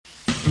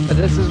But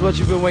this is what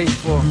you've been waiting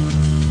for.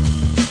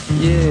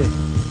 Yeah.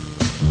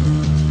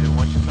 Yeah,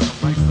 once you turn the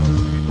mics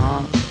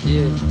off.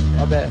 Yeah,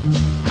 my bad.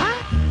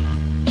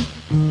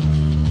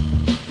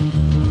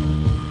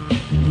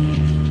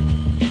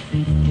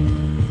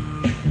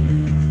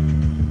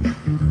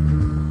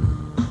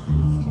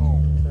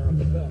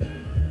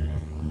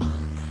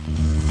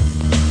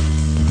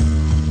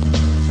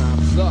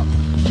 Time's up.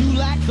 You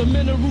lack the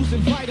minerals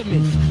and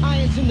vitamins,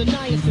 irons in the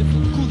niacin.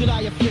 Who did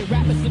I offend?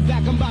 Rappers sit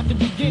back, I'm about to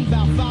begin.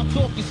 Bout foul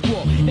talk is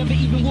squall. Never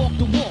even walked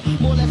the walk,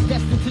 more or less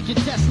destined to get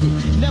tested.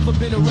 Never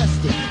been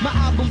arrested. My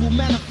album will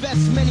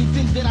manifest many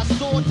things that I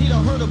saw, did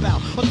or heard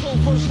about, or told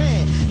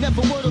firsthand.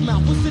 Never word of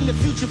mouth. What's in the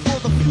future for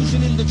the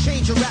fusion and the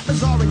change? Your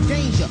rappers are in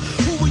danger.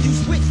 Who will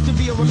use wits to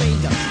be a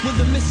remainder? When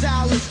the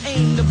missile is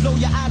aimed to blow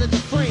you out of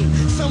the frame.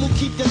 Some will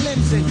keep their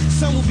limbs in,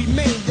 some will be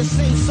maimed. The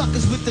same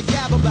suckers with the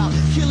gab about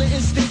killer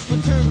instincts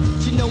return.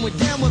 You know it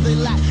damn well they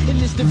lack in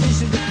this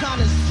division. The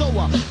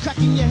connoisseur,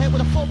 cracking your head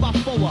with a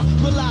 4x4.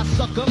 Realize,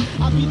 sucker,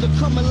 I'll be the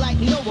coming like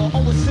Noah.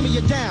 Always send me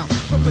down,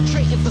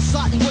 perpetrating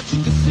facade what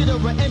you consider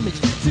an image.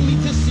 To me,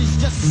 this is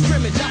just a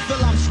scrimmage. I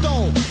feel I'm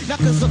stoned, not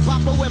cause of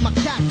Papa wear my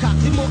cat cock.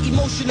 The more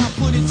emotion I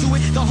put into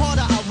it, the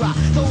harder I rock.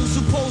 Those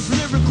who pose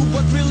lyrical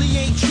but really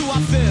ain't true, I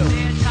feel.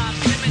 Their time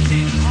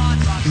limited, hard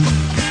rock.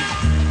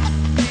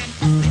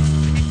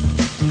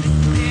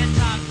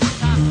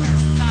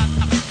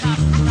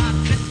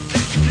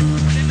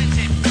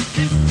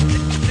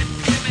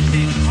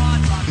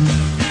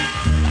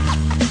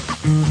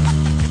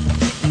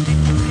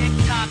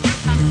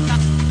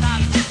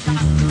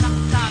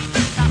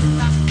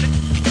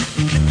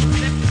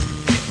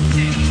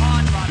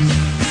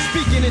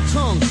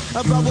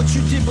 About what you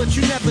did, but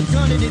you never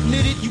done it.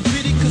 Admit it, you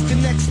bit it, cause the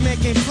next man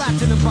came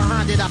platinum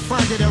behind it. I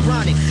find it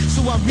ironic,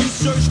 so I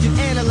researched and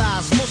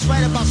analyzed. Most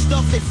write about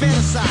stuff they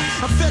fantasize.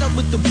 I'm fed up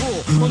with the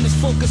bull on this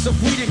focus of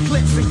weed and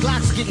clips and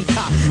Glocks getting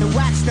caught and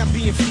wax not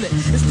being flipped.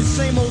 It's the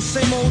same old,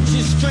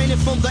 just straining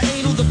from the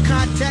anal. The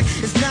contact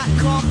is not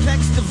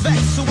complex to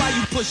vex. So why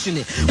you pushing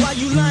it? Why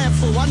you lying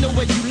for? I know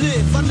where you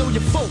live, I know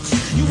your folks.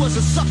 You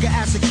was a sucker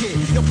as a kid.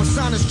 Your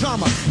persona's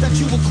drama that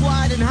you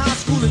acquired in high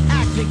school and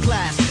acting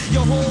class.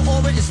 Your whole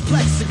aura is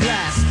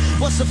plexiglass.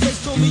 What's the face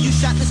told me you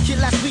shot this kid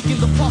last week in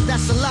the park?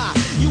 That's a lie.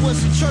 You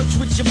was in church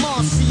with your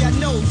mom. See, I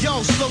know.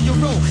 Yo, slow your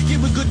roll. Get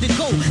we good to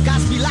go.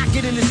 Guys be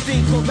locking in this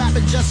thing called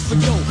rapping just for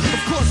dough.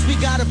 Of course, we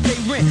gotta pay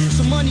rent,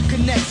 so money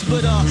connects.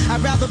 But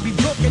I'd rather be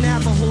broke and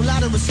have a whole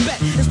lot of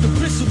respect. It's the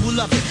principle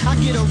of it. I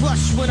get a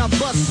rush when I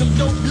bust some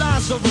dope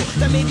lines or roll.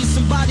 That maybe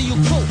somebody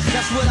will quote.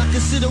 That's what I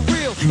consider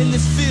real in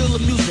this field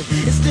of music.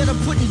 Instead of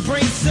putting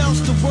brain cells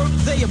to work,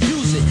 they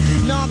abuse it.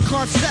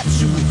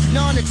 Non-conceptual,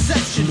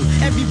 non-exceptional.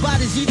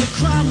 Everybody's either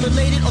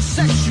crime-related or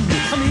sexual.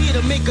 I'm here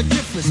to make a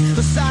difference.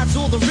 Besides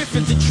all the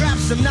riffing to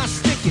traps, I'm not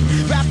sticking.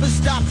 Rappers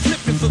stop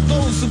flipping for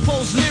those who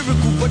pose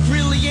lyrical, but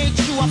really ain't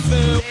true, I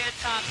feel. Their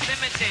time's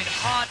limited,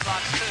 hard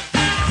rock too.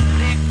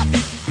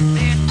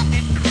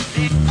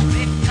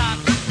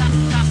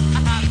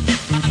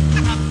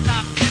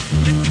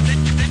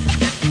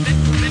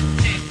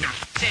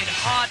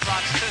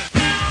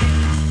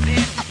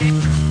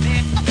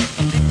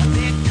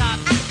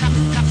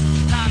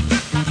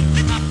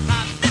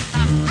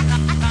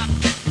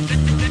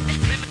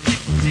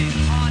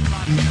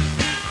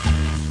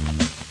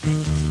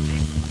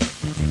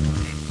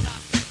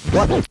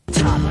 What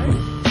time?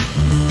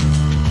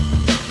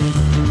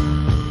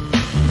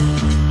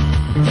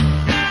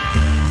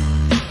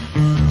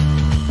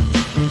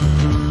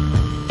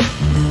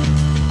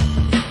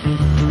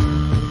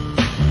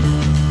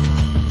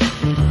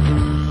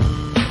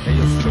 Hey,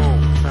 yo, school.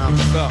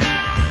 Time's up.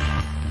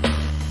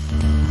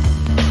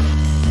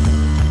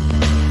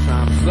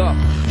 Time's up.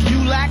 You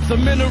lack the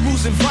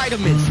minerals and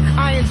vitamins,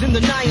 irons in the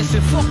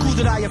niacin. Fuck who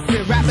did I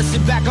offend? Rappers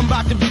sit back, I'm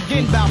about to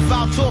begin. Bout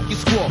foul talk is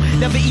squall.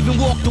 Never even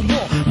walked the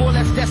walk, more or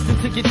less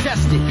destined to get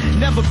tested.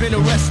 Never been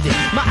arrested.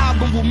 My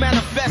album will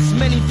manifest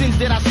many things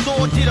that I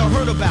saw, did or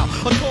heard about,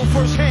 or told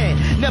firsthand.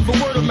 Never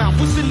word of mouth.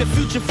 What's in the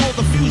future for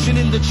the fusion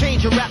and the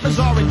change? Your rappers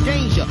are in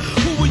danger.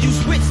 Who will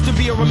use wits to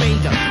be a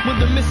remainder? When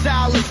the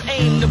missile is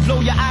aimed to blow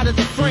you out of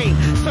the frame.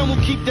 Some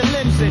will keep their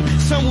limbs in,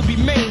 some will be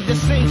maimed. The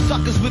same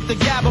suckers with the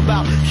gab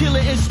about killer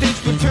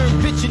instincts return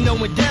bitch, you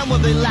knowing damn well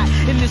they lack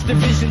in this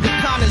division. The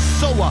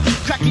connoisseur,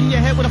 cracking your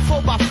head with a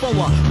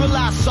 4x4.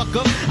 Realize,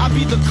 sucker, I'll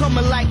be the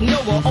coming like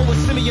Noah. Always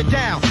send me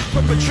down,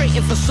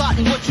 perpetrating facade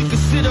what you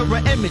consider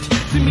an image.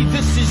 To me,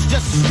 this is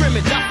just a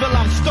scrimmage. I feel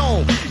I'm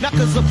stoned, not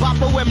cause of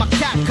Papa wear my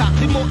cat cock.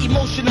 The more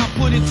emotion I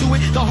put into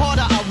it, the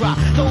harder I rock.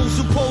 Those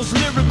who pose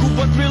lyrical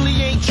but really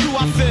ain't true,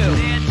 I feel.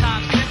 Their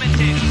time's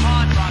limited,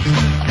 hard rock.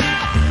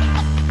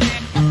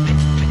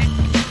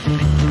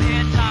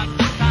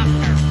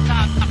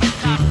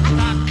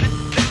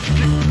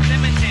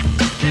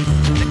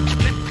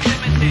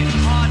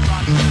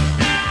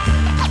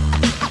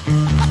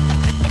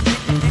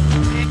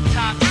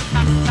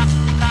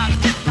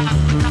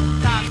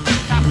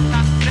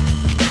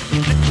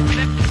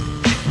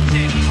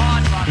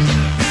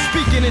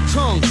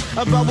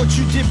 about what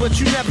you did, but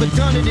you never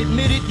done it.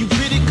 Admit it, you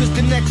bit it, cause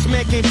the next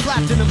man came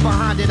platinum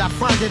behind it. I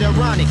find it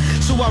ironic,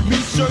 so I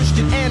researched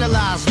and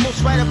analyzed.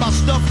 Most write about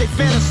stuff they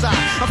fantasize.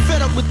 I'm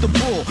fed up with the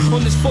bull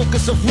on this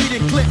focus of weed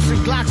and clips and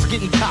Glocks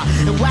getting caught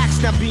and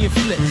wax not being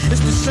flipped.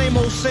 It's the same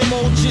old,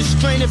 just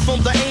straining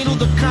from the anal.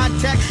 The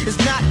contact is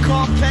not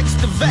complex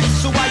to vex.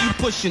 So why you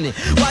pushing it?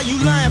 Why you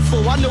lying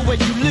for? I know where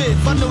you live,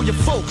 I know your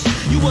folks.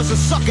 You was a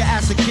sucker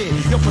as a kid.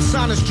 Your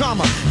persona's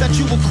drama that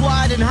you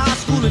acquired in high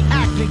school and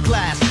acting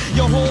class.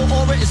 Your whole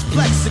aura is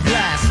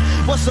plexiglass.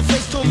 What's the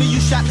face told me you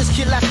shot this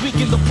kid last week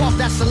in the park?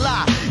 That's a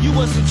lie. You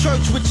was in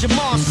church with your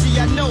mom. See,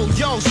 I know.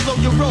 Yo, slow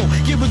your roll.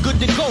 Get it good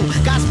to go.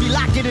 Guys be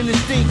locking in this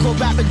thing called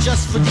rapping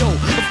just for dough.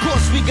 Of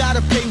course, we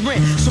gotta pay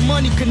rent, so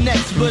money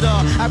connects. But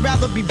I'd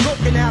rather be broke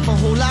and have a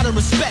whole lot of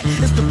respect.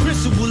 It's the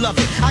principle of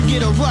it. I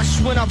get a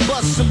rush when I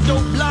bust some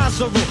dope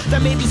lines or roll.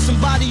 That maybe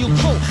somebody will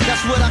quote.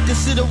 That's what I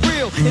consider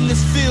real in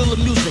this field of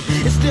music.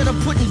 Instead of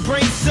putting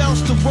brain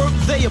cells to work,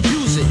 they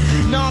abuse it.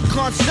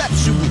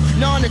 Non-conceptual,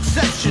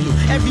 non-exceptional.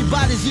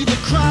 Everybody's either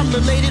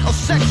crime-related or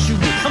sexual.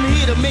 I'm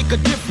here to make a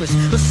difference.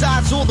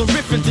 Besides all the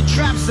riffing, the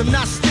traps I'm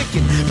not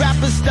sticking.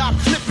 Rappers stop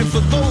flipping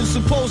for those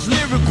who pose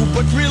lyrical,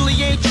 but really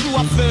ain't true.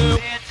 I feel.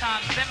 Their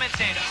times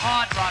limited,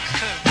 hard rocks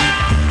too.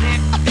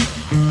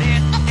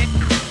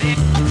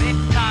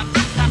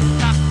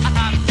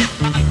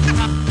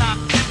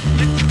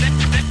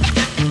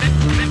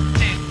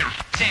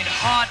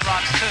 Hard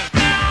rocks too.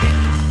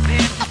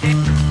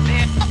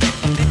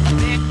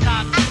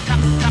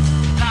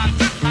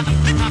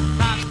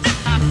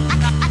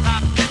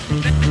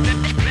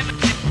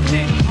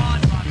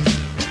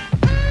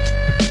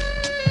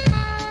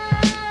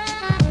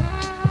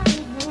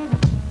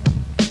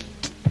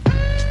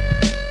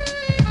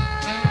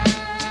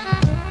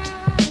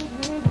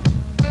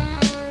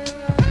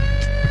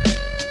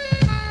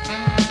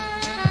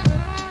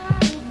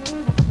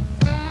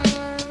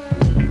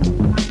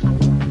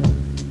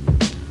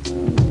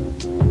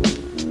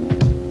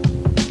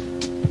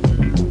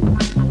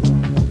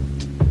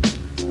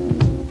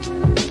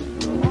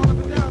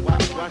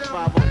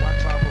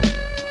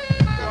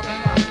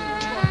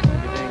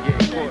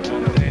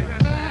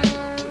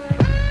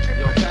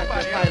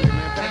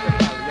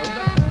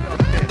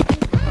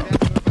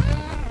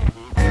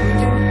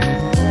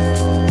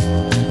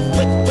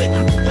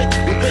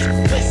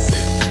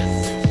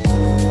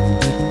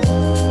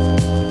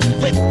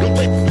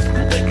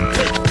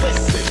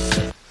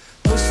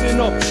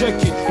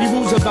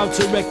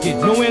 To wreck it.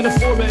 No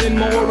anaphora in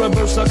my aura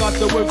verse, I got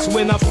the works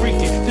when I freak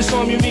it. This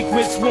arm unique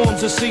with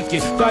swarms of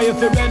seeking.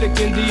 Diaphoretic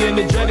in the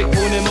energetic,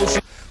 born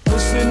emotion.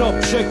 Listen up,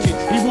 check it.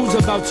 He rules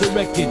about to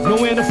wreck it. No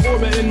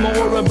anaphora in my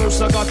aura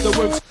verse, I got the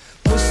works.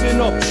 Listen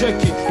up, check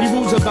it. He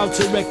rules about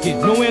to wreck it.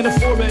 No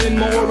anaphora in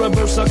my aura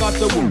verse, I got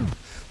the whoop.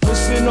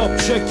 Listen up,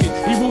 check it.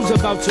 He rules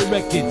about to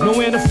wreck it. No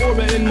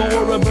anaphora in my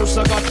aura verse,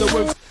 I got the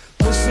works.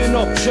 Listen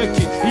up, check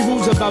it. He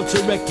rules about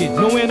to wreck it.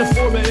 No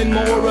anaphora in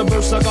my aura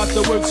verse. I got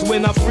the works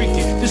when I freak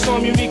it. This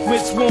arm unique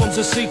with swarms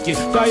of seeking.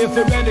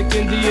 Diaphoretic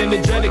in the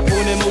energetic.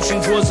 When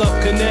emotion draws up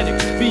kinetic.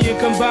 Being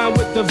combined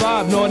with the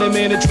vibe. Not a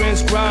man to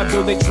transcribe,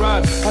 though they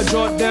tried. I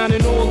jot down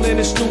in all in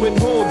a steward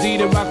whole D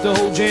to rock the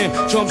whole jam.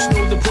 Jumps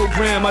through the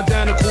program. I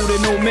down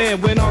included no man.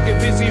 When I get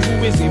busy,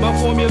 who is he? My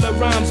formula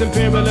rhymes and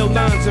parallel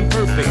lines and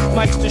perfect.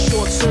 Mike's the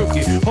short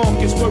circuit.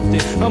 Hawk is worth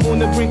it. I'm on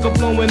the brink of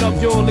blowing up.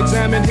 You'll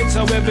examine hits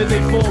however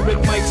they fall.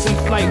 Mics in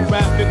flight,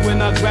 graphic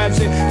when I grabs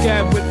it.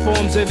 Gab with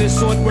forms of this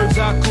sort, words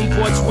I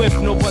comport swift.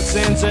 No buts,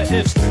 ands, or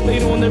ifs.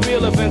 Later on the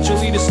real,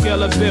 eventually the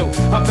scale of bill.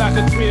 I back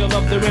a thrill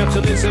of the ram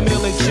till it's a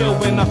mill and chill.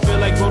 When I feel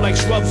like grow like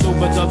shrubs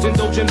over dubs.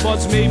 Indulgent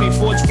buds, maybe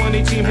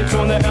 420 team hits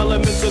on the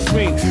elements of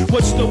green.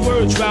 What's the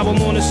word?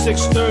 Travel on a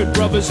 6/3.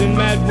 Brothers in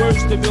mad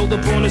words to build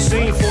upon a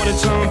scene for the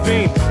time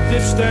being.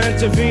 Dips to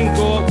intervene,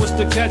 God, what's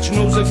the catch?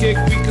 Knows a gig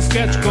we can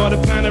sketch. Got a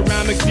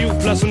panoramic view,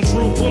 plus I'm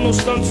true. Pull no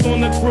stunts on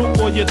the crew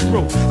or you're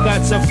through.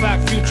 That's a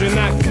fact, future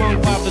not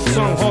flung by the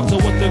tongue. Hard to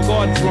what the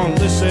God brung.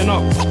 Listen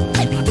up.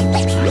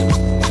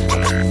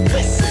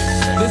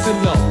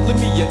 Listen up, let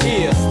me your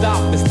ear,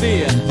 stop and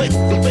stare.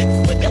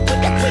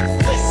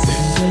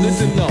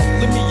 Listen up,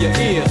 let me your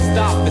ear,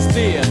 stop and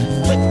stare.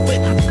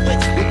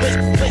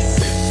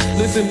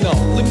 Listen up,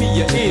 let me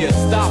your ear,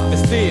 stop and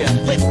stare.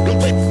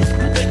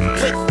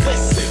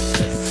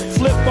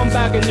 Flip, I'm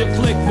back in your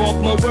click, mark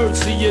my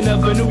words. See, you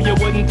never knew you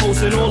wouldn't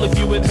post it all if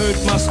you had heard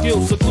my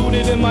skills.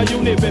 Secluded in my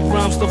unit, with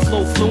rhymes to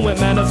flow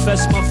fluent,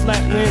 manifest my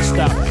flatland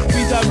style.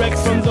 Redirect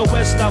from the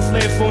west, I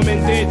flare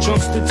forming dead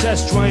chunks to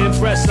test. Try and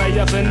press,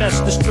 I finesse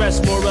the stress,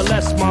 more or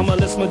less. Mama,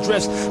 let's my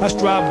dress. I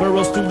strive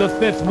burrows through the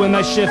fifth when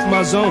I shift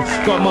my zone.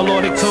 Got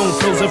melodic tone,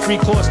 flows a free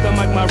course, I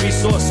like my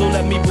resource, so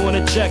let me go on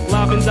a check.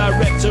 Live and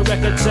direct to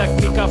record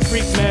technique, I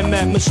freak, man,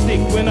 mad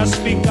mystique. When I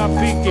speak, I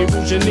peak, it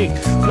rouge unique.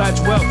 Flash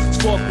well,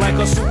 spark like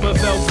a super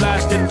velvet.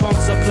 blasted.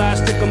 Punks are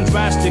plastic, I'm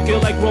drastic. Ill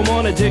like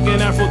Romana,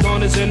 digging Afro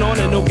Donnas and on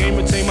it. No game,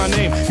 retain my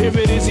name. Here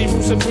it is, he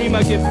rule supreme.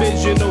 I get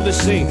biz, you know the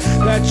scene.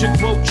 That chick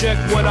quote, check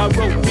what I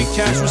wrote. Big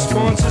cash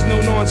responses,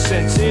 no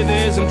nonsense. Here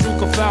there is, I'm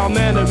juke a foul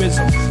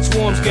mannerism.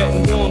 Swarms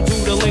getting warm, do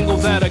the lingo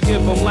that I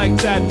give them like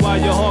that.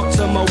 While you hawk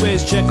to my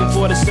whiz, checking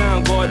for the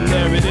sound garden,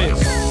 there it is.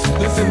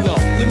 Listen up,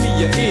 lend me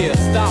your ear,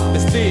 stop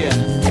and stare.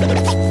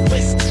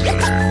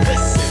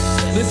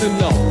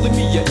 Listen up, lend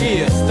me your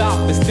ear, stop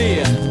and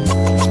stare.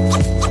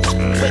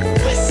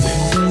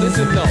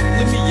 Listen up,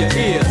 lend me your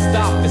ear,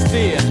 stop and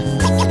stare.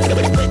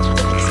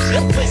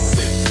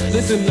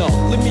 Listen up,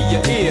 lend me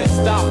your ear,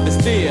 stop and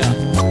stare.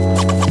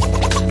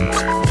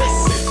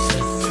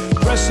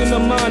 Pressing the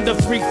mind, a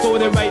freak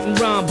thought it right and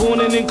rhyme. Born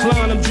and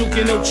inclined, I'm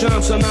juking no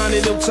chimes. I'm on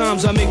it, ill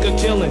times, I make a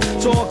killing.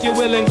 Talk you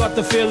willing, got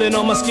the feeling.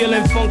 All my skill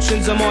and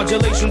functions and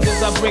modulations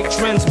as I break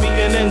trends.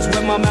 Meeting ends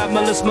with my map,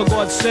 my list, my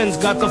God sends.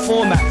 Got the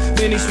format,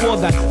 then he swore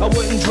that I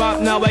wouldn't drop.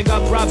 Now I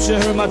got props, you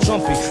heard my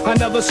trumpy. I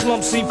never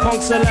slump, see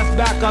punks are left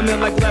back. I'm in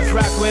like left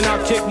rack when I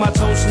kick my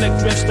toe slick.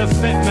 Drifts the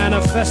fit,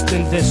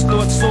 manifesting this.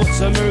 Thought sorts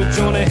emerge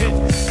on a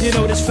hit. You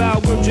know this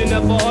foul word you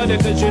never utter,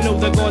 cause you know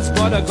the God's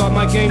butter. Got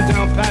my game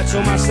down pat,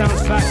 so my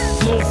sound's fat.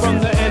 Flow from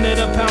the end of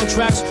the pound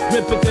tracks,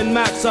 rip it and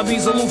max. I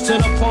be's aloof to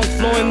the punk,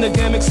 flowing the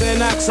gimmicks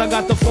and acts. I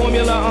got the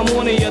formula, I'm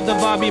on it, the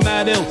Bobby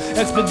Mad Ill.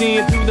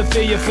 Expedient through the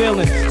fear you're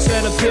feeling.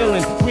 Set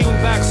appealing,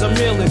 greenbacks I'm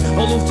reeling.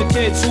 Aloof to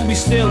kids who be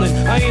stealing.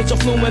 I ain't your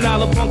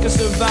fluminal, a punk and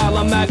servile.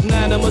 I'm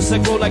magnanimous, I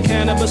grow like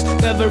cannabis.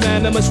 Never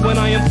animus when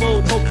I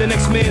unfold. Hope the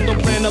next man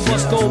don't plan to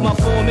bust gold. My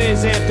form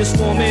is amp, this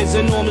form is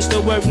enormous.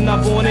 The word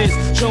not born is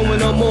showing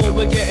no more.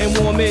 We're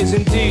getting warm is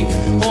indeed.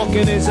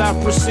 Hawking as I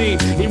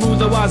proceed. He ruled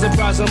the wise and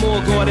prize them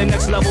all. Go the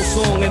next level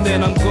song and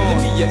then I'm gone.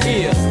 Lend me your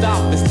ear, stop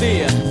and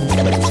stare.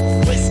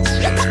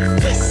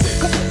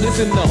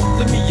 Listen up,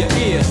 lend me your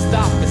ear,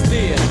 stop and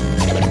stare.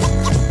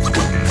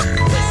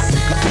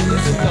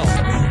 Listen up.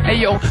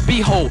 Ayo,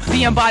 behold,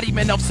 the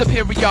embodiment of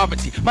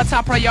superiority. My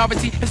top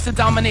priority is to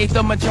dominate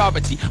the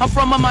majority. I'm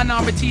from a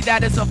minority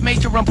that is of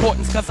major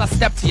importance, cause I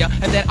stepped here,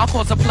 and then I'll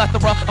cause a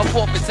plethora of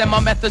forfeits. And my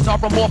methods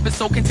are amorphous,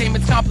 so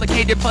containment's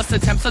complicated, plus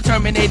attempts are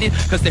terminated,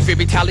 cause they fear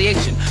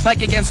retaliation.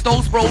 Like against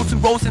those bros who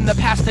rose in the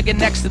past to get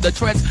next to the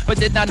treads, but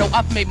did not know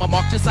I've made my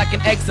mark just like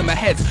an eczema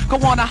heads. Go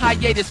on a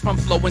hiatus from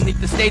flowing, leave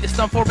the status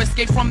done for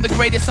escape from the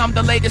greatest. I'm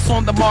the latest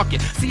on the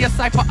market. See a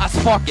cipher, I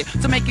spark it.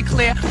 To make it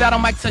clear, battle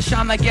mic to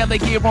shine like yellow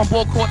gear on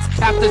ball courts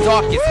after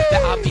dark. It's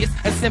that obvious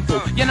and simple.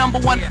 You're number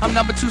one, I'm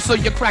number two, so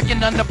you're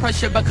cracking under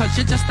pressure because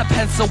you're just a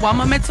pencil. While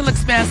my mental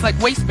expands like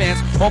waistbands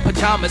or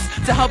pajamas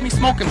to help me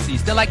smoke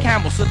MCs. They're like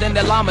camels, so then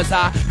they're llamas.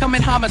 I come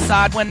in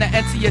homicide when I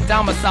enter your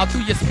domicile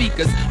through your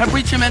speakers and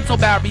breach your mental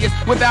barriers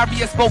with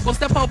various vocals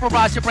that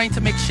pulverize your brain to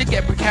make shit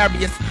get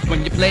precarious.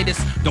 When you play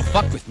this, don't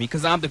fuck with me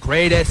cause I'm the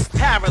greatest.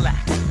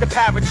 Parallax, the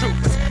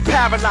paratroopers,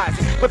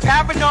 paralyzing with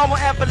paranormal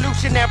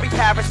evolutionary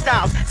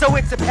parastyles. So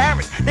it's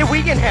apparent that we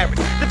inherit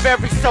the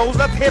very soul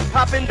of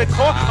hip-hop in the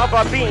core of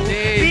our being.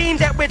 Being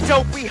that we're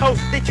dope, we hope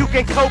that you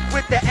can cope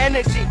with the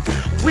energy.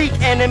 Weak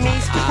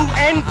enemies who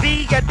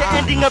envy at the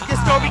ending of your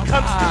story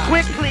comes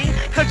quickly,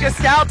 cause your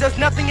style does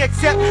nothing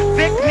except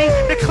pick me.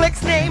 The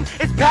clique's name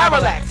is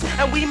Parallax,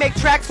 and we make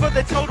tracks for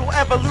the total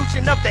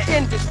evolution of the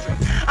industry.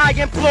 I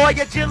employ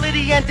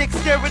agility and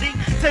dexterity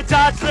to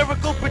dodge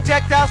lyrical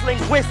projectiles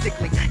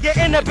linguistically. Your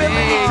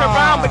inability to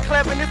rhyme with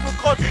cleverness will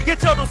cause your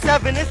total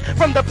severness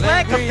from the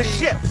plank of the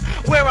ship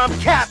where I'm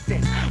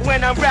captain.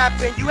 When I'm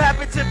rapping, you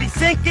happen to be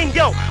sinking,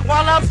 yo,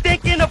 while I'm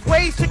thinking of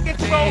ways to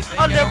control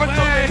a lyrical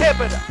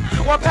inhibitor.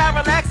 While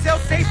parallax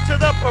held safe to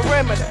the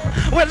perimeter.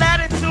 Where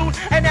latitude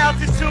and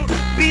altitude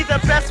be the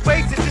best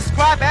ways to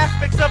describe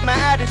aspects of my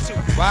attitude.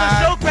 So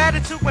show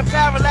gratitude when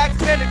parallax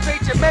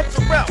penetrates your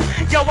mental realm.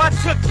 Yo, I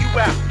took you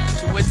out.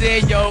 To a day,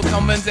 yo,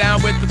 coming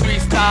down with the 3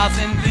 styles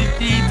and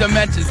the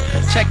dimensions.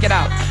 Check it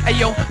out.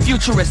 Ayo,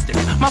 futuristic.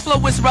 My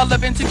flow is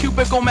relevant to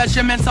cubical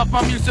measurements of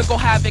my musical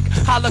havoc.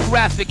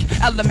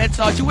 Holographic elements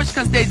are Jewish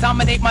cause they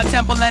dominate my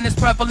temple, and it's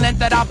prevalent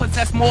that I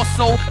possess more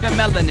soul than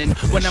melanin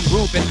when I'm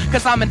grooving,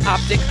 cause I'm an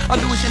optic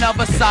illusion of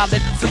a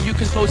solid. So you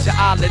can close your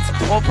eyelids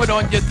or put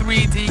on your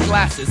 3D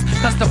glasses,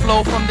 cause the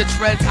flow from the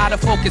treads out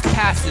of focus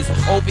passes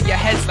over your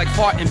heads like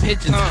farting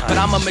pigeons. But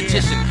I'm a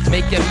magician,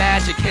 making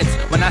magic hits.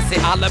 When I say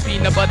a la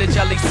peanut butter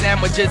jelly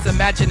sandwiches,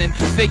 imagining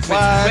figments,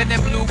 red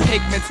and blue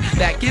pigments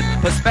that give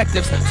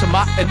perspectives to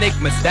my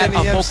enigmas that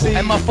are vocal.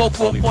 And my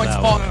focal points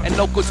are and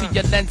local to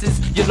your lenses,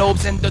 your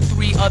lobes, and the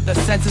 3 other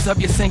senses of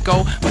your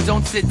cinco. But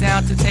don't sit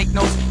down to take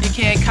notes, you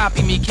can't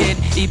copy me, kid,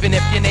 even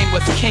if your name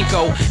was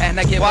Kinko. And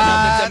I give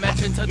another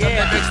dimension to the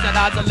lyrics that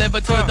I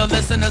deliver to the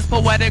listeners,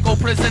 poetical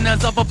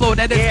prisoners of a flow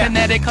that is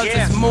kinetic cause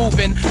it's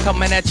moving,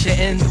 coming at you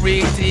in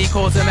 3D,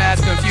 causing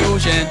mass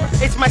confusion.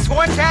 It's my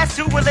sworn task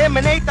to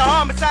eliminate the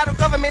homicidal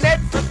government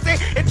entity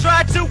and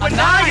try to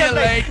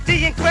annihilate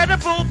the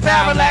incredible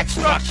parallax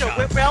structure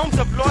with realms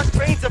of lost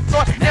trains of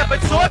thought never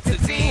taught to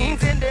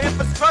teens in the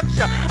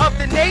infrastructure of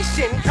the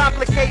nation.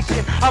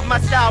 Complication of my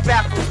style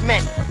baffles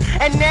men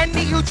And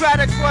any who try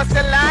to cross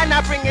the line,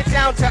 I bring it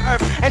down to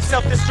earth and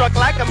self-destruct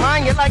like a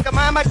mine. You're like a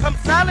mime, I come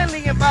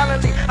silently and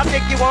violently. I'll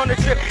take you on a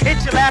trip.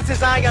 It's your last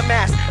as I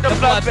amass the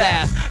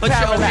bloodbath. But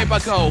yo, here I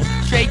go.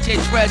 Straight J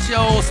Tread,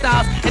 yo,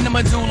 styles in the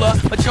medulla.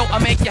 But yo, I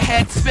make your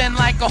head spin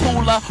like a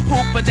hula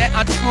hoop. But that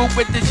I'm true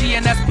with the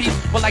GNSP.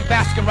 Well, like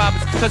Baskin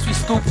Robbins, cause we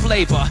scoop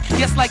flavor.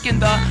 Yes, like in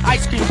the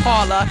ice cream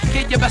parlor.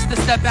 Get your best to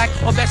step back,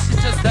 or best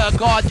to just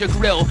guard your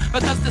grill.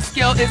 Because the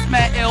skill is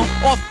mad ill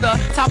off the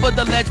top of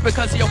the ledge.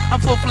 Because yo,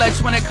 I'm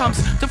full-fledged when it comes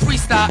to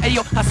freestyle. Hey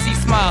yo, I see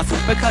smiles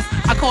because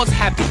I cause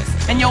happiness.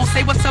 And yo,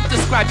 say what's up,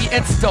 describe me,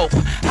 it's dope.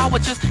 I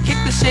would just kick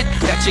the shit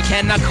that you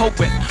cannot cope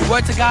with.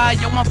 Word to God,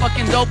 yo, I'm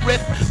fucking dope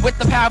riff. With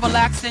the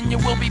parallax, then you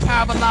will be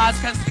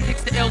paralyzed. Cause it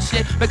kicks the ill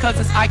shit because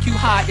it's IQ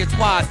high, it's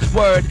wise.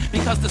 Word,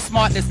 because the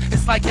smartness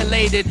is like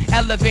elated,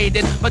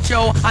 elevated. But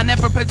yo, I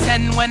never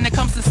pretend when it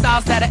comes to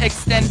styles that I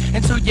extend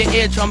into your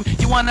eardrum.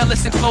 You wanna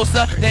listen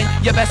closer, then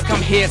you best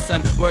come here,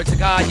 son. Word to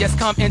God, yes,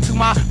 come into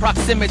my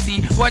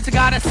proximity. Word to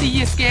God, I see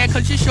you scared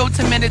cause you show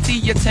timidity,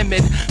 you're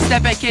timid.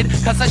 Step back, kid,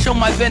 cause I show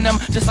my venom.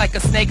 Just like a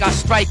snake, I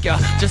strike ya,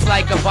 just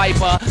like a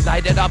viper.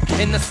 Light it up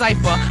in the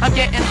cypher, I'm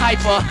getting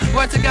hyper.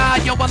 Word to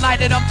God, yo, I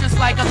light it up just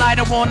like a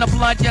lighter on a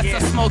blunt. Yes, I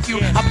smoke you,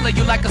 I play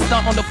you like a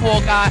stunt on the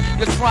floor, guy.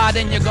 You try,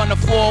 then you're gonna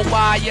fall.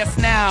 Why? Yes,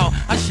 now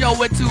I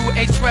show it to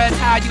a tread.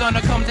 How you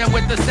gonna come down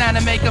with the sound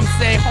and make them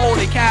say,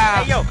 holy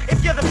cow? Hey yo,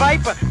 if you're the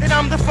viper, then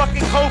I'm the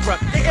fucking cobra,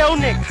 the ill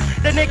nigga.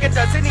 The nigga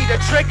doesn't need a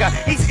trigger.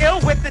 He's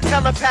ill with the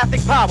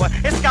telepathic power.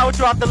 His scout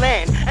drop the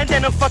land, and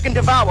then he'll fucking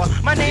devour.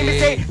 My name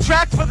is a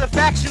track for the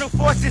factional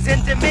forces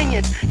and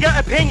dominions. Your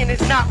opinion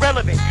is not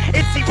relevant,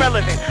 it's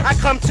irrelevant. I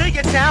come to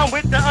your town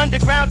with the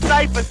underground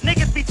ciphers.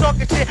 Niggas be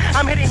talking shit,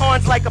 I'm hitting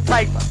horns like a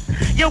piper.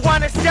 You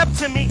wanna step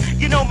to me,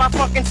 you know my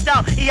fucking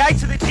style. EI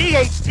to the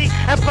GHT,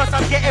 and plus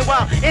I'm getting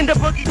wild. In the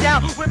boogie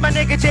down with my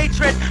nigga J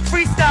Tread.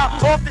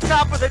 Freestyle off the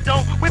top of the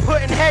dome, we're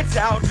putting heads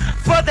out.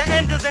 For the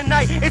end of the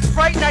night, it's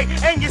fright night,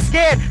 and you're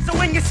scared. So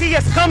when you see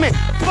us coming,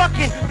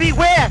 fucking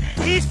beware.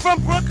 He's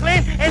from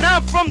Brooklyn, and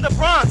I'm from the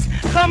Bronx.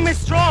 Coming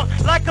strong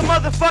like a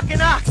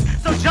motherfucking ox.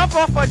 So jump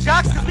off our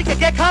jocks, cause we can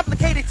get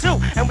complicated too.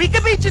 And we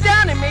can beat you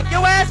down and make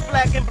your ass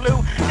black and blue.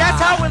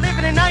 That's how we're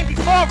living in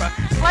 94.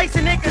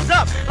 Slicing niggas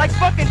up like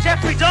fucking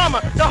Jeffrey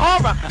Dahmer. The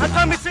horror, I'm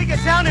coming to your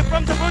town and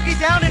from the boogie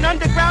down and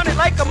underground and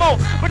like a mole.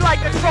 But like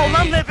a troll,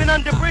 I'm living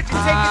under bridges,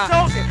 taking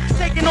soldiers,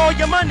 taking all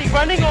your money,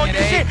 running all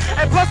your shit.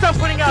 And plus I'm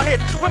putting out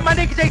hits with my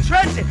niggas, they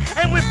treasure.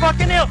 And we're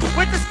fucking ill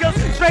with the skills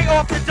straight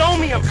off the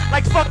domium.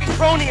 Like fucking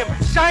chromium,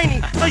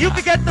 shiny. So you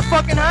can get the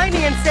fucking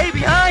hiney and stay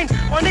behind.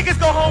 While niggas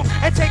go home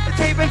and take the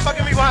tape and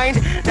fucking rewind.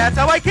 That's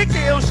how I kick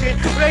the ill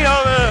shit. Right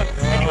over.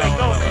 Anyway,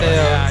 go.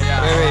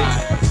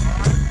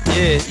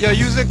 Yeah, yo,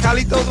 using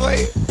Calito's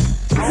way?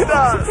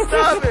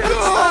 Stop it.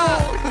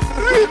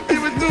 No,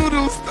 even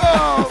doodle,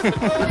 stop. I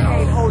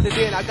can't hold it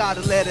in, I gotta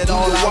let it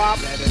all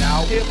out. Let it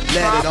out,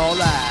 let it all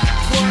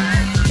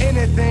out.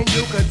 Anything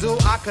you could do,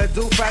 I could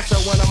do faster.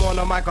 When I'm on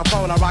the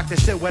microphone, I rock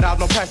this shit without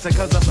no pressure.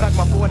 Cause I stuck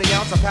my 40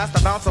 ounce, I passed the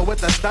bouncer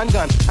with a stun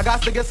gun. I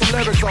got to get some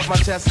lyrics off my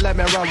chest, let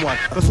me run one.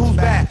 Cause who's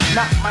bad?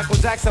 Not Michael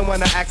Jackson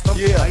when I asked him.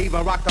 I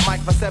even rocked the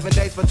mic for 7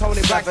 days for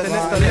Tony Braxton,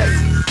 it's the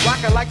list.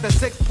 Rockin' like the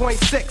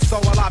 6.6, so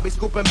while I be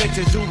scooping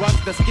bitches, you rush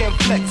the skin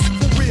flicks.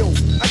 For real,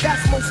 I got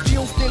more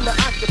skills than the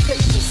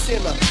occupation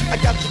center. I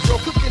got the girl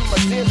cooking my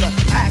dinner.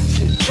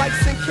 Action,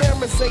 lights and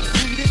cameras ain't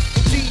needed.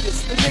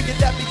 Adidas, the nigga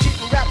that be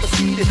keeping rappers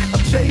heated.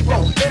 I'm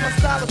J-Ro, and my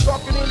style is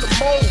darker than the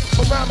mold.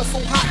 My rhyme is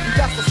so hot, you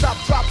got to stop,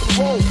 drop, and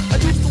roll.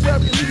 I used to wear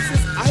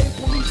releases, I ain't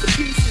police the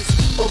pieces.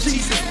 Oh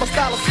Jesus, my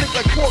style is slick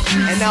like pork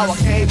grease. And now I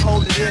can't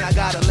hold it in, I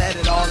gotta let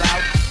it all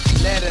out.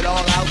 Let it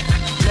all out,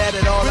 let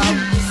it all out.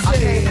 I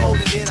can't hold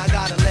it in, I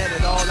gotta let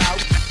it all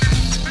out.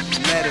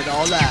 Let it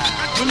all out.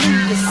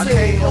 I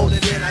can't hold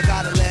it in, I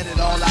gotta let it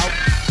all out.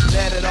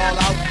 Let it all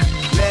out,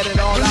 let it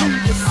all out.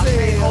 I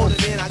can't hold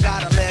it in, I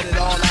gotta let it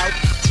all out.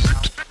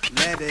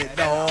 Let it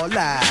all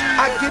out.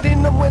 I get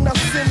in them when I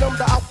send them,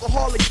 the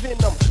alcoholic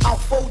venom. I'll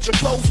fold your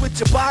clothes with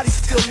your body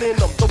still in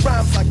them. The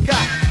rhymes I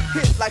got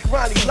hit like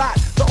Ronnie Lott.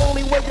 The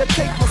only way you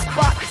take my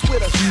spot is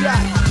with a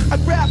shot. I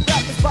grab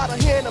rappers by the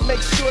hand and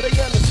make sure they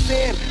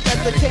understand that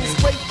they can't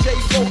straight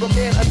J-Ro the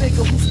man, a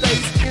nigga who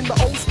stays in the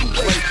old school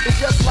way. It's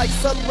just like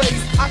sun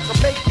rays, I can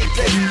make it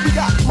day. We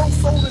got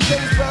most older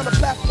days round the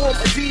platform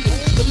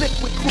Adidas. The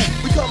liquid crew,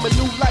 we coming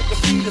new like a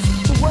fetus.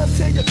 So run,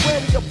 tell your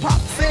granny, your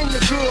pops, and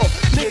your girl.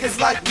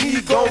 Niggas like me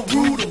gon'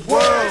 rule the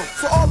world.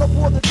 So all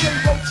aboard the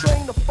J-Ro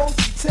train, the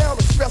funky town.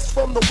 Express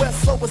from the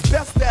west, so it's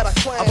best that I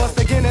clown. I bust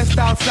the Guinness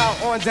style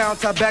south on down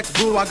to Beck's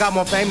Brew. I got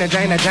more fame than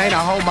Jane and Jane. I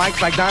hold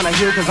mics like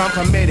Donahue cause I'm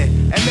committed.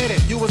 Admit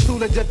it, you was too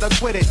legit to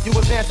quit it. You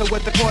was dancing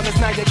with the corners,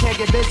 now you can't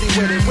get busy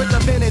with it. With the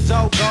vintage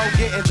old go,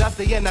 getting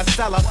dusty in the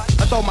cellar.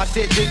 I throw my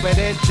shit deeper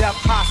than Jeff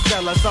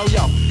Costello. So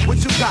yo, what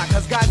you got?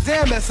 Cause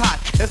goddamn it's hot.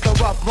 It's the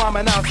rough rhyme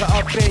announcer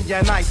up in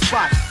your nice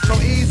spot. So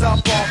ease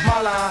up off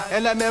my line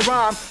and let me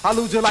rhyme. I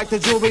lose you like the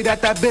jewelry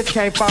that bitch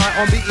can't find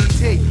on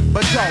BET.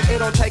 But yo, it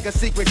don't take a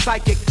secret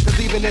psychic. Cause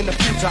even in the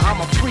future, I'm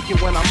a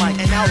freakin' when I'm mic.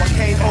 And now I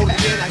can't hold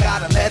it in, I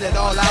gotta let it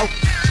all out.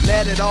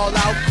 Let it all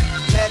out,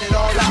 let it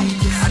all out.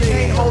 I can't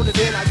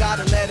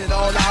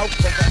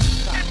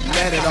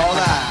Let it all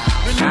out.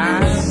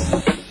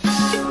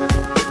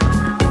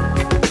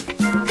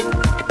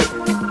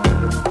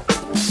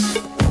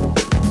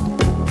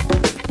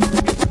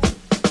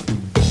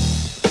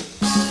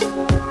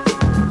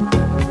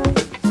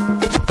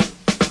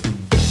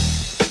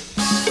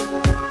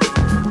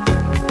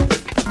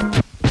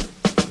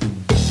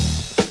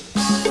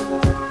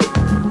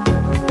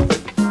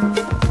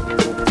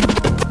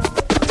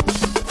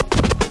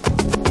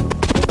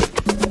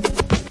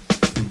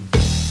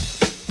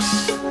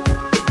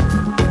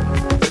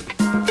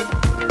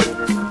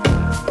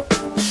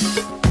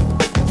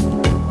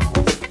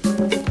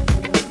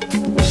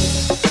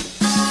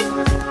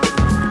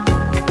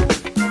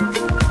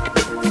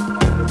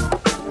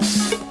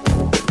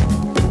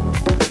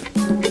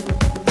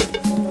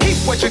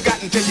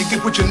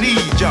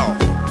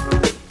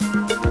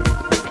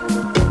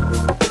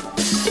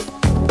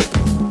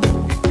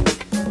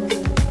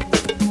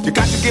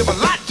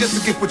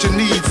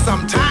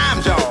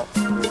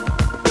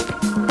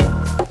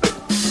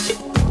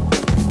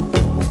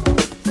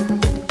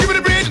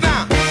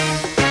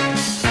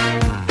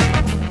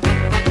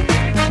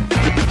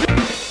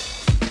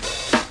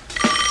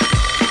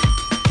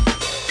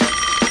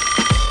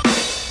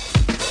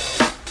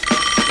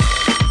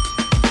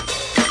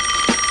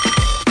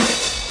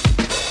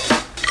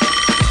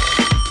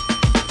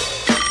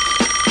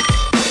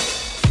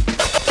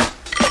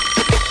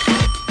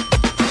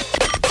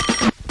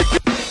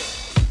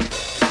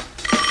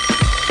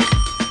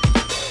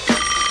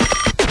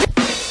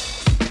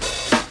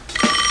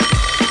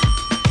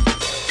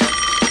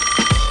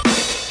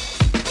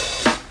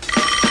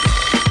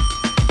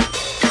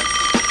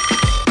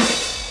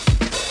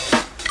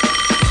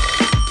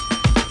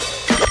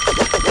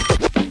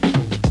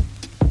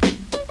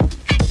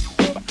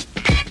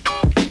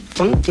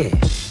 Funky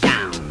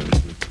down,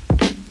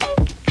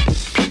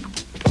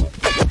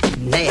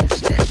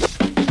 nasty,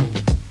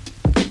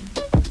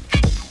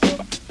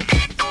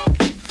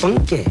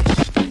 funky,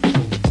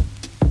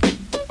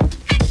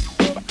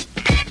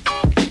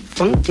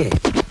 funky,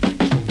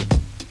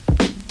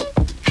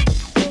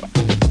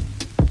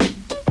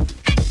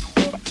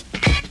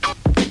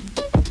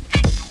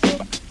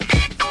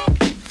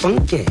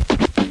 funky.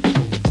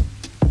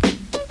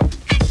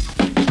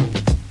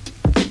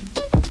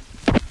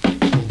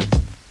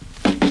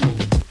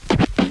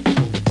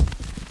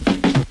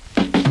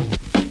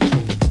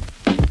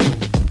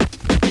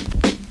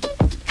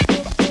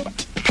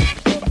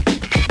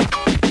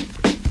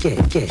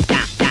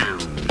 Down,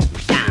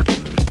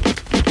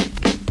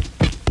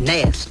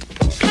 nasty.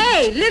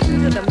 Hey,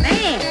 listen to the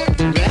man.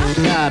 Yeah,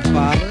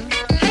 Godfather.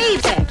 Hey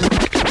there.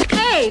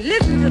 Hey,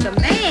 listen to the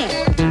man.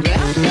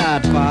 Yeah,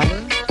 Godfather.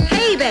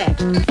 Hey there.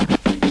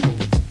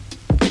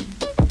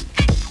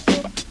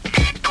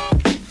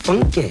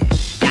 Funky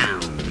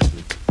down,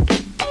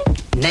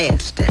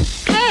 nasty.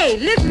 Hey,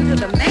 listen to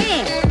the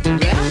man.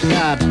 Yeah,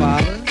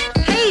 Godfather.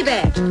 Hey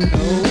there.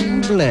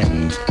 Oh,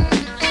 bloody.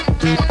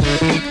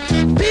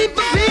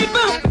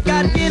 People,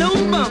 gotta get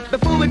over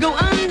before we go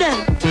under.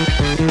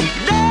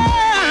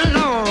 Down,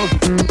 Lord.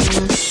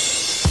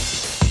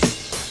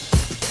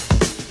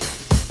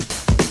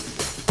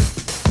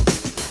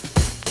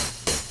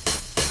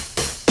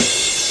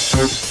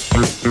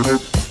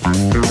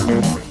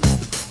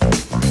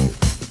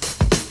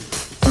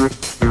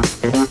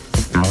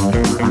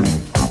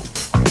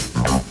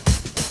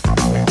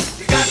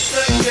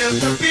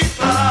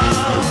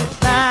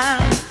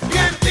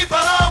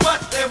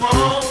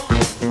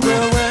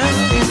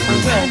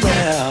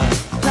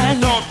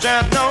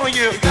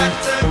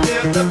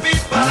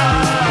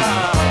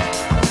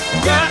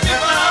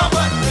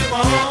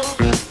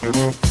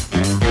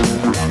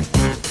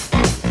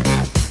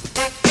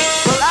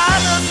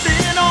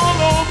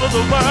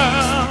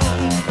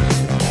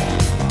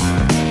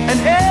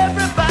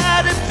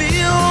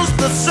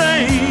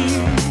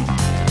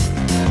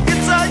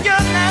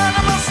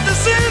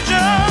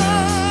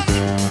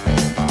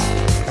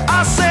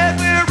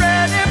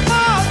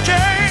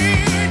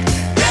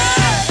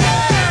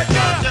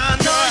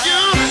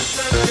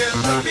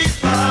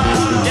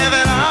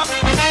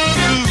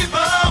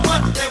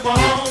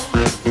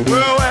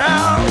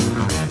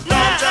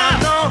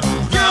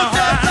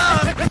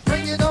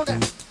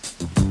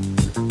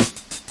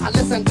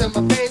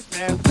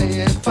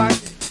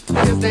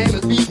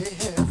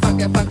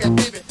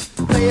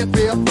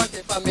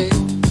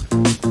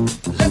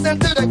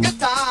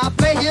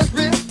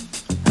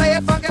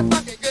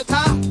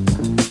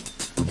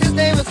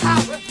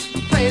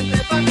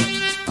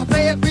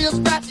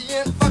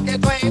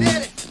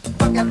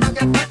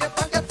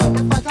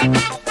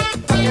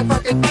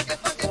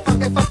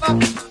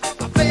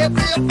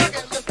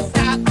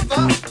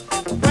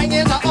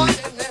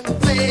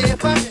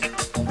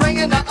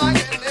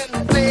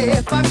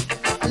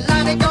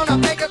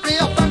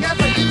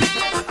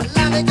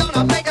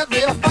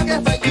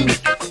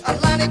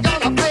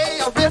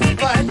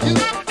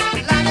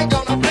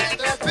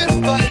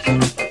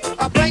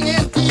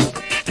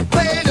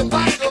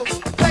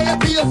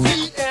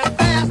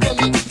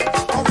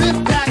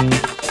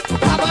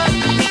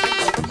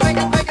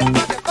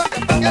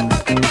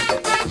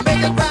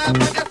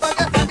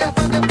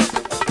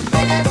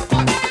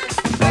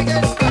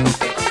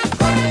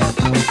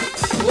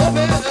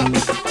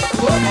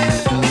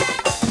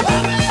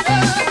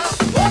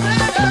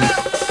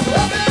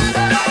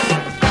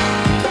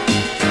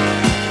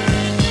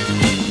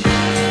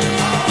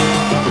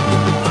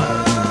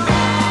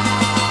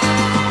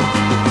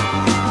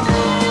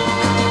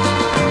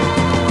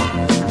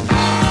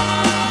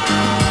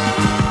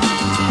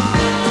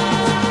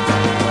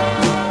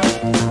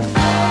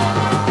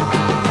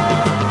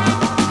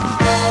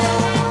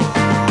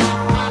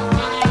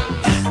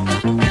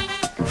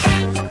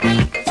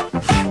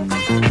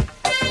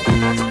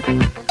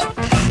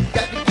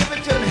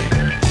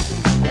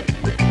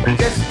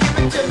 Just give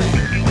it to me.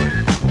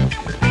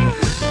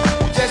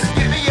 Just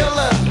give me your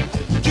love.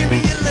 Give me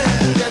your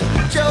love. Just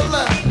put your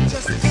love.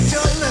 Just put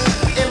your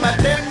love in my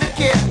tender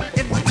care.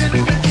 In my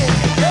tender care.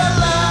 Your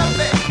love,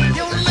 baby.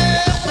 Your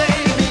love,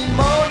 baby, mean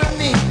more to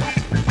me.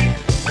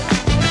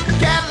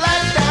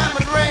 Cadillac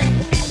diamond ring.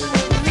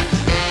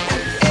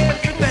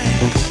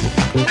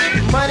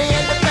 Everything. Money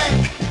in the bank.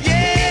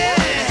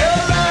 Yeah. Your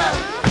love.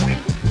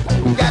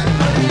 Got to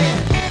put it in.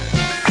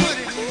 Put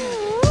it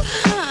in.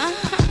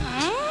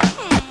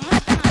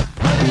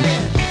 Put it in.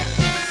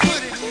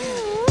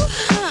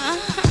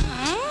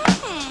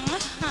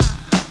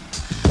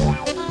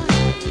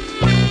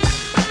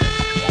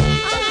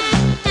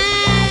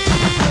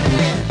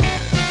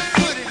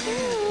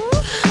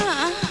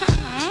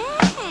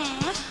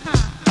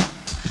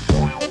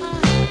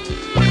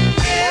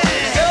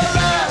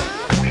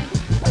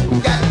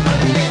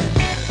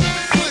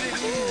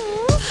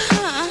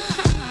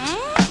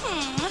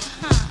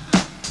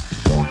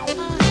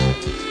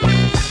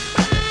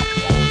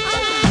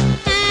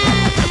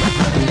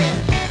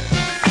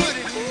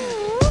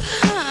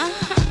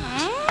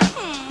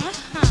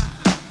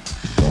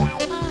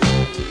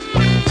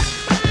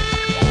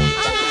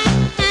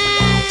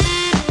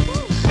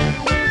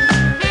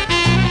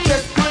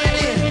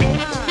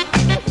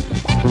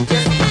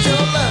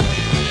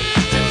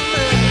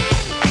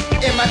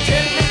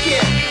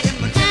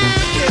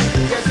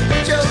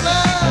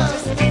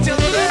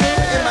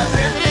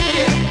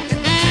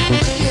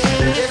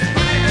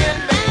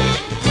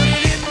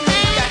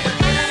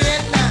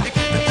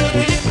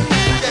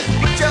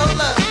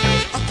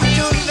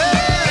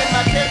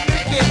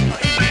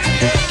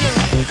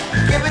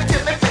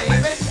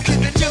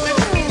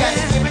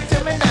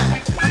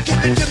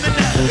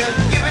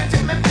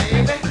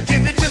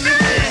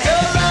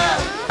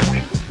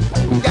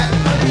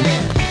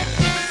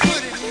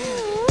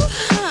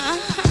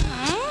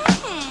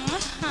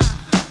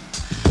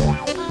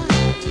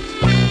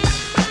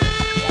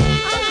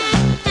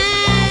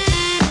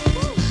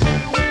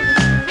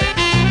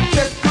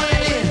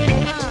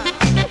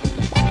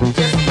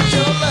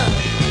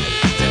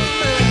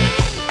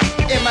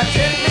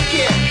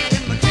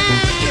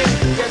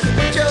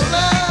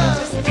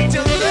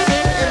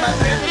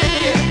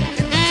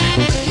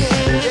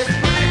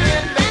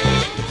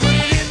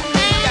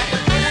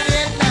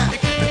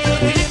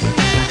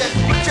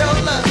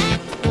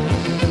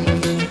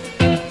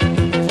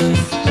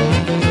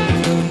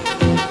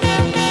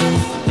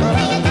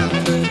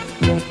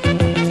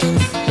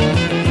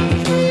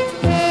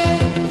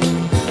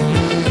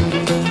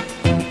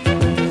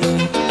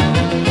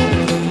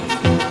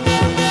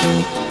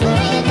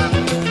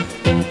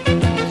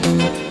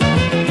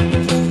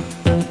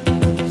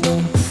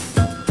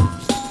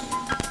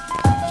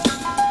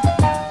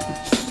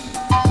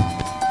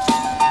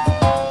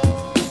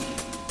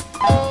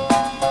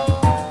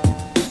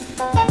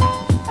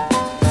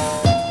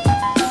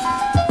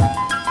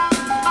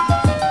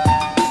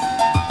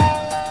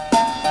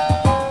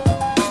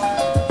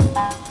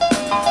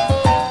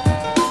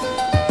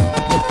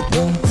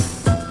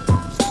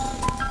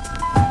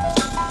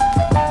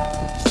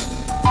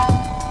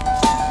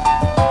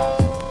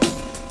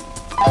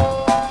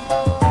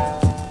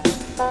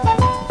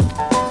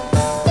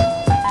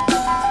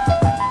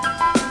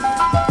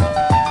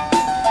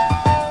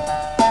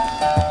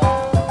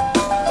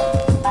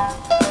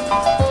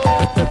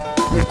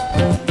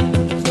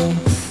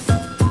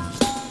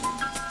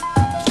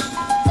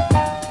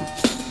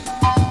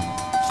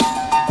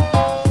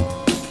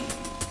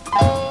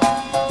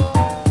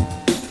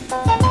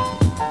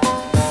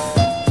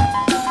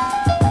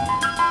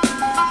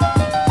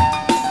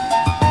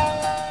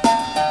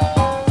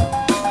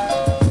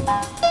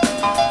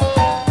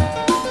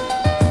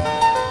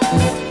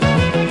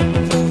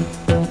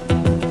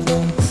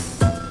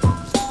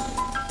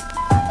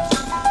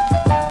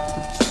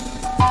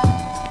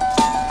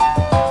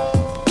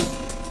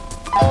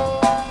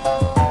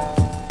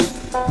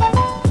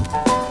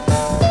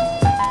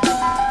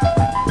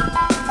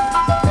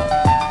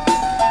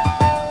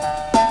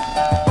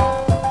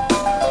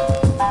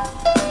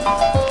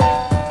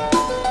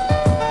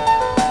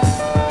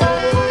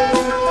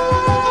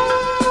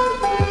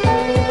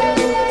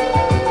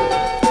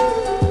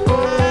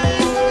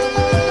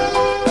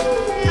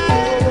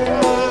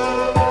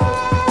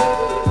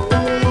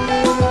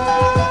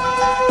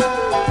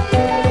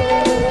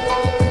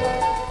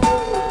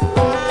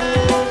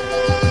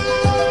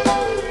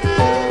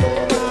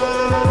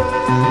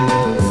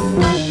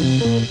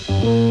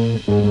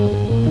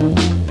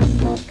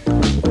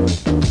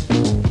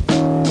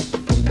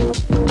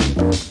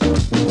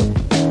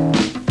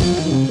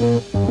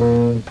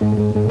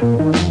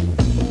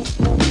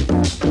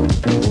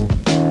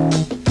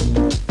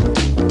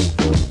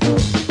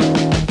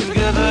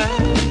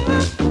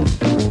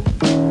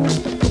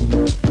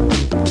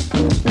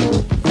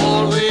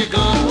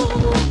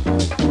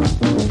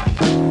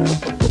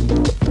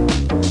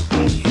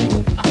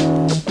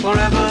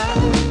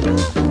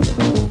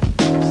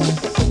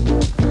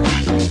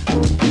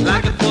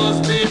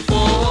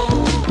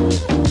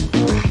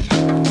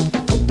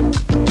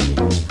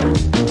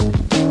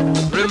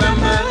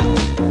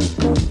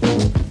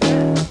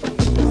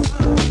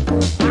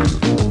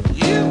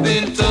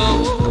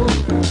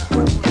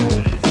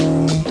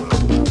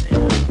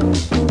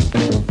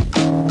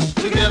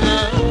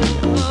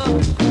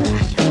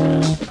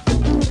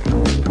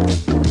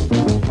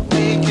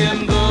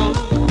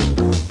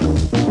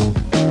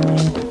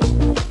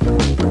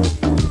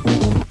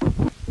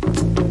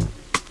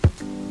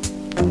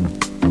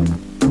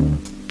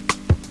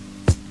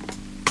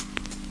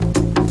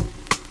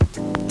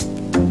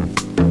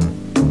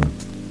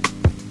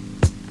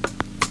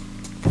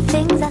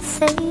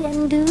 say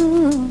and do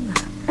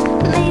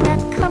may not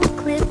come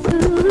clear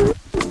through.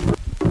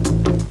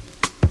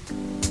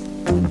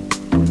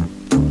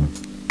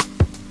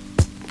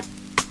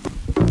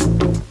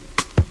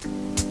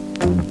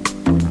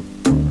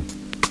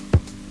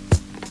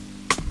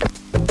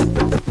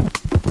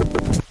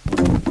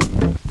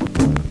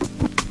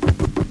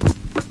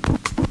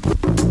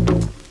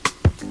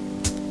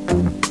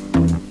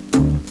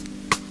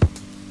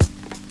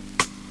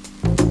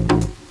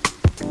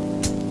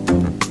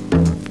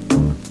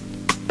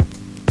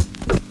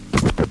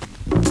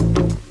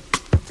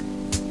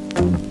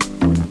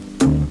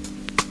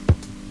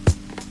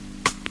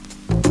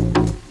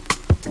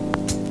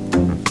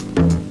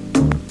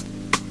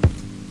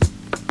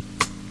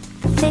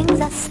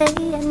 Things I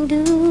say and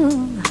do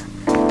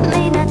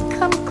may not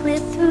come clear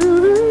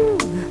through.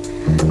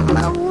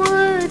 My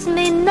words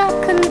may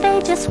not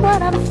convey just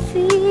what I'm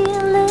feeling.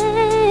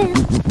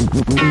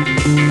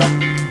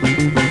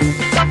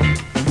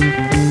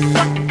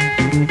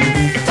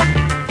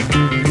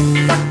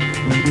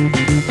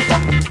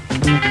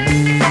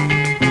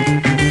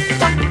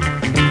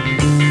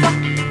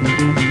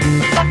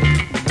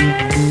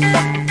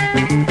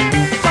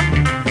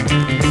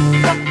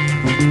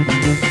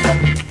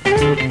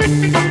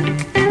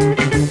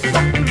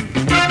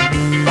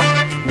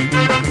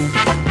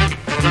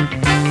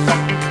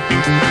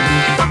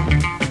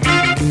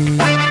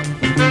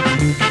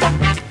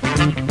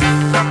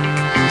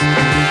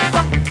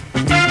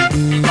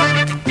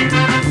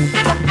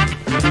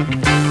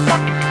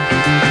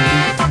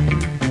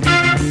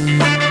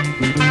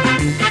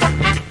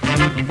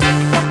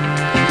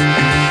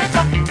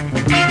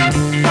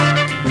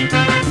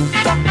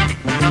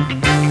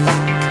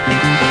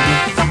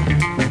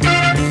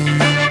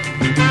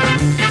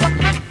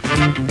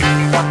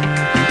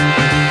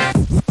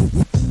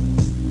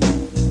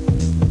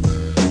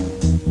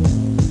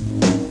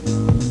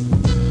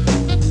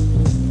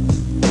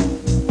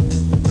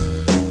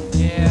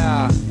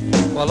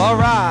 Well,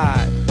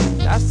 alright.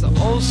 That's the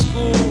old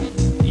school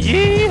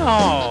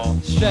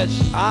yeehaw stretch.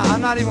 I'm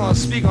not even gonna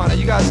speak on it.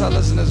 You guys are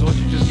listening to what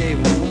you just gave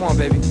me. Come on,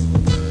 baby.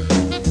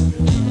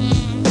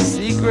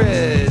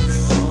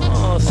 Secrets.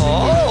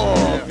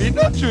 Oh,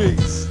 peanut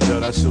tricks. Yo,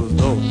 that shit was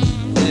dope.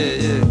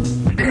 Yeah.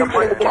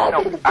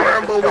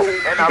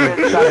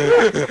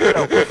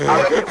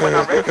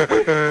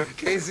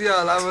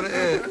 KCR, live on the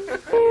air.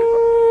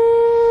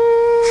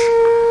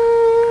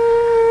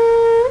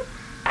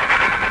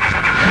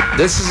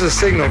 This is a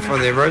signal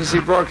from the emergency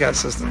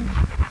broadcast system.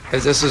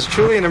 If this is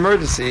truly an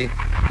emergency,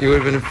 you would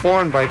have been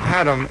informed by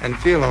Patum and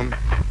Phelim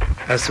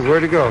as to where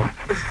to go.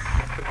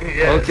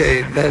 Yes.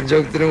 Okay, that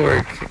joke didn't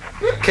work.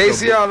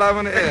 KCR live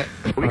on the air.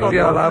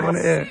 KCR live on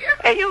the air.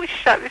 Hey, yo,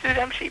 shut. This is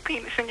MC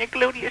Penis and your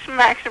gluteus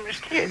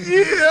maximus kid.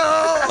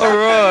 Yeah. All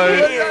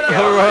right.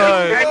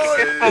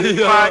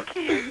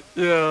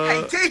 Yeah.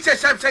 Hey, teacher,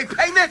 MC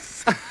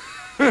Penis.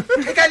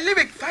 Take a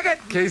lyric, faggot.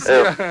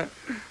 KCR.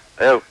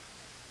 Yo.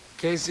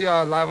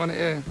 KCR live on the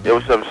air. Yo,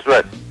 what's up,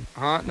 Stretch?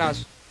 Huh? Nah,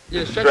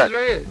 yeah, Stretch is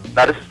right here.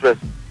 Nah, this is Stretch.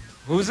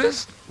 Who's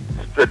this?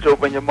 Stretch,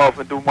 open your mouth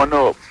and do one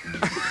up.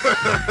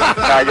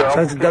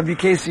 That's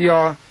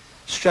WKCR,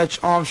 Stretch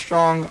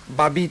Armstrong,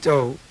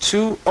 Babito,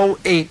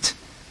 208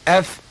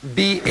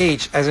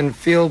 FBH, as in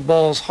field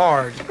balls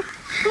hard.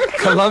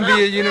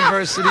 Columbia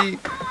University,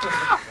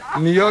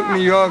 New York,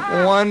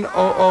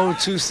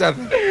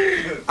 10027.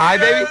 Alright,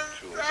 baby?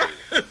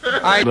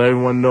 Let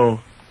everyone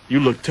know, you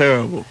look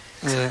terrible.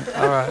 Yeah,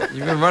 alright.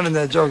 You've been running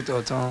that joke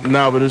though, Tom.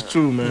 Nah, but it's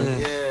true,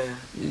 man. Yeah.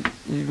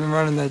 You've been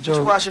running that joke.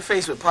 Did you wash your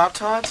face with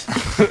Pop-Tarts?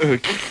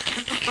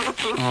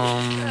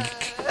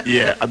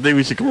 Yeah, I think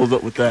we should close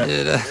up with that.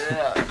 Yeah.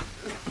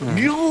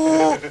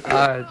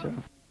 Alright, Joe.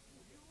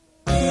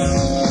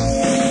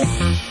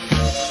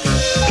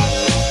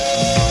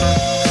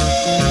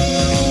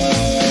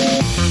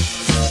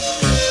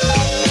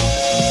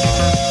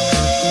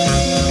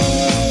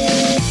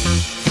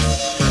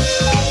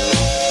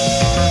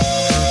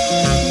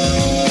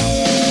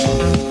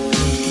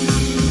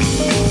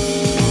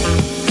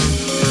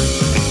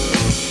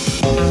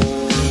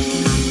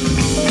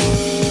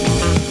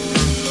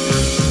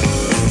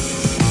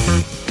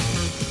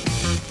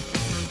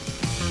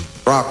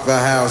 Rock the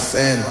house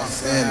in,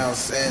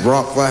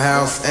 rock the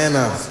house in,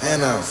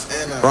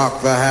 rock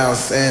the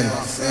house in,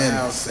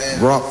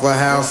 rock the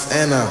house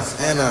in, rock the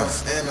house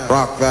in,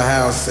 rock the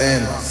house in,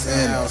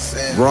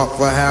 rock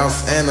the house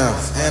in,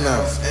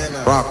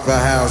 rock the house in, rock the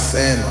house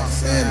in,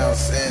 rock the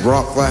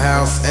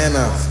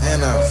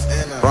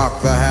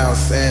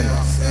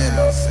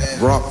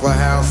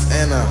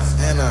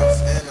house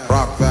in,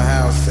 rock the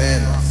house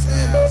in,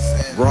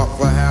 rock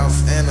the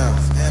house in,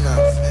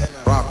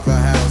 rock the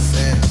house in.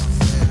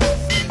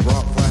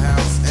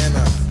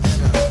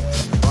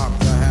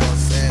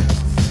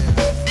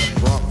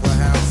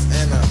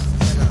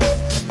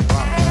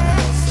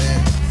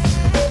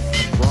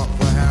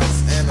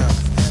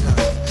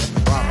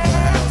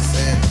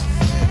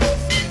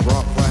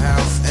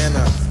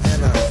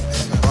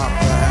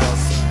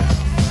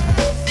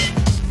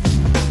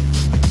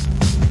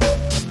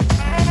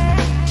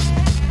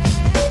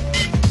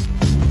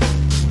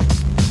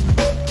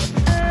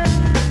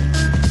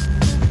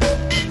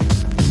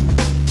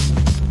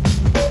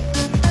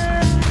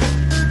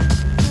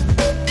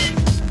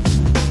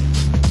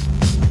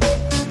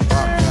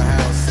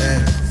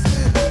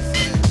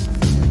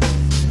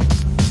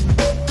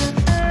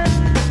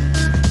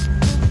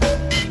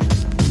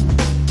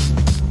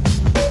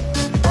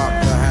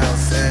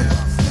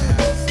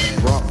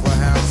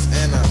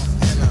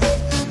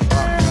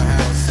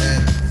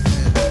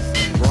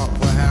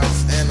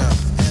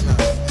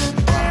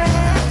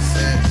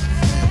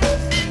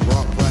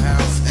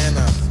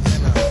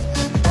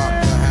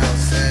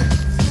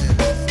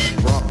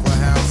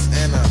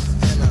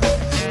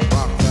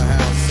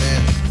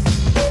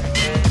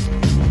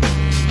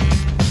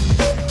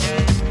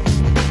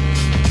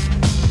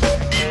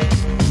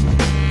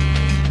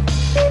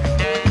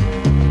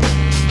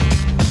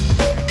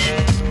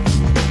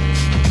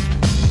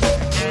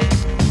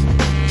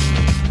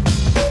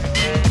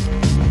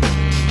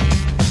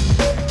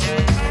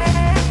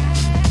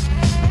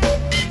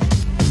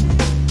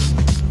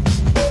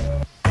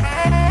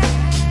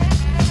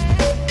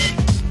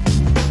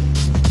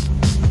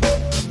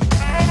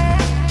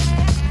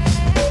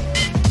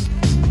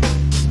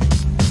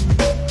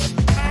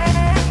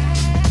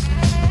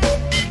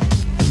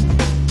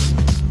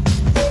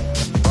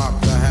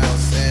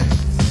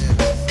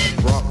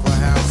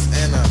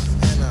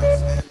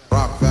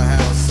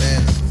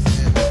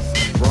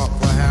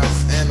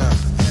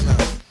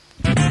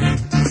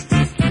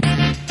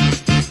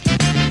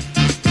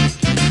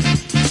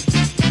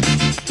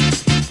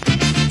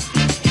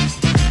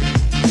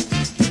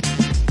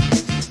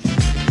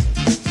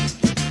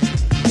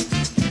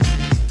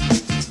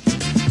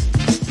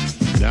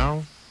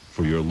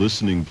 for your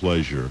listening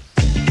pleasure.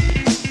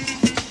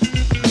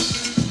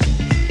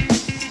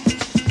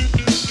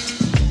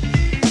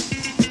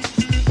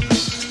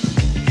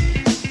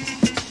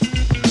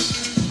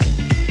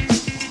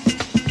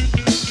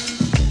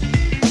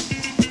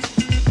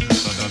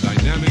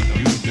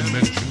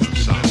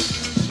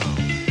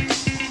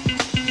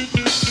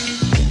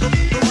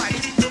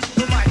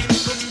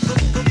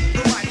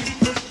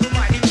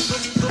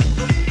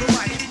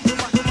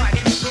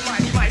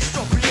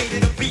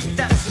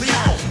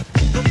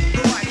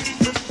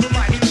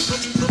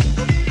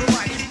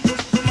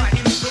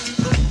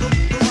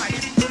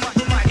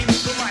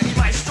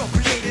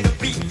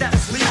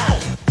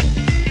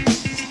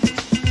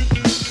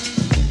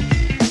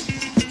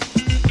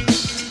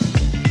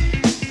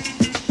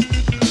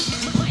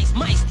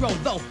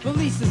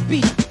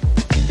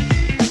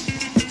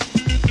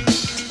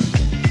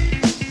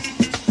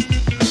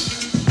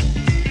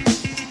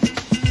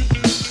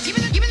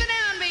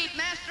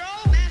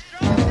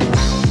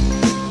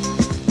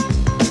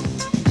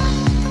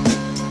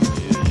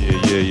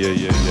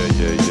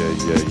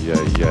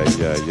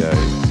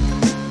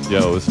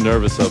 Yo, it's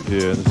nervous up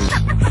here. Coming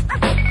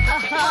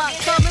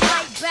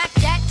right back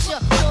at you.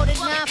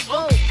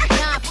 49-4,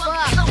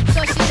 9-5.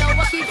 Cause you know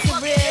I keep it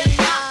real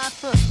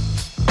live.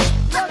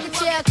 Look at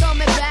you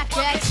coming back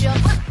at you.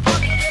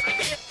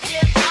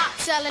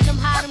 Telling them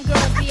how them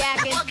girls be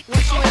acting when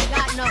you ain't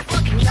got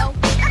nothing, you know.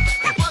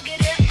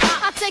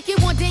 I take it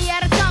one day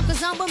at a time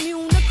cause I'm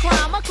immune to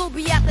crime. I could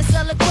be out there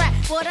selling crack,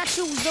 but I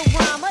choose to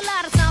rhyme. A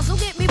lot of times, don't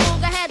get me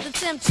wrong, I had the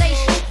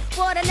temptation,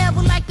 but I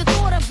never liked the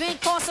thought of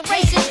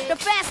incarceration. The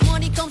fast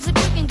money comes in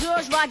quick and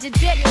girls ride your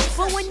dick,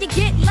 but when you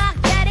get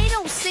locked out, they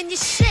don't send you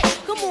shit.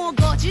 Come on,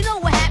 God, you know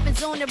what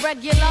happens on the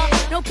regular.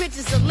 No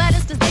pictures of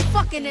letters cause they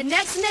fucking the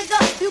next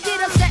nigga. You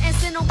get upset and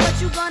send on but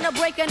you gonna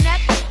break a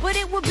neck, but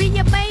it would be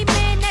your main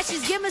man that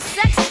she's giving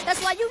sex.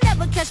 That's why you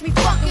never catch me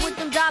fucking with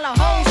them dollar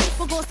hoes,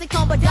 because they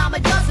come a dime a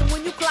dozen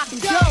when you clock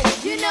and go,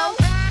 you know.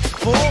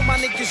 For all my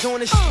niggas on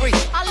the street,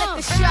 I lick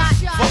a shot.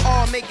 For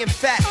all making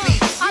fat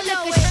beats, I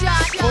lick a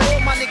shot. For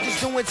all my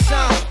niggas doing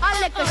time, I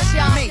lick a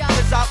shot. Me,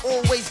 cause I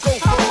always go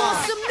for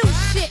mine. Some new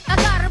shit, I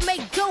gotta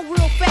make dough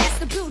real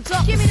fast to build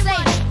up. Give me the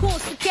same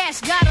course the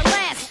cash gotta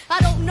last.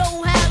 I don't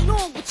know how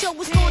long, but yo,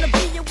 it's gonna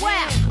be a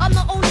while. I'm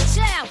the only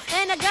child,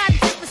 and I got a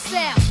different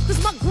style. Cause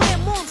my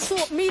grandmom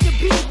taught me to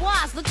be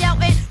wise. Look out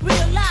and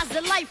realize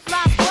that life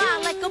flies by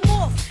like a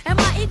moth, and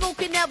my ego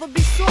can never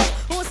be soft.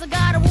 Once I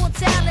got a raw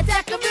talent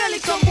that can really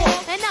come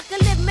off, and I can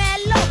live mad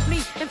love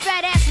me and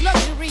fat ass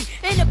luxury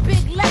in a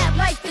big lab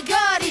like the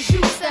Gardis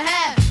used to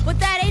have. But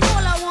that ain't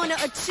all I wanna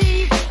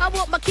achieve. I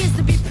want my kids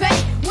to be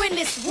paid when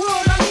this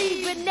world I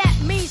leave, and that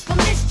means from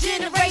this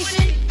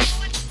generation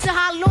to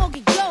how long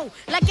it go.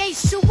 Like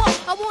H2O,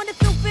 I wanna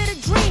fulfill the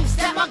dreams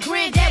that my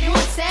granddad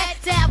once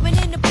had, to have an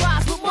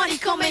enterprise with money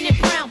coming in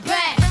brown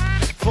bags.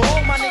 For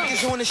all my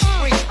niggas on the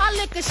street, I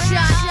lick a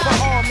shot. For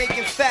all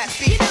making fat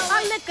beats,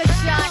 I lick a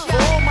shot. For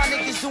all my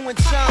niggas doing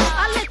time,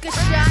 I lick a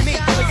shot. Me,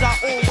 cause I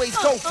always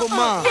go for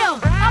mine. Yo,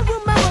 I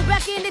remember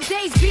back in the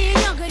days being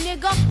younger,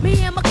 nigga.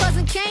 Me and my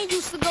cousin Kane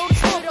used to go to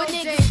school for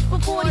niggas for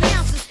 40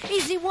 ounces.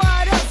 Easy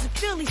wide ups and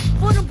Phillies.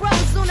 For them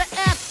brothers on the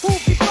F who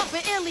be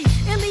bumping illy.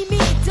 Illy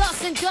meaning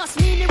dust and dust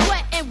meaning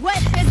wet. And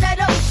wet is that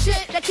other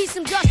shit that keeps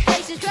some dust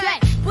stations back.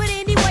 But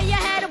anyway,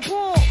 I had a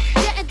ball.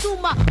 Getting through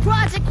my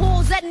project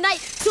halls at night.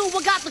 Too,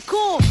 I got the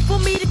call for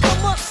me to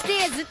come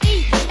upstairs and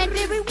eat. And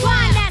then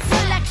rewind that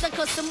selector,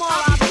 cause tomorrow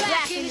I'll be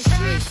back in the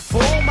streets.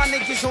 For all my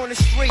niggas on the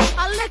street,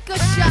 I lick a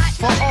shot.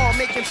 For all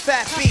making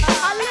fat beats,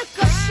 I lick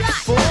a shot.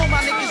 For all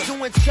my niggas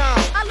doing time,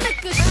 I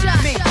lick a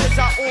shot. Me, cause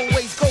I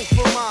always go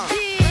for mine.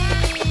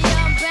 Yeah,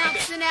 I'm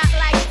bouncing out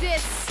like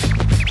this.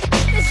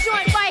 This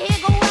joint right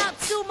here go out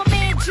to my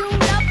man June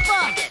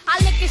Upper. I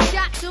lick a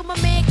shot to my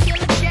man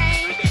Killer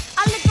Jane.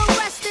 I lick a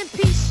rest in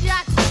peace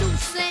shot to 2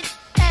 Cent,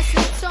 S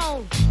and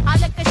Tone. I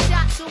lick a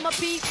shot to my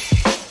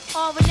peeps.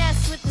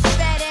 R&S with this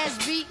fat ass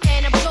beat,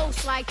 and I'm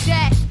ghost like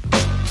that.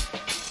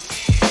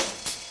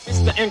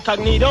 Mr.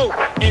 Incognito,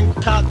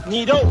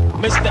 incognito,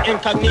 Mr.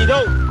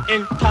 Incognito,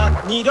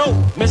 incognito,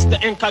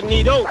 Mr.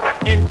 Incognito,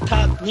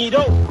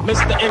 incognito,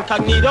 Mr.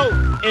 Incognito,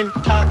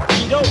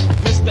 incognito,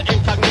 Mr.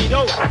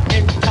 Incognito,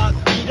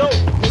 incognito,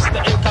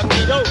 Mr.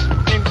 Incognito,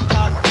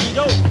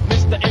 incognito,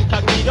 Mr.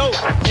 Incognito,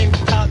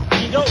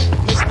 incognito,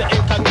 Mr.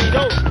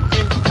 Incognito,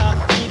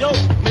 incognito,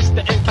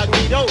 Mr.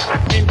 Incognito,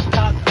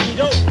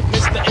 incognito,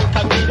 Mr.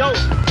 Incognito,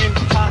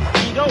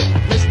 incognito,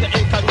 Mr.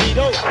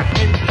 Incognito,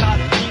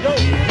 incognito,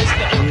 Mr.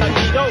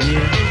 Incognito,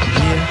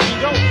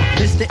 incognito.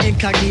 Mr.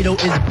 Incognito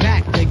is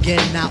back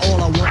again. Now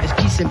all I want is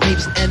peace and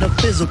peeps and a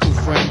physical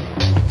friend.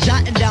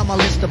 Jotting down my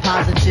list of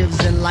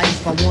positives in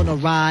life. I wanna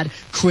ride,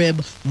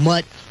 crib,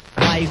 mutt,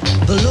 wife.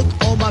 The look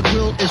on my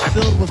grill is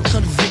filled with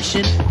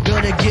conviction.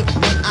 Gonna get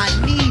what I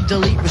need,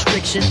 delete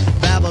restriction.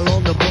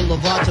 Babylon the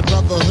boulevard to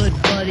brotherhood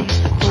buddies.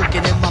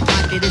 Poking in my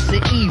pocket, it's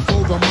the E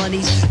for the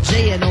monies.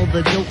 J&O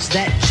the jokes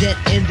that jet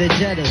in the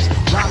jetters.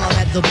 While I'm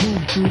at the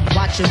boob tube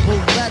watching Bull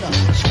Letter.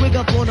 Swig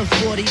up on a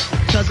 40,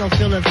 cause I'm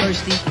feeling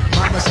thirsty.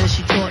 Mama says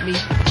she taught me,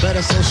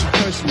 better so she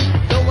cursed me.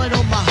 Throwing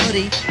on my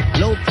hoodie,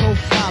 low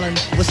profiling.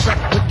 What's up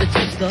with the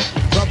tipster?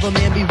 Brother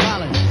man be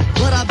wildin'.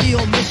 But I be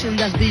on mission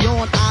that's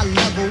beyond our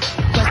level.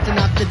 Questing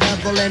out the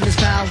devil and his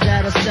pals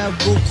that are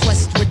several.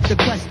 Quest with the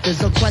questers,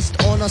 a quest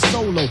on a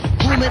solo.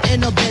 Booming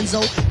in a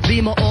Benzo,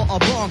 Beamer or a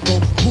Bronco.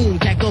 Boom,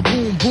 cack-a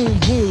boom, boom,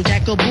 boom,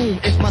 cack-a boom.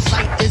 If my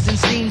sight isn't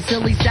seen,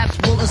 silly saps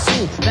will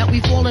assume that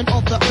we fallen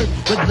off the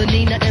earth with the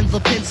Nina and the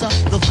Pincer.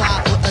 The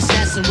 5-foot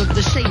assassin with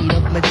the shade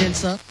of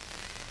magenta.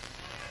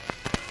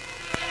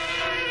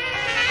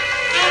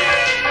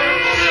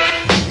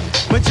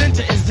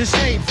 Magenta is the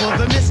shade for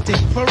the mystic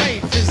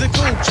parade.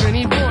 Physical,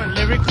 Trini born,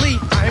 lyrically,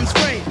 I am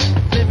sprayed.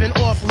 Living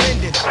off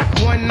Linden,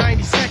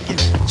 192nd.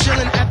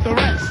 Chilling at the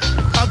rest,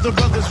 other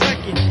brothers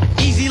wrecking.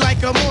 Easy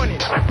like a morning,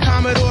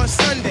 Commodore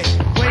Sunday.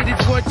 Waited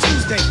for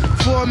Tuesday,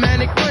 for a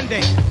manic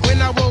Monday.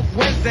 When I woke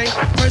Wednesday,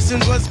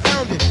 persons was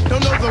pounded.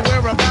 Don't know the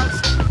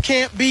whereabouts,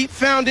 can't be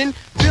foundin'.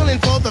 Feeling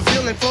for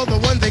the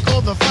one they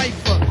call the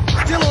fifer.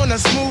 Still on a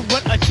smooth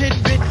but a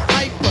tidbit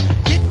hyper.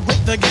 Get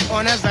with the get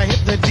on as I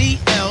hit the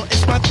DL.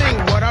 It's my thing,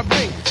 what I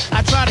bring.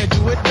 I try to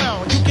do it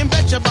well. You can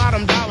bet your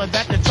bottom dollar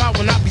that the trial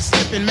will not be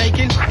slipping.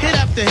 Making hit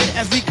after hit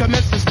as we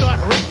commence to start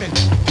ripping.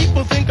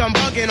 People think I'm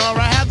bugging or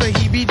I have the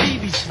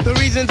heebie-jeebies. The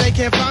reason they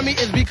can't find me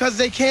is because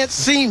they can't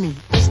see me.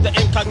 Mr.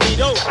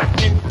 Incognito,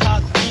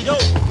 incognito,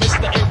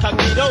 Mr.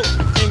 Incognito,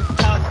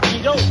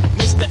 incognito,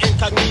 Mr.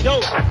 Incognito,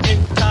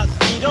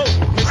 incognito,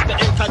 Mr.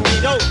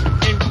 Incognito,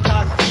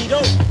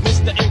 incognito,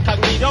 Mr.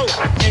 Incognito,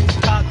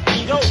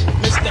 incognito,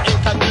 Mr.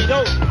 Incognito,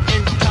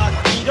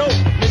 incognito,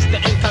 Mr.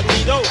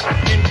 Incognito,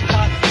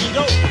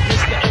 incognito,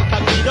 Mr.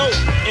 Incognito,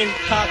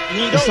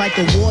 incognito. It's like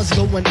a war's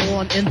going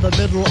on in the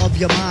middle of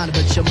your mind,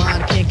 but your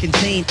mind can't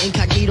contain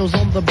incognitos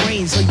on the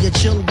brain, so you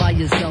chill by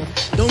yourself.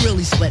 Don't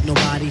really sweat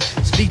nobody.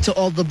 Speak to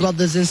all the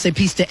brothers and say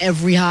peace to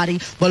every hottie.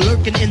 But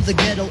lurking in the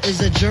ghetto is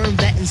a germ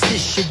that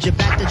insists. Should you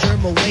bat the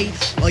germ away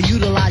or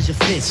utilize your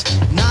fist?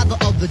 Neither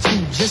of the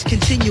two, just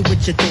continue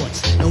with your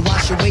thoughts and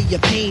wash away your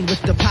pain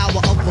with the power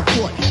of the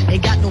court.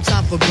 Ain't got no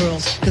time for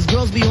girls, cause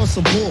girls be on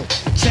some bull.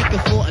 Checking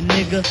for a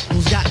nigga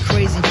who's got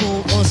crazy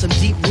pull on some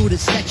deep-rooted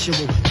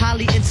sexual,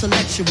 highly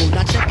intellectual.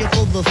 Not checking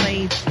for the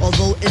fame,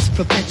 although it's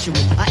perpetual.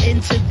 I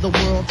entered the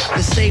world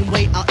the same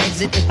way I'll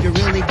exit. If you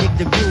really dig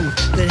the groove,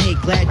 then hey,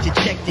 glad you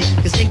checked it.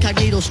 Cause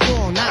incognito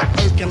strong, not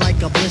irking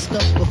like a blister.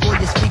 Before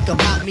you speak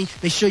about me,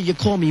 make sure you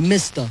call me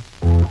mister.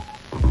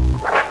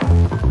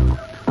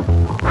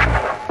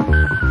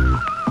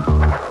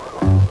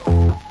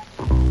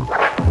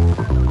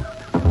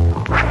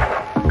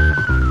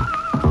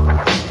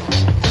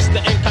 Mr.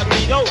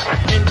 Incognito,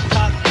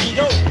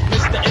 incognito,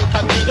 Mr.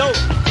 Incognito,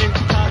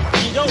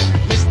 incognito,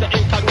 Mr.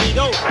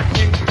 Incognito,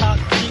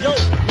 incognito,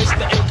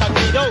 Mr.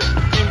 Incognito,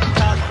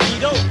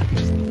 incognito.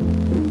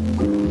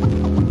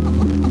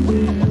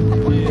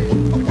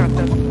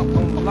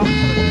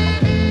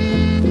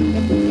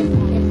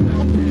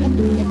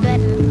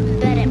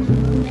 Better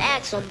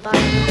ask somebody.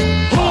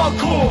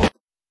 Hardcore!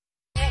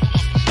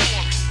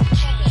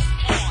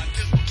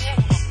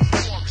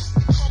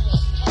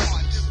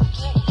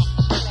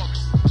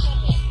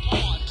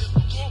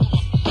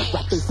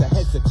 Rappers are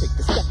hesitate,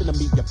 the stepping of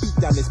me, your beat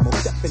down is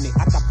most definite.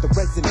 I got the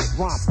resonant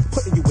rhymes,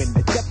 putting you in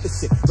the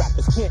deficit.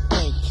 Rappers can't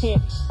bang,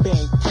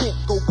 can't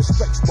go for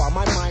stretch while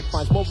my mind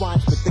finds more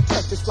rhymes with the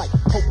catch. It's like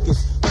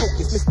hocus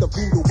pocus, Mr.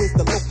 Voodoo is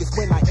the locust.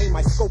 When I aim,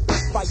 I scope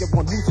it, fire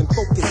on losing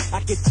focus. I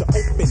get you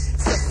open,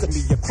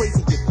 sesame, you're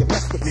crazy if you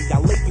mess with me.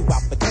 I'll lay you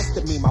out for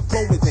testing me. My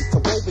flow is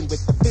interwoven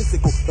with the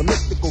physical, the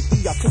mystical, the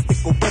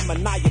artistical, the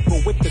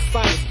maniacal, with the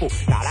scienceful.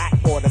 Now that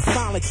or the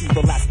silent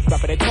evil last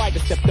rapper that tried to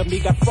step to me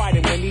got fried,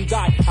 and when he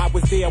died, I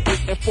was there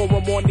waiting for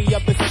him on the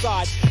other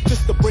side,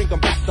 just to bring him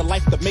back to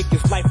life, to make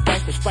his life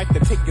right, and strife to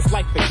take his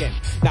life again.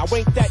 Now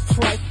ain't that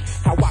trite?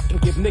 How I can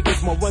give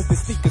niggas more runs than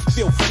seekers.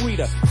 Feel free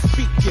to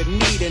speak your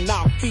need and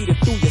I'll feed it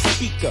through your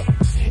speaker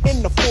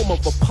in the form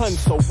of a pun.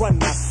 So run,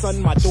 my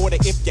son, my daughter.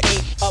 If you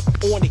ain't up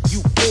on it,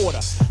 you order.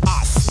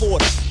 I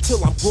slaughter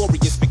till I'm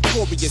glorious,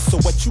 victorious. So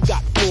what you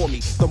got for me?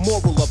 The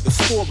moral of the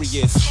story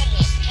is.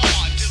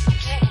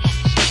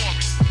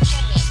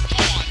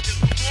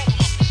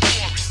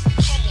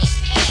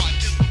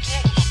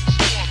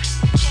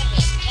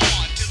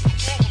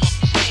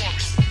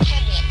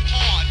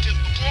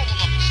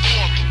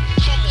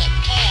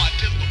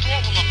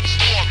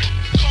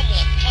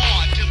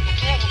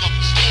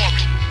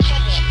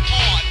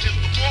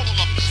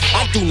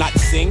 Do not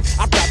sing,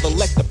 I'd rather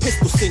let the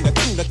pistol sing a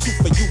tune or two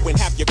for you and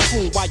have your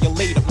croon while you're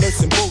laid up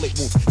nursing bullet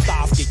wounds.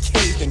 Styles get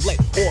caged and let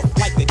off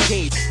like the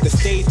cage. The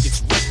stage gets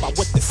ripped by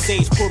what the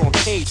sage put on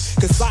page.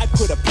 Cause I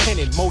put a pen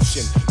in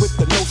motion with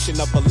the notion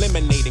of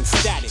eliminating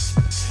static,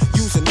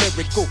 using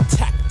lyrical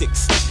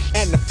tactics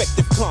and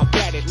effective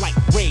combating like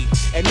raid.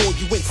 And all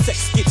you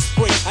insects get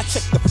sprayed. I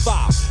check the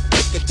file,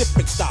 pick a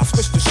different style,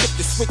 switch the shit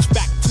to switch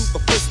back to the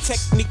first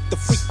technique to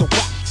freak the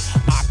whack.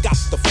 I got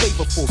the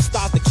flavorful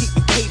styles to keep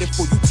me catered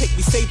for. You take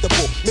me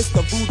saveable, Mr.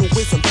 Voodoo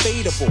is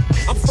unfadable.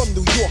 I'm from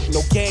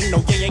no gang, no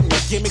yang, no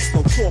gimmicks,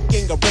 no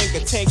talking,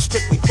 orangutan,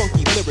 strictly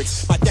funky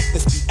lyrics. My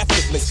deafness be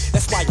effortless,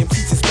 that's why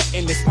MCs is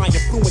sweating this. My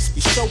influence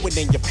be showing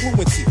in your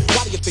fluency.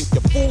 Why do you think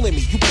you're fooling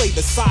me? You play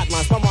the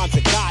sidelines, my rhymes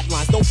are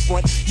guidelines. Don't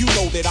front, you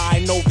know that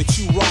I know that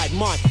you ride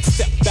mine.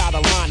 Step out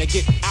of line and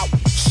get out,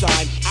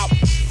 shine out,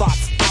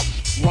 thoughts out,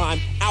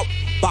 rhyme out.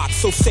 Box,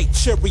 so say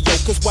cheerio,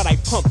 cause what I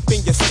pump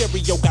in your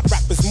stereo got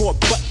rappers more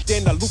butt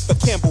than a Luther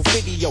Campbell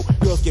video.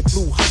 Girls get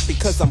blue hot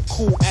because I'm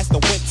cool as the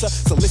winter,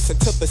 so listen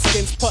to the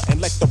skins put and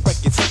let the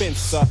record spin,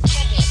 sir.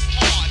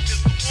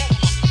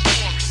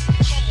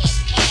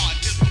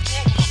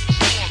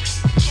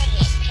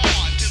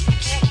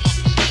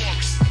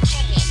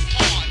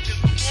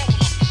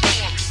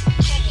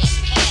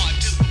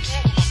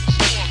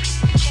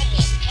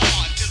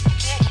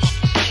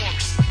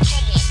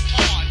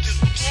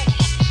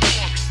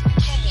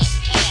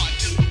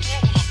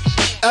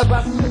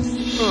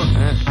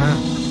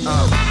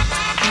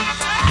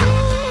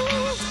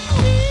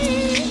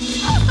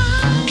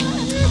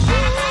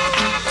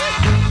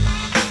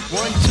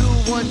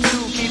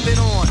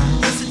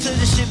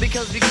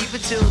 Because we keep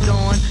it till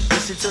dawn.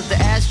 Listen to the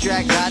ass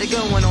track, got it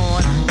going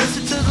on.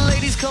 Listen to the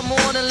ladies, come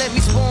on and let me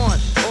spawn.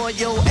 Or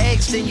your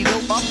eggs, then you go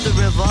up the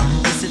river.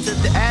 Listen to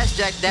the ass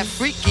jack, that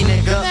freaky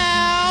nigga.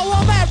 Now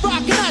I'm at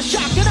rockin', I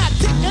shockin', I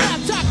tickin', I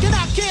talkin',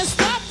 I can't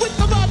stop with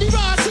the body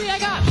rock. See, I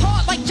got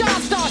heart like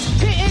John Stars,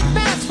 hitting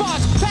fast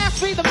spots.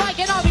 Pass me the mic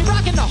and I'll be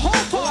rockin' the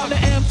whole part. On the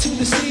M to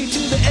the C to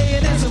the A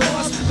and N's of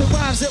us. The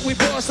rhymes that we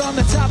boss on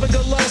the topic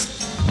of lust.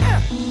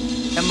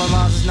 And my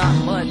rhymes is not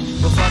mud,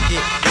 but fuck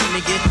it, let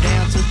me get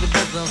down to the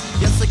rhythm.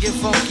 Yes, I get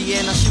funky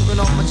and I'm shooting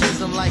on my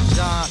chism like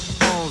John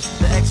Holmes,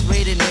 the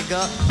X-rated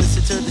nigga.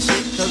 Listen to the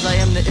shit, cause I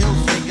am the ill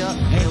figure.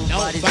 Ain't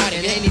nobody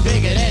any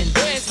bigger than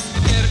this.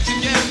 Get it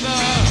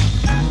together.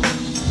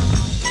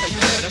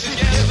 Get it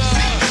together.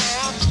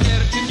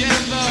 Get it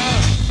together.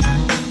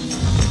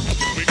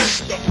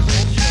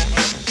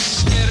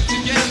 Get it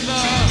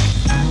together.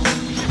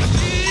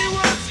 See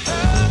what's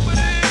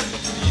happening.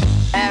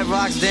 Ad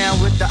rocks down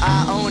with the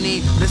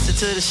Ioni. Listen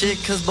to the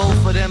shit cause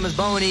both of them is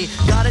bony.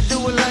 Gotta do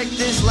it like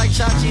this, like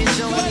Chachi and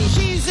Joni. Well,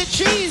 cheese and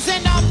cheese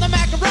and I'm the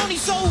macaroni.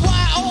 So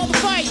why all the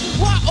fight?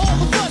 Why all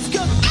the fuss?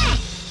 Cause I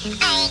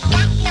ain't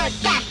got no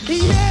doubt.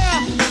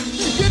 Yeah,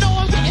 you know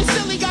I'm getting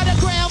silly. Got a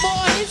grandma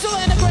Hazel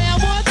and a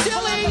grandma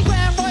Tilly.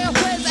 Grand Royal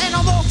Quiz and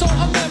I'm also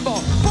a member.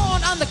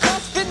 Born on the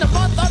cusp in the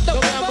month of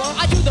November.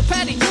 I do the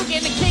Patty Duke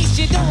in case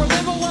you don't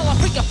remember. Well, I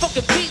freak a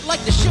fucking beat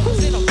like the shit was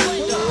in a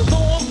blender.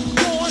 Born,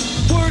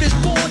 word is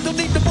born. Don't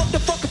need the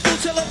motherfucking fool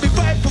telling me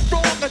right from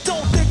wrong. I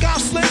don't think I'm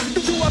slick.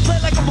 Do I play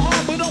like I'm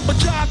hard, but I'ma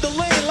drive the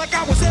lane like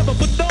I was ever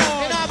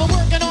Bernard. And I've been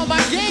working on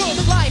my game.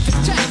 Life is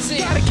taxing.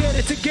 Gotta get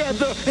it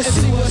together and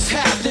see what's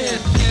happening.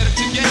 Get it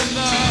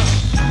together.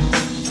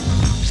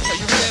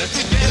 Get it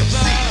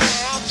together.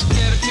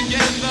 Get it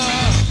together.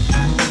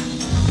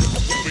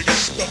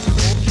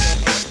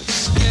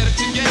 Get it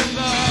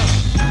together.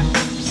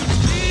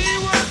 See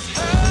what's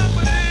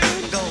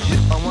happening. Go,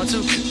 I want to,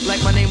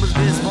 like my name was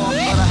Bismarck,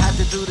 but I had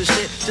to do the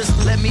shit. Just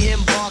let me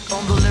embark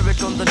on the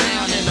lyric, on the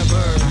noun and the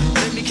verb.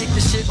 Let me kick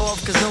the shit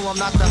off, cause no, I'm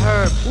not the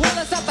herb. Well,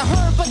 it's not the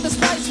herb, but the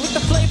spice with the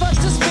flavor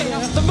to spare.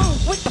 The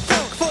move with the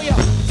funk for your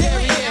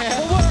derriere.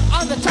 Well, we're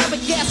on the topic,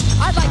 yes.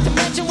 I'd like to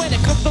mention when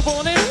it comes to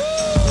morning.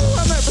 Woo,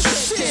 I'm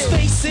representing.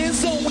 Space and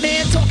zone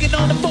and talking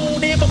on the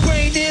phone, and my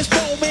brain is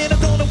foaming. I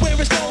don't know where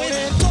it's going.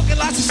 Talking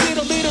lots of shit,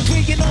 a little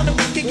tweaking on the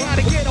weekend.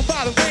 Gotta get on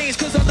by the reins,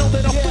 cause I know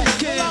that I'm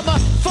freaking. Well, I'm a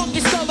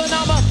funky southern,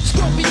 I'm a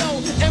Scorpio.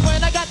 And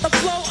when I got the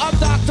flow, I'm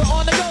Dr.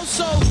 on the go.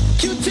 So,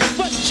 Q-tip,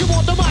 what you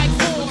want the mic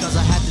for? Because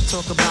I had to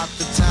talk about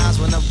the times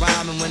when I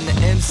rhyme and when the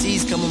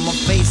MCs come in my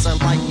face, I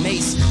like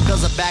Mace.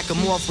 Cause I back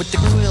them off with the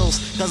quills.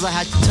 Cause I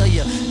had to tell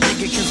you,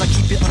 nigga, cause I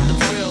keep it under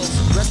grills.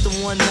 Rest of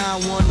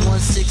 191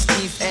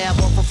 116th Ave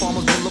off of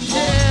Farmers Boulevard.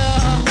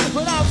 Yeah,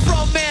 but I'm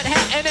from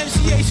Manhattan,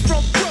 MCA's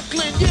from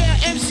Brooklyn.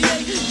 Yeah,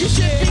 MCA, you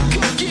should be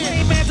cooking.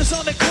 Rainman's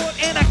on the court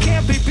and I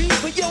can't be beat.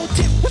 But yo,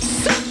 Tip,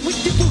 what's up with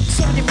the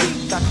boots on your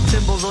feet? Got the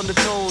timbals on the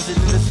toes and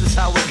this is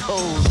how it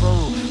goes.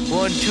 Oh,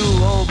 1, 2,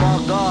 oh my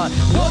God.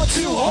 1,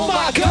 2, oh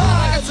my God.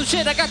 I got some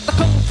shit, I got the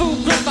kung fu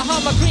grip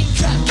behind my green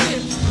trap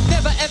kid.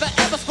 Never ever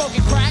ever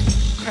spoken crack.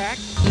 Crack.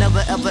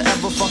 Never ever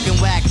ever fucking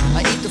whack.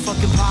 I eat the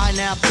fucking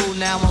pineapple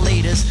now my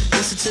latest.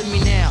 Listen to me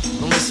now,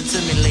 don't listen to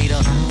me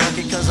later. Fuck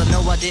it cause I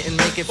know I didn't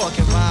make it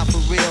fucking rhyme for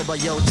real.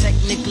 But yo,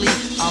 technically,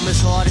 I'm as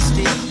hard as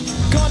steel.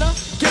 Gonna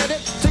get it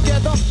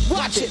together,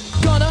 watch it.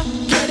 Gonna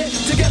get it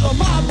together,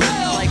 my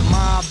bell. Like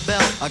my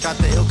bell, I got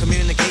the ill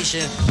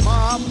communication.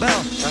 My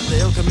bell, got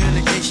the ill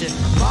communication.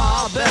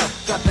 My bell,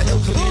 got the ill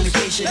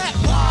communication.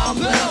 My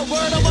bell,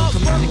 word them up,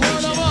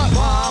 word them up.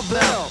 My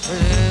bell,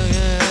 yeah.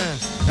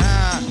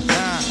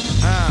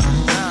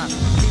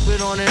 Keep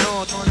it on and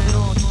on, on and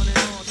on, on and on, on and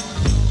on.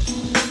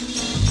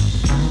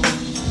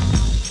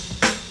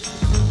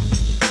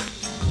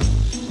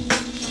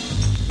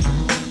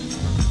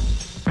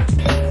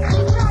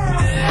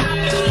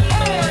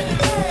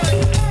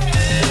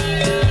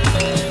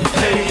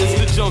 Hey, it's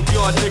the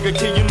junkyard nigga,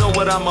 can you know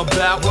what I'm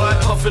about?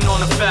 What? Puffin'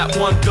 on a fat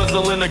one,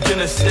 guzzling a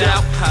Guinness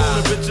stout.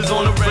 Pulling bitches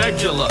on a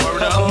regular.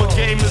 My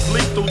game is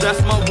lethal,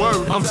 that's my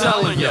word, I'm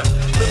telling ya.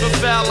 Living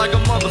foul like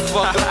a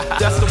motherfucker.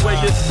 That's the way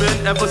it's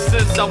been ever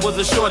since I was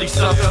a shorty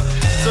sucker.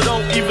 So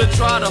don't even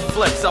try to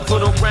flex. I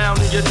put a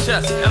round in your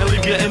chest and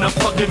leave you in a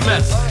fucking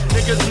mess.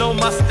 Niggas know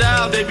my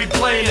style, they be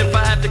playing. If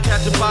I had to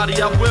catch a body,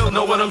 I will.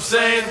 Know what I'm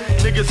saying?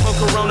 Niggas from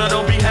Corona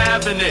don't be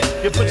having it.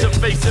 You put your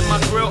face in my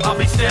grill, I'll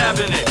be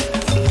stabbing it.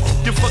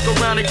 You fuck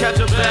around and catch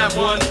a bad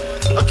one.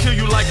 I'll kill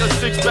you like a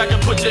six-pack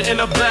and put you in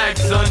a bag,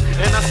 son.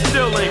 And I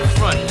still ain't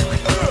front.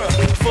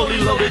 Fully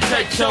loaded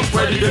tech chump,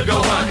 ready to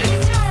go hunting.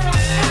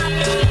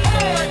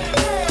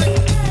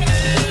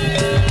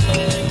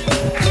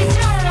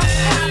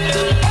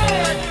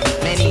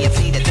 Many of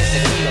you that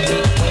disagree with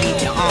me,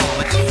 wave your arm.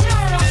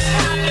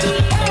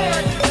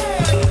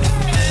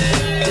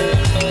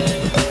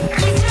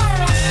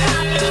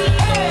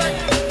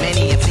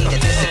 Many of you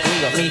that disagree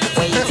with me,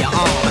 wave your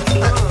arm.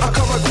 I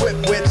come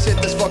equipped with shit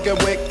that's fucking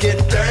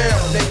wicked. Damn,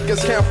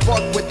 niggas can't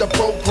fuck with the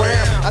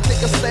program. I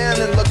take a stand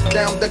and look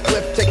down the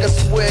cliff, take a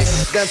swig,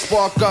 then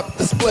spark up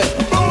the split.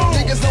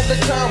 Niggas know the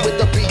time with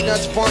the beat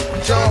nuts funk.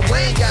 John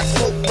Wayne got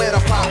smoke when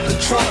I pop the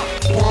trunk.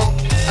 Pump.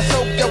 I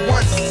told you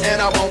once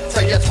and I won't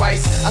tell you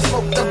twice. I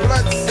smoke the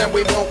blunts and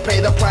we won't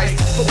pay the price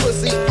for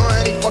pussy on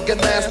any fucking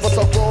mask. What's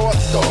a raw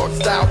dog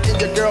style in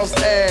your girl's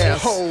ass?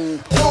 Ooh,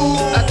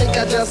 I think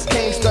I just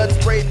came. Stud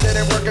spray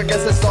didn't work. I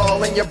guess it's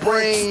all in your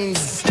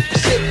brains.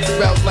 Shit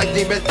smells like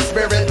demon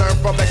spirit. Learn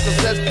from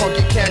exorcist. Punk,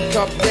 you can't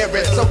come near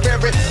it. So bear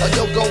it or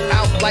you'll go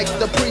out like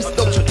the priest.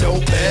 Don't you know,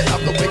 man?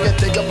 I'm the wicked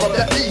nigga from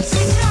the east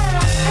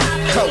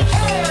coast.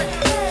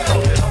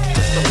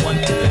 The one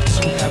thing that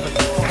you haven't.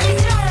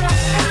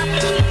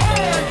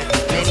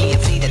 Many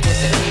of you that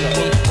disagree with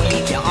me,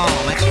 wave your arm.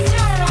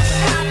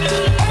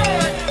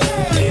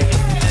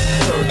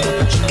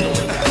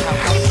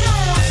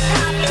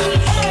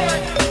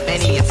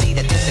 Many of you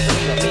that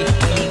disagree with me,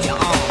 wave your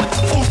arm.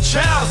 Ooh,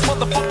 Childs,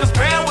 motherfuckers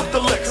banned with the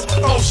licks.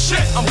 Oh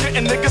shit, I'm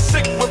getting niggas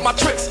sick with my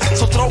tricks.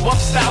 So throw up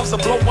styles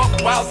and blow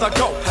up whiles I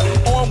go.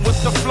 On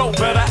with the flow,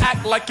 better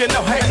act like you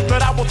know. Hey,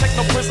 but I won't take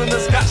no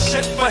prisoners. Got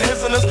shit for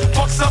hisness.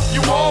 Fucks up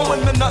you all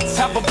when the nuts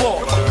have a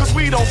ball. Cause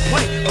we don't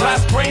play.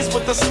 Blast brains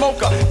with the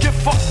smoker. Get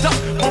fucked up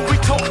when we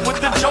talk with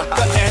the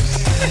joker.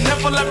 And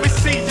never let me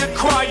see you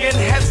crying.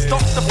 Head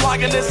start to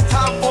flying. It's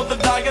time for the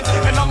dying.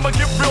 And I'ma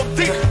get real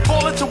deep.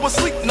 Fall into a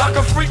sleep. Knock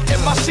a freak in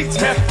my sheets,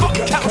 man. Fuck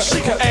count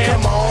sheet.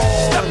 And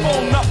step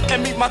on up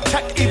and meet my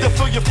tech. Either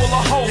fill you full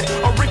of holes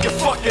or rig your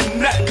fucking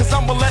neck. Cause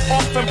I'ma let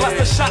off and blast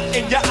a shot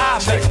in your eye.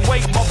 Make way,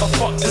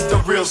 motherfuckers, it's the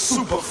real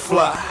super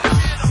fly.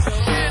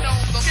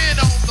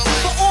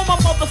 For all my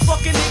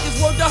motherfucking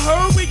niggas, word to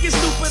her, we get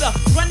stupider.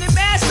 Running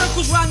mad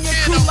circles round your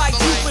crew like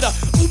Jupiter.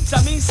 Oops,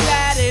 I mean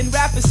Saturn,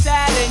 rapping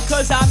Saturn,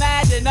 cause I'm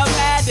adding.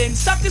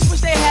 Suckers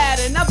wish they had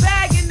it. I'm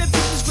bagging, the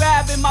bitches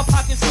grabbing, my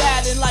pockets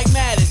fatting like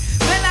Madden.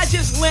 Then I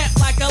just lamp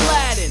like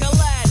Aladdin.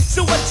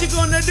 So what you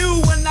gonna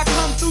do when I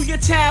come through your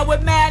town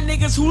with mad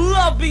niggas who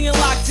love being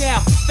locked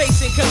down?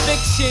 Facing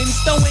convictions,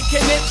 throwing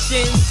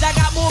conniptions. I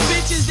got more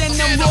bitches than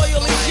them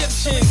royal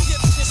Egyptians.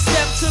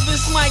 Step to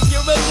this mic,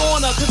 you're a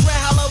goner. Cause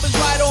Rahzel is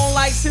right on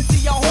like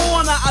Cynthia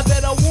Horner. I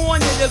better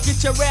warn you, they'll get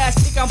your ass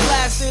think I'm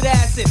blasted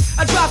acid.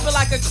 I drop it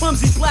like a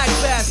clumsy black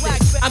bastard.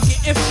 I'm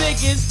getting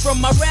figures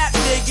from my rap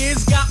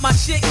niggas. Got my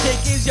shit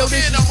kickers, yo,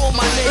 this is for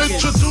my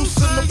niggas.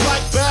 Introducing the black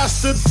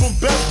bastard from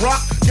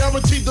Bedrock.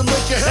 Guaranteed to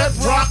make your head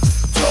rock.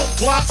 Choke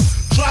blocks,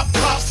 drop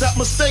cops that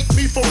mistake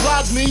me for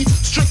Rodney.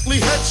 Strictly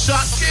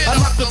headshots. I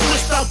knock the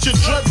twist out your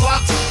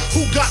dreadlocks.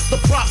 Who got the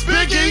props?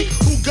 Biggie.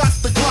 Who got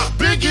the Glock?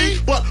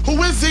 Biggie. But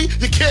who is he?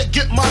 You can't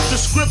get my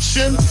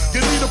description.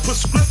 You need a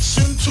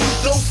prescription. 2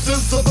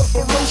 doses of the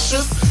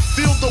ferocious.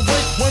 Feel the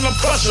weight when I'm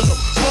crushing them.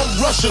 From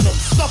rushing them,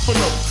 stuffing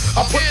them.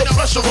 I put the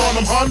pressure on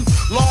him, hun.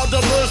 Lord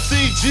of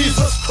mercy,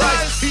 Jesus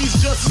Christ. He's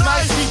just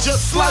nice, he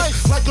just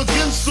slice like a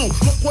Ginsu.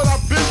 Look what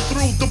I've been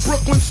through. The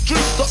Brooklyn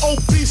streets, the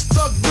obese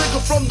thug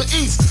nigga from the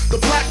east. The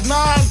black 9,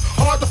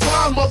 hard to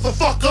find,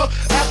 motherfucker.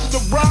 After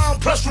the rhyme,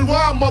 press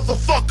rewind,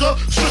 motherfucker.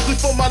 Strictly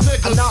for my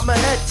niggas. I nod my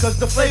head, cause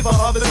the flavor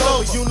of it's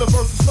over.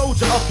 Universal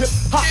soldier of hip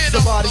hop.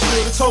 Somebody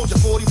should have told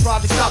you. 40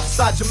 projects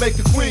outside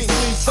Jamaica, Queens.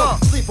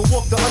 Sleep or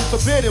walk the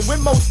unforbidden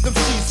when most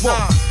MCs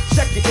walk.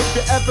 Check it if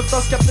you ever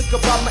felt skeptic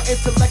about my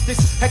intellect.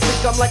 It's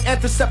hectic, I'm like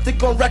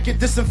antiseptic on record.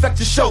 Disinfect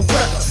your show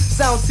weather.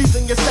 Sound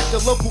season your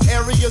sector. Local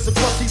areas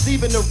across seas,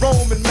 even in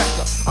Rome and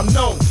Mecca. I'm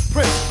known,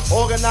 Prince,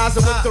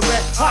 organizer with the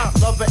red hot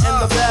lover and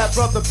the bad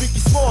brother. Biggie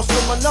Smalls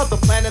from another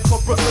planet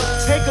called Brooklyn.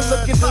 Take a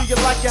look and do you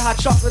like your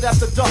hot chocolate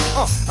after dark?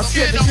 I'm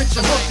scared to get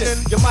you hooked in.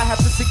 You might have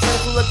to seek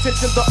medical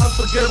attention. The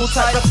unforgettable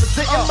type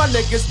representing my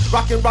niggas.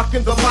 Rockin'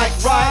 the mic,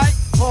 right?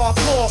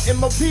 hardcore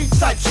MOP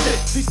type shit.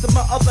 Piece of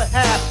my other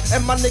half,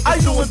 and my niggas I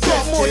doing used to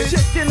talk more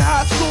shit than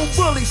high school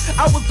bullies.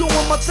 I was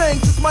doing my thing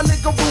since my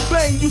nigga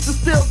Rubain used to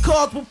steal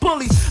cars with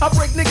pulleys. I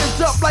break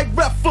niggas up like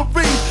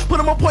referees, put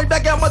them on point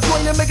back out my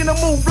joint and making a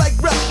move like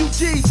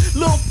refugees.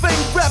 Lil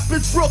Fame rap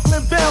is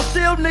Brooklyn bound,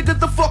 still niggas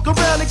to fuck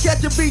around and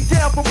catch a beat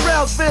down from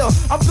Brownsville.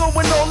 I'm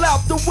going all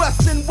out the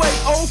Western way,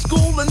 old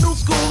school and new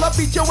school. I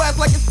beat your ass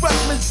like it's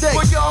Freshman's Day.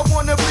 Well, y'all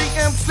wanna be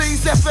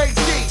MCs,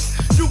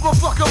 FADs. You gon'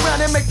 fuck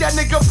around and make that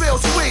nigga Bill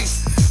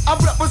squeeze. I'm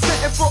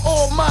representing for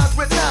all minds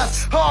with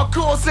nines,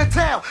 hardcores in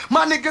town,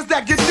 my niggas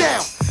that get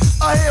down.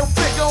 A hill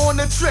figure on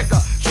the trigger,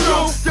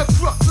 true. The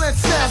Brooklyn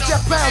sounds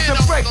that bounce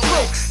and break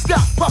through.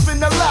 Stop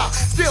puffing the loud,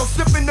 still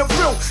sipping the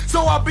brew.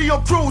 So I'll be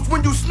on cruise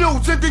when you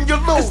snooze and then you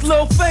lose. It's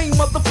Lil Fame,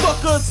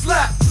 motherfucker,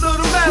 slap,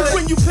 Little Malik.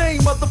 When you pay,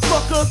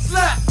 motherfucker,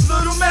 slap,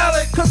 Little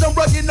Malik. Cause I'm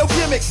rugged, no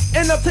gimmick,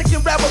 and I'm taking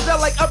rappers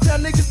out like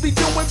uptown niggas be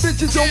doing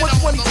bitches on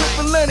 120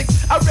 different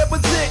Lennox. I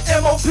represent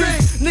MOP,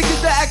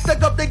 niggas that act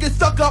stuck up, they get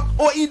stuck up,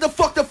 or either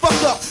fuck the fuck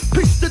up.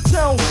 Pitch the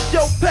tone,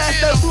 yo, pass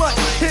that blunt,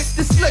 hit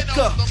the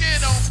slicker.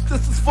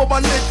 This is for my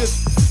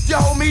niggas. You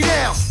hold me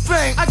down,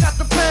 Fame. I got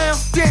the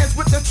pound. Dance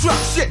with the truck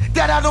shit.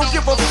 That I don't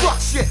give a fuck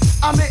shit.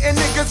 I'm hitting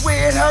niggas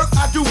where it hurt.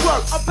 I do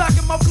work. I'm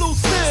packing my blue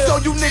steel. So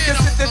you niggas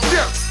hit the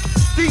dirt.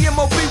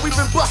 DMOB, we've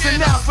been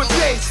busting out for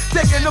days.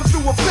 Taking them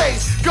through a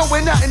phase.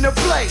 Going out in the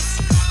place.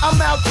 I'm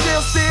out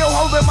still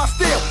holding my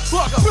steel.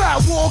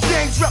 Proud war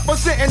gangs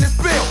representing this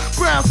bill.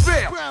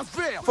 Brownsville.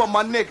 For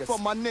my niggas. For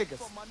my niggas.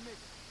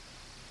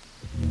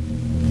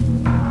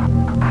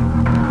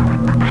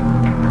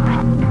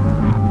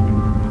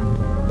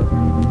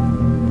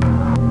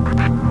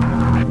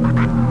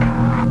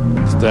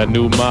 That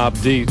new Mob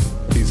Deep,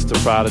 peace to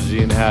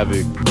Prodigy and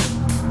Havoc,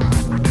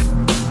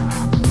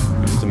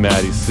 peace to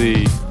Matty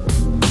C,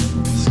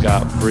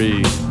 Scott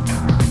Free.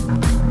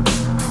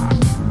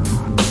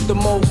 The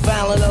most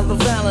violent of the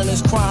violent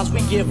is crimes we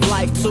give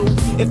life to.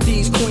 If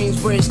these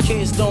Queensbridge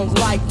kids don't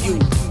like you,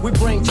 we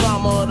bring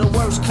drama of the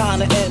worst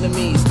kind of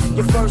enemies.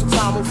 Your first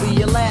time will be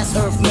your last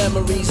earth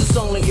memories. It's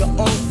only your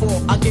own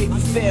fault, I gave you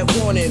fair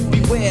warning.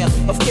 Beware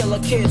of killer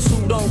kids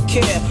who don't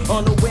care.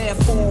 Unaware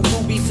fool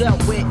who be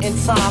dealt with in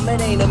time.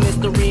 It ain't a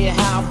mystery in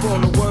how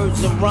from the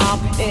words and rhyme.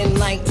 In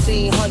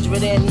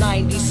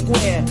 1990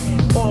 square,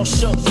 all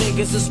shook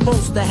niggas is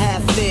supposed to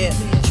have fear.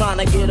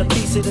 Trying to get a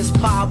piece of this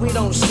pie we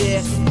don't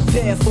share.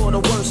 Prepare for the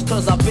worst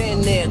cause I've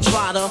been there.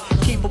 Try to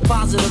keep a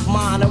positive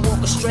mind and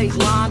walk a straight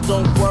line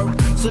don't work.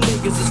 So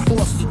niggas is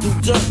forced to do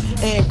dirt,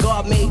 and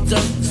God made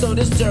dirt, so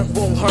this dirt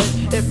won't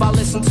hurt. If I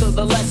listen to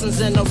the lessons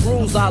and the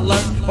rules I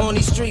learned on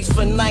these streets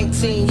for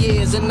 19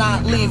 years and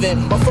not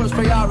leaving. My first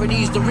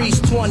priority is to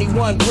reach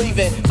 21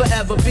 breathing.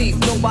 Forever beef,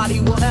 nobody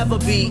will ever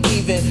be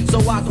even. So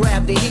I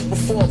grab the heat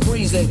before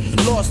breezing.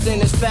 Lost in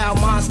this foul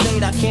mind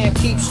state, I can't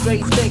keep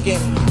straight thinking.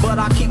 But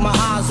I keep my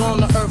eyes on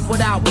the earth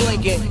without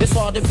blinking. It's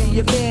hard to be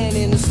a man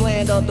in this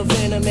land of the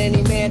venom.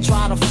 Any man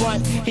try to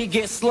front, he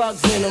gets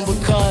slugs in him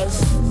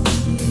because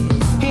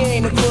he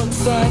ain't a crook,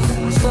 son.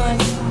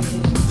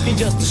 He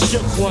just a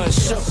shook one.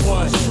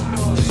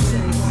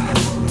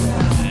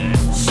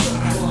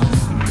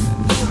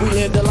 We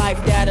live the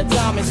life that of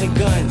diamonds and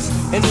guns,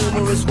 in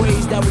numerous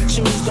ways that we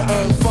choose to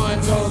earn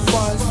funds.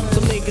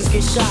 Some niggas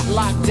get shot,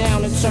 locked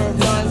down, and turn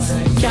guns.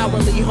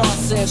 Cowardly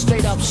hearts and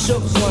straight up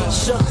shook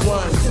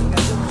ones.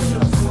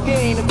 He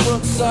ain't a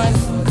crook, son.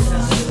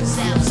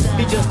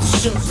 He just a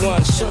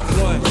shook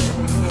one.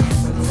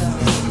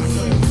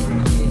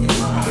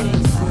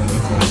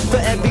 For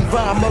every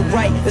rhyme I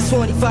write, it's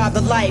 25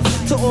 to life.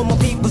 To all my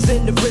peoples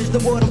in the bridge, know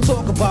what I'm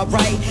talking about,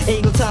 right?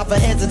 Ain't no time for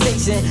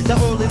hesitation, that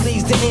only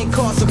leads to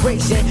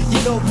incarceration.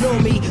 You don't know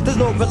me, there's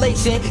no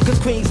relation, cause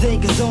Queens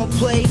niggas don't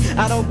play.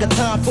 I don't got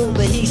time for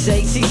the he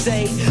say, she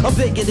say. I'm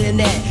bigger than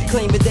that,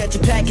 claiming that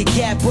you pack a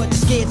gap, but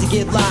you're scared to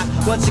get locked.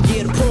 Once you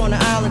get upon the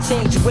island,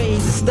 change your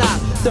ways and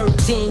stop.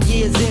 13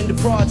 years in the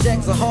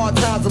projects, are hard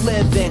times to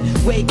live in.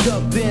 Wake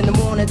up in the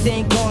morning,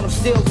 thank God I'm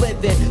still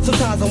living.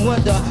 Sometimes I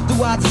wonder,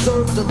 do I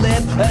deserve to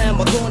live? Or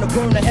am I gonna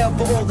burn to hell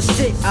for all the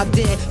shit I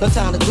did? No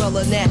time to dwell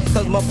on that,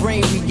 cause my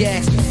brain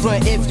reacts.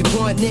 Front if you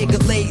want,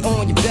 nigga, lay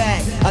on your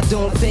back. I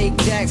don't fake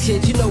jack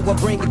shit, you know I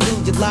bring it to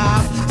your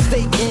live.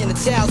 Stay in the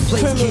child's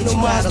place, criminal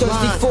minds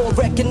thirsty for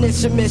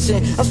recognition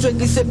mission. I'm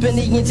strictly sipping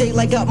E&J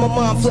like got my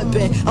mind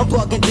flipping. I'm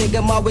bugging,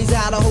 digging my ways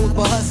out of hoes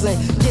for hustling.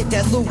 Get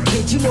that loot,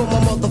 kid, you know my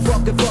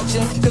motherfucking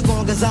function. Cause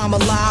long as I'm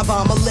alive,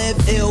 I'ma live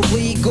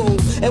illegal.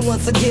 And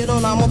once I get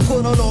on, I'ma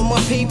put on all my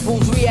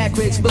peoples. React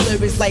lyrics, but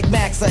lyrics like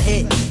Max, I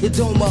hit your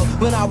dome up.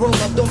 When I roll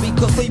up, don't be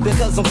caught sleeping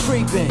cause I'm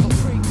creeping.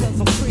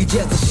 You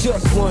just a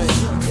shook one.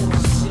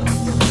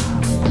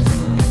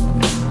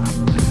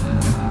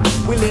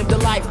 We live the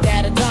life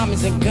that of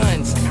diamonds and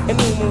guns, in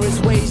numerous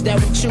ways that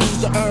we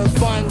choose to earn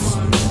funds.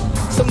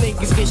 Some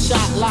niggas get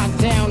shot, locked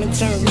down, and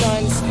turn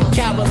guns.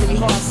 Cavalry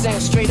hearts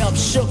and straight up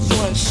shook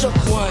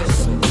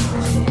ones.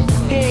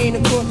 He ain't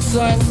a crook,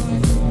 son.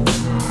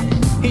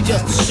 He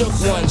just a shook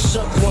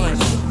one.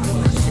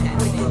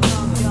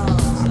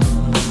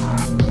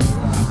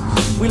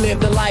 We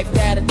live the life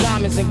that of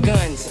diamonds and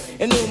guns,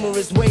 and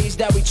numerous ways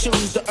that we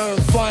choose to earn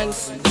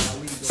funds.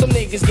 Some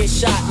niggas get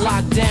shot,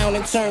 locked down,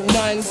 and turn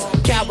nuns.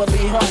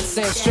 Cowardly hearts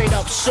and straight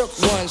up shook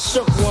ones,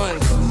 shook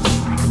ones.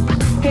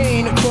 He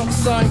ain't a crook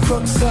son.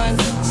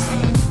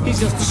 He's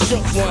just a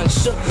shook one,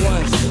 shook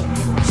one.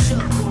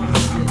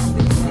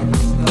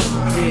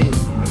 Yeah.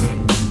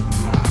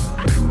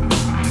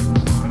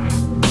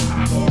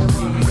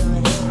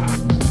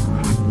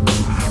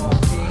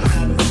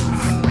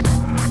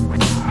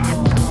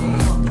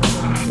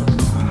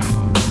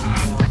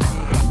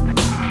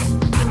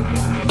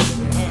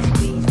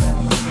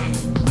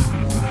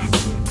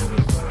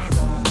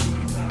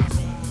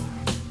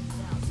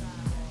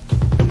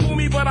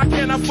 But I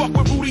cannot fuck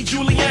with Rudy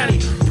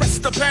Giuliani. Press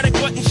the panic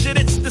button, shit,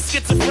 it's the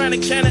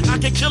schizophrenic cannon. I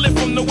can kill it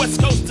from the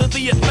west coast to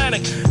the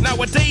Atlantic.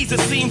 Nowadays it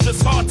seems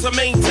it's hard to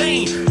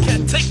maintain.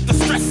 Can't take the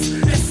stress,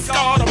 it's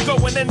scarred, I'm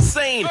going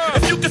insane.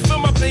 If you can feel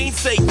my pain,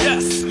 say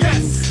yes.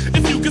 Yes.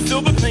 If you can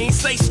feel the pain,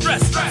 say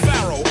stress.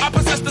 Pharaoh, I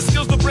possess the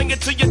skills to bring it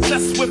to your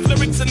chest with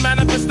lyrics and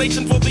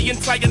manifestation for the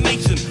entire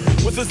nation.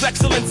 With His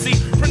Excellency,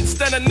 Prince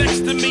standing next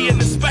to me,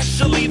 and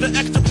especially the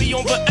extra P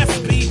on the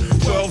SP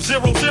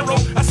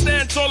 1200. I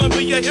stand tall and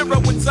be a hero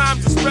when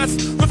times are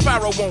stressed. The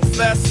Pharaoh won't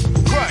fess.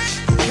 Crush,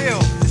 kill,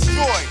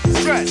 destroy,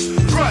 stress.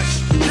 Crush,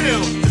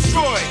 kill,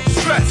 destroy,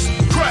 stress.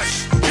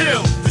 Crush,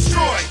 kill,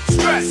 destroy,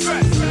 stress.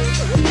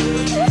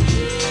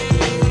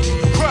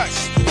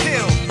 Crush,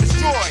 kill,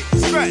 destroy,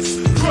 stress.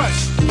 Crush,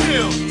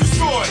 kill,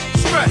 destroy,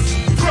 stress.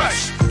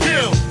 Crush,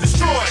 kill,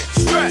 destroy,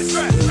 stress.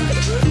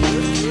 Crush,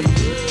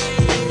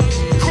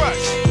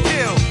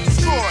 kill,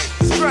 destroy,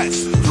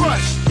 stress.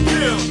 Crush,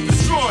 kill,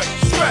 destroy,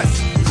 stress.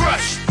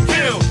 Crush,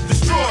 kill,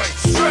 destroy,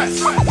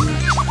 stress.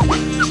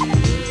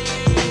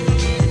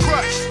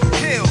 Crush,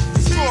 kill,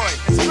 destroy,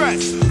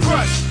 stress.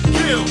 Crush,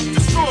 kill,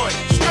 destroy,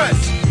 stress.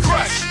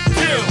 Crush,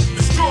 kill,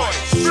 destroy,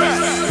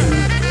 stress.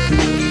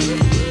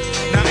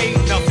 Now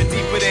ain't nothing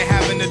deeper than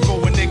having to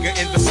throw a nigga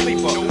in the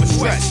sleeper. No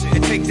stress.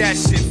 And take that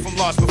shit from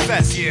Lost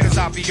Profess. Cause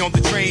I be on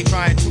the train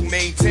trying to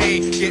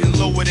maintain, getting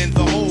lower than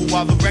the hole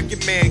while the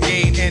record man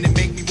gain. And it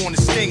make me wanna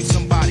sting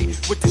somebody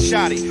with the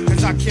shotty.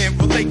 Cause I can't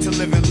relate to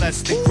living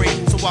less than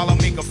great. So while I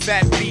make a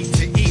fat beat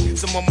to eat,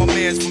 some of my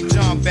mans from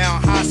John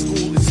Bound High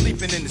School is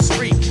sleeping in the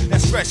street.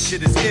 That stress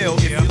shit is ill.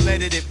 If you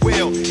let it, it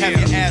will. Have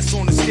your ass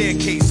on the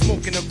staircase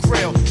smoking a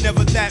grill.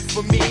 Never that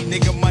for me,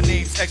 nigga. My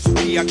name's Extra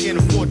P. I can't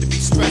afford to be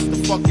stressed the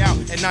fuck out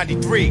at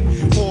 93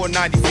 or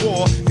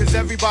 94. Cause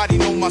everybody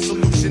know my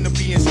solution to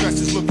being stressed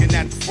is looking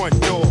at the front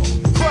door.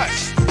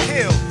 Crush,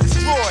 kill,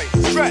 destroy,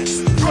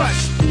 stress.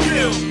 Crush,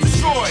 kill,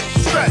 destroy,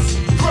 stress.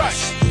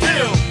 Crush,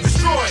 kill,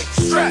 destroy,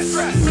 stress.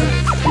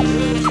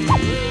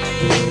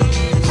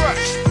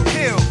 Crush,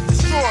 kill,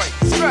 destroy,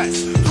 stress.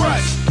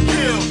 Crush,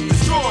 kill,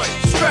 destroy,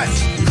 stress.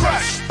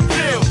 Crush,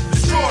 kill,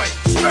 destroy,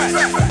 stress.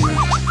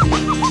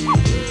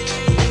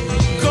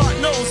 God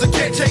knows I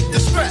can't take the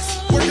stress.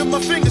 Working my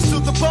fingers to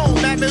the bone,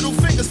 mad middle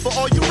fingers for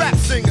all you rap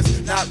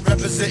singers. Not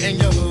representing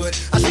your hood.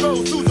 I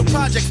stroll through the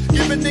projects,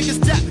 giving niggas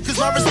dap, cause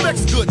my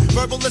respect's good.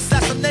 Verbal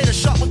assassinator,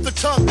 shot with the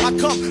tongue. I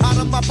come out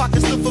of my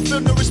pockets to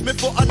fulfill nourishment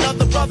for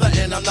another brother,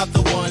 and I'm not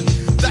the one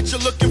that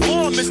you're looking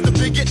for, Mr.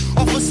 Bigot.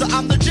 Officer,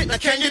 I'm legit, now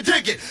can you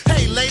dig it?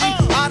 Hey lady,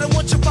 I don't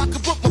want your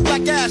pocketbook, my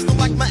black ass don't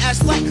like my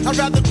ass flat. I'd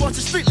rather cross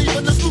the street,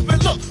 leaving a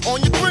stupid look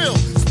on your grill.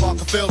 Spark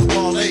a fill the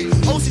ball,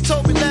 OC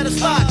told me let it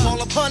slide, call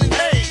up honey,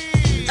 hey.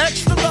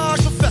 Extra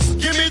large professor,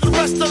 give me the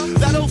rest of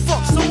that old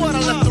funk. So what? I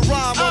left the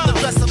rhyme on the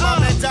dress of my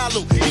man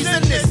Dalu. He's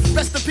in this,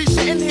 rest in peace,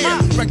 you're in here.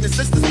 Pregnant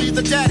sisters be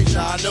the daddy,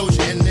 I know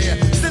you're in there.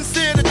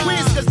 Sincere to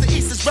Queens, cause the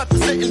East is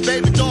representing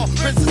baby doll.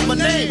 Prince is my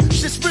name,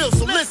 shit's real,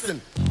 so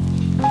listen.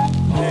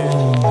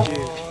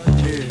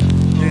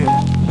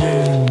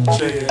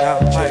 Check it out,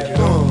 check it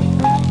out.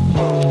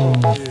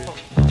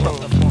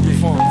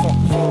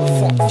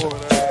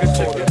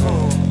 Check it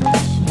out.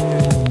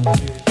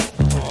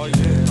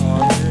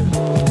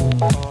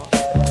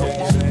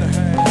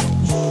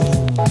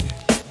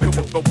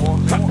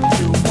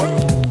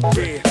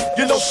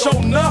 You know, show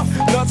enough,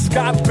 nuts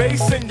got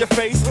bass in your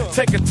face.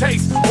 Take a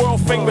taste,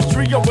 world famous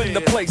trio in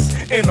the place.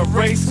 In a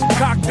race,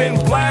 cocked and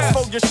blast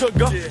for your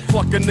sugar.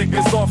 Plucking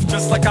niggas off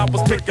just like I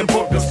was picking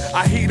boogers.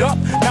 I heat up,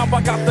 now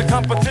I got the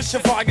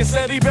competition. Fire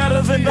said he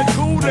better than the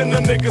cool and the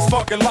niggas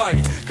fucking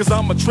like. Cause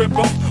I'm a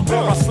tripper,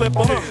 or I slip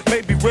him,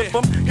 maybe rip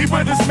him. He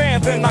with his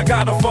man, then I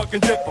gotta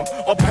fucking dip him.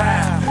 Or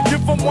pow,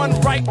 give him one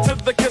right to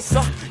the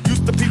kisser.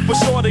 Used to peep with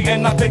shorty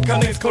and I think her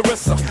name's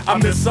Clarissa. I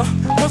miss her,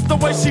 cause the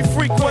way she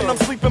freak when I'm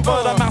sleeping.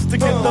 But I'm out to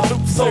get the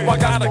loop, so I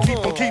gotta keep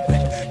him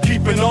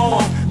keeping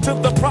on. Till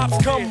the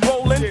props come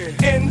rolling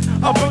in.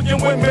 A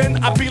billion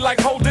women, I be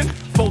like holding,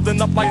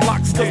 folding up like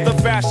locks, cause the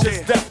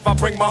fashion's death. I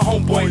bring my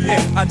homeboy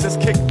in, I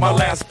just kick my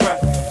last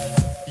breath.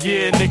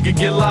 Yeah, nigga,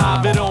 get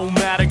live, it don't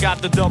matter.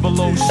 Got the 00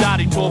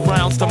 shotty, 12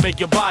 rounds to make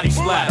your body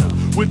splatter.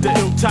 With the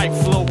ill type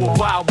flow, a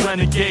wild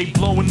renegade,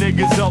 blowing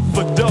niggas up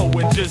for dough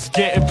and just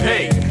getting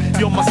paid.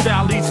 Yo, my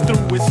style leads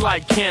through, it's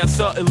like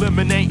cancer,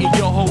 eliminating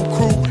your whole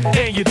crew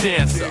and your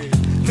dancer.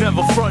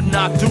 Never front,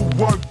 I do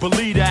work,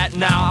 believe that.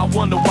 Now I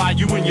wonder why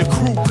you and your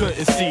crew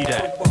couldn't see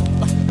that.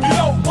 You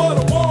know what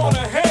I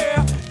wanna hear?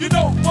 You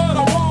know what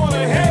I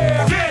wanna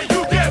hear. Yeah,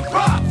 you get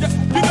popped.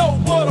 You know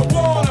what I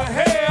wanna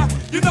hear.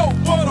 You know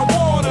what I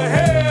wanna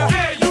hear.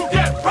 Yeah, you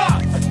get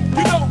popped.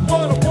 You know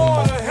what I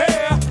wanna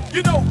hear.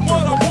 You know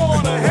what I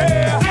wanna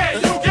hear. Yeah,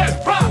 you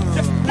get popped.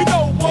 You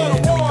know what I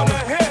wanna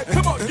hear.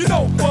 Come on, you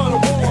know what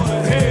I wanna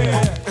hear.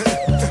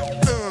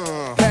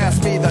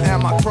 Pass me the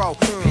M.I.Pro.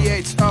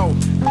 P.H.O.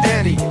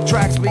 Danny.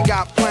 Tracks we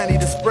got plenty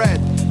to spread.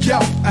 Yo,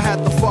 I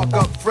had to fuck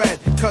up Fred,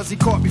 cause he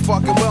caught me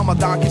fucking well. My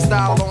donkey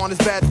style on his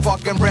bed,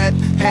 fucking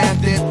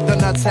red-handed. The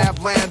nuts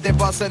have landed,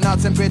 busting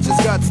nuts and bitches'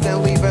 guts,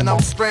 then leaving them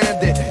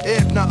stranded.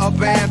 If not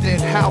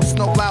abandoned, house,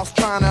 no blouse,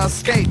 trying to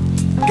escape.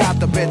 Got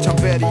the bitch on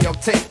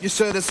videotape. You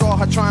should've saw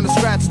her trying to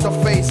scratch the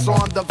face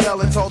on the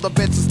villain. Told the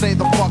bitch to stay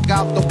the fuck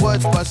out the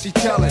woods, but she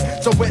chillin'.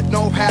 So with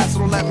no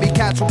hassle, let me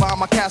catch you by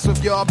my castle.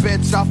 If your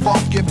bitch, I'll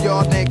fuck. If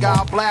your nigga,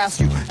 I'll blast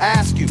you.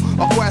 Ask you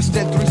a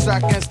question, 3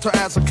 seconds to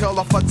answer. Kill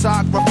a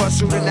photographer,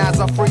 shooting as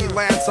a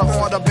freelancer.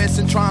 On the bitch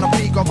and trying to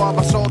peek over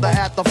my shoulder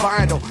at the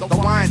vinyl. The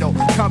wino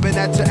coming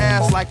at your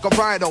ass like a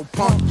rhino.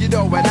 Punk, you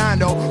know, and I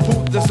know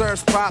who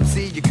deserves props.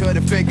 See, you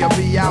couldn't figure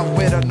me out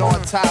with an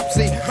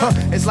autopsy.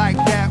 It's like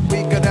that,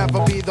 we could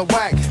never be the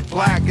whack.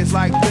 Black is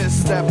like this,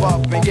 step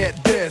up and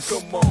get this.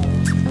 Come on.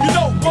 You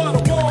know what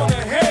I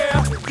wanna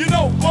hear. You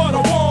know what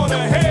I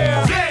wanna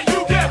hear. Yeah,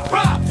 you get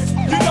props.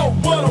 You know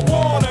what I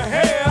wanna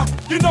hear.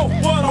 You know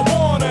what I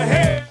wanna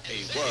hear.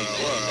 Hey, world,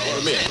 hey, world.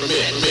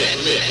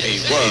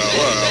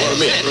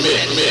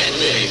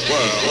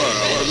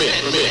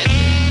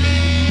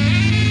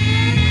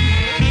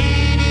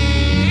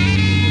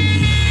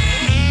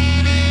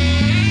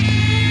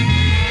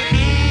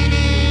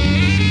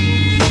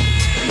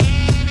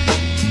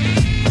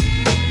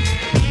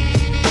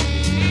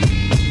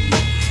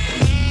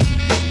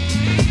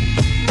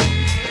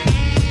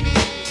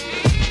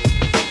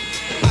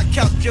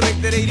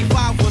 Calculate that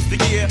 85 was the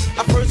year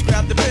I first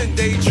grabbed the pen,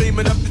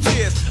 daydreaming up the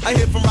tears. I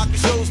hear from rockin'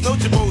 shows, no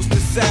jabos to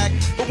sag.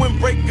 But when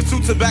breaking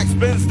suits and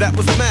backspins, that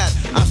was mad.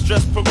 I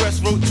stressed,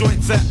 progressed, wrote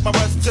joints at my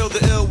rest till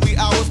the ill wee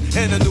hours,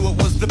 and I knew it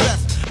was the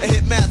best. I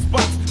hit mad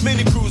spots,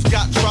 many crews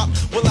got dropped.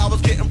 While I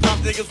was getting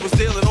propped, niggas was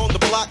dealing on the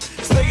block.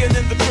 Staying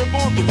in the crib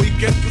on the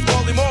weekend, cause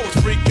Wally Moore was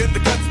freaking.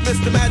 The cuts,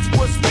 Mr. Magic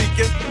was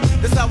speaking.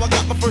 That's how I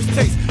got my first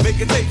taste,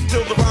 making tapes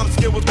till the rhyme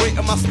skill was great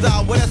and my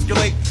style would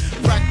escalate.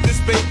 Practice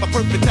made my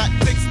perfect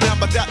tactics, now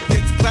my dap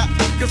gets clapped,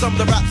 cause I'm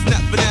the rap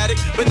snap fanatic.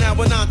 But now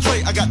when I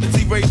trade, I got the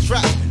T-Ray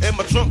trap in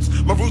my trunks.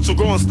 My roots are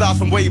growing style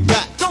from way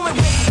back. Going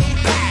way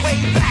back, way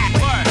back.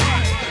 Word.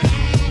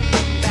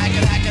 Back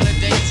in the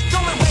days.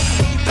 Going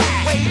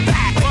way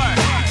back. Word.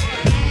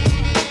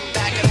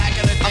 Back in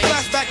the days. I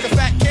flash back to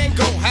Fat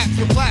Kango hats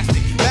with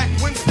plastic. Back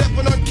when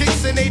stepping on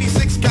kicks in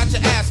 86, got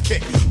your ass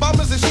kicked.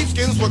 Bombers and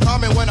sheepskins were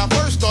common when I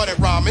first started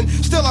rhyming.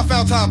 Still I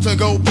found time to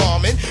go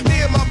bombing.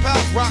 Me and my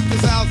pals rocked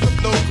his house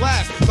with no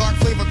glass. Dark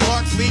flavor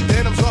Clark sleeve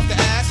denims off the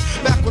ass.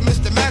 Back when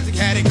Mr. Magic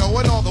had it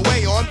going all the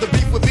way on. The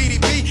beef with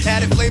BDP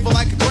had it flavor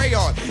like a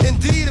crayon.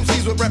 Indeed,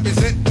 MCs would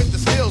represent with the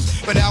skills.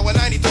 But now in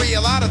 93,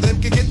 a lot of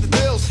them can get the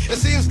deals. It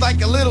seems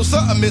like a little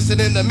something missing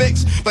in the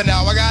mix. But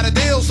now I got a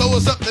deal, so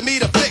it's up to me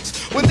to fix.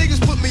 When niggas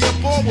put me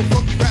up on with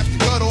funky raps to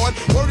cut on,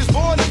 word is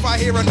born if I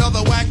hear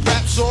another whack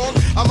rap song.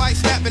 I might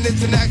snap an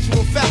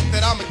international fact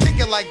that I'm a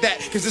kicker like that,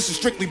 cause this is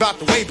strictly about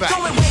the way back.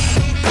 Going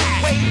way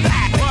back, way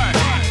back. Word.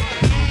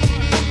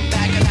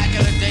 Back in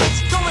the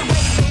days. Going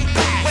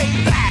way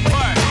back.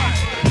 Word.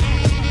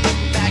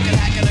 Back in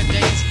the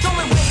days.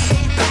 Going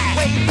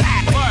way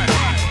back. Word.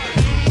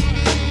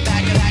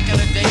 Back in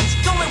the days.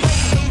 Going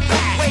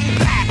way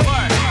back.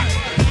 Word.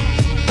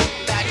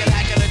 Back in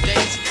the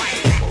days.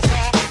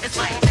 It's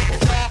like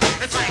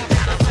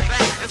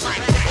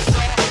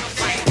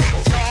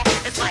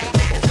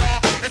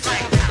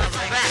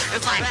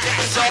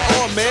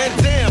Oh man,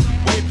 damn,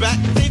 way back,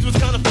 things was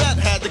kinda fat.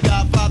 Had the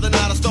Godfather,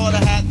 now the starter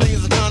hat.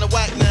 Things are kinda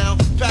whack now.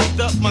 Packed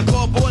up my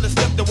cardboard and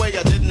stepped away.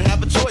 I didn't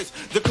have a choice.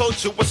 The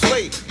culture was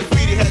slave. The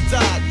graffiti had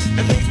died,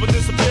 and things were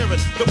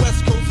disappearing. The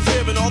West Coast was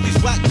hearing all these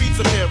whack beats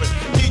I'm hearing.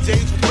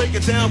 DJs was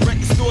breaking down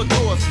record store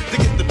doors to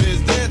get the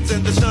biz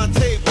dancing, the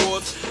Shantae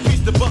Wars.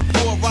 Piece the buck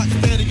for rock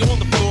standing on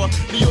the floor.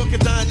 New York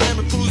and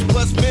dynamic crews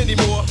plus many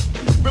more.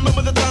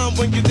 Remember the time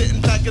when you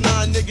didn't pack a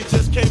nine, nigga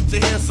just came to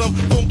hear some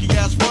funky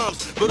ass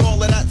rhymes. But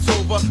all of that's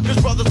over, cause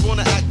brothers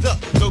wanna act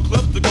up. No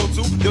clubs to go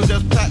to, they'll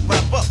just pack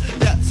rap up.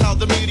 That's how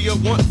the media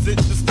wants it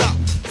to stop.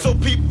 So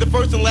peep the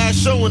first and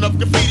last showing of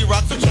graffiti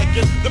rock. So check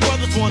it, the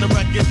brothers want a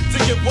record to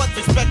get what's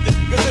expected.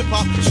 Cause hip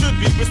hop should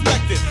be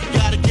respected.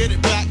 Gotta get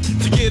it back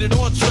to get it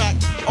on track.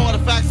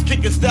 Artifacts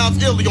kicking styles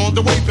illy on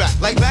the way back.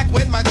 Like back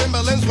when my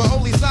Timberlands were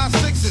only size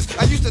 6s.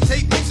 I used to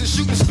tape mixes,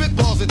 shooting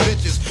spitballs at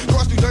bitches.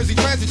 Cross New Jersey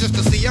Transit just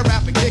to see a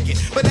rapper kick it.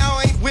 But now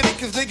I ain't with it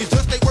cause niggas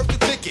just ain't worth the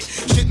ticket.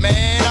 Shit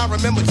man, I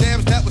remember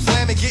jams that was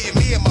slamming. Getting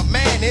me and my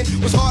man in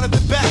was harder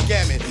than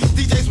backgammon.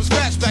 DJs would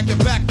scratch back to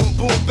back, boom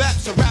boom bap.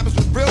 So rappers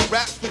with real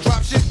raps would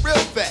drop shit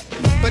real fat.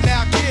 But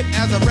now kid,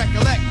 as I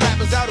recollect,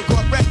 rappers out who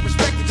caught wreck,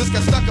 respected, just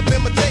got stuck up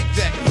in my tape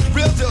deck.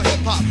 Real deal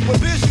hip hop, when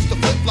Biz used to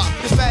flip flop.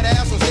 This fat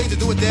ass on stage to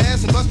do a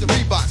dance and bust the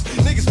Reeboks.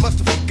 Niggas must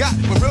have forgot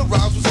when real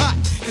rhymes was hot.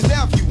 Cause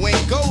now if you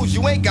ain't gold,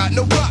 you ain't got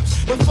no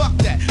props. But fuck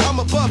that, I'm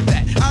above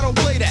that. I don't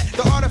play that.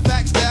 The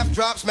artifact staff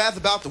drops math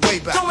about the way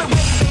back. Going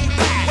way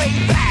back, way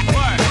back.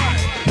 Word.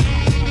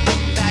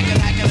 Back in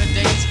the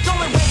days.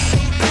 Going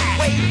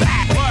way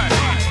back. Word.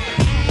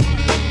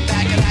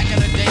 Back in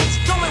the days.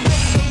 Going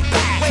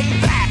way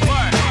back.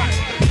 Word.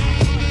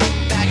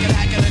 Back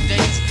in the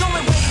days.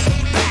 Going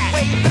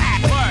way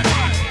back. Word.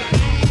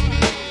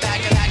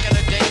 Back in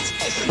the days.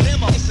 It's a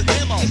demo. It's a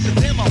demo. It's a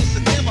demo. It's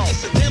a demo.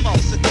 It's a demo.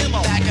 It's a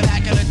demo. Back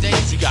in the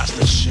days. You got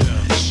the shit.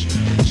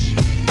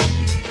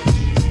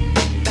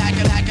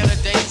 Back in the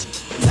days.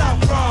 Top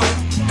wrong.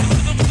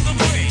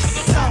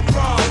 Top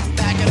wrong.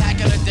 Back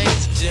in the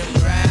days. Jim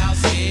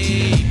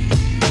Browski.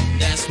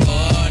 That's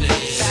what it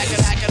is. Back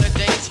in the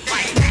days. It's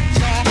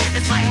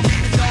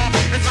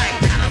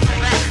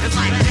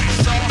like it's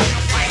like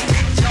it's like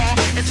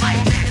it's like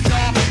it's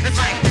like it's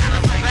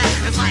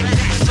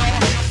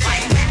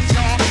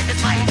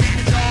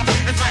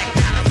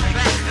like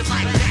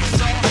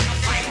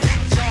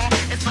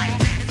it's like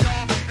it's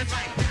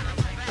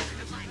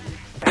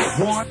like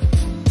One.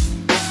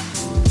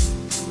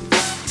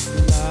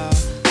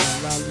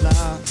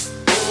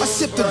 I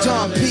sip the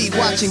Don P,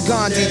 watching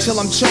Gandhi till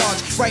I'm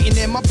charged. Writing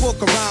in my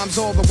book of rhymes,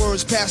 all the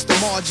words past the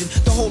margin.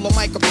 The whole of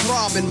mic a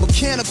throbbing,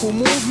 mechanical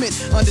movement,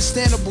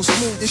 understandable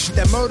smooth. This shit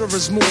that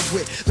murderers move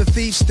with. The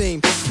thief's theme.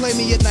 Play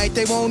me at night,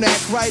 they won't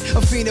act right. A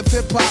fiend of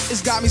hip hop,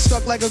 it's got me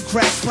stuck like a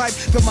crack pipe.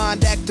 The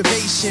mind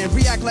activation,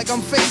 react like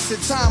I'm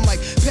facing time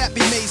like Pappy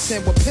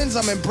Mason. With pins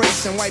I'm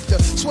embracing, wipe the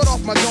sweat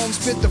off my dome,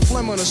 spit the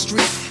phlegm on the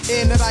street.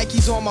 In the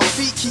Nikes on my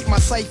feet, keep my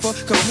cipher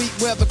complete.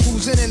 Weather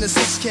cruising in the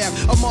 6 cab,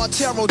 a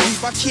Montero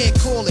deep. I can't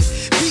call it.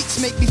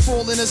 Beats make me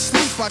falling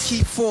asleep. I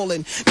keep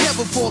falling,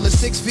 never falling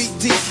 6 feet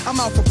deep. I'm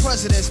out for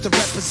presidents to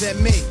represent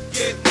me.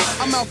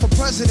 I'm out for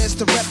presidents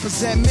to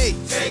represent me.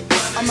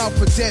 I'm out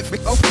for dead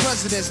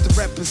presidents to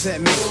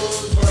represent me.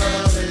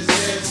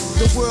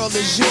 The world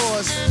is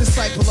yours,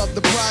 disciple of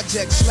the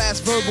project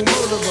 / verbal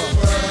murderer.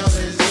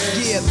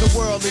 Yeah, the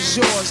world is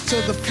yours.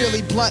 To the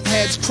Philly blunt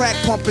heads, crack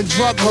pumping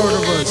drug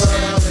murderers.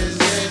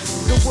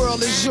 The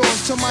world is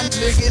yours. To my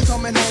niggas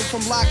coming home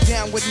from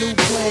lockdown with new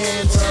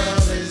plans.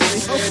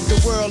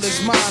 The world is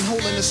mine,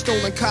 holding a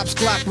stolen cop's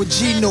Glock with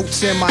G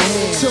notes in my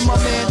hand. To my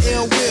man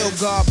Ill Will,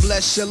 God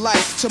bless your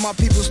life. To my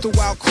peoples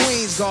throughout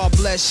Queens, God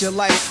bless your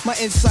life. My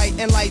insight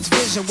and light's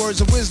vision,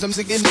 words of wisdom,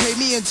 again pay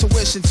me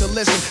intuition to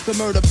listen. The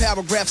murder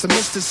paragraphs of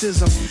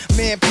mysticism.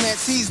 Man plant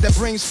seeds that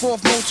brings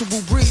forth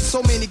multiple breeds.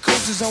 So many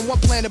coaches on one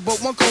planet, but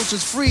one coach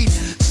is freed.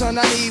 Son,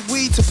 I need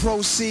weed to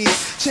proceed.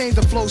 Change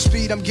the flow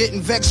speed, I'm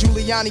getting vexed.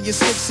 Giuliani is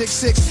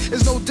 666.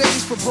 There's no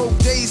days for broke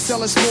days,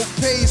 selling smoke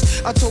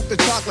pays. I took the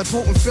chocolate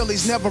potent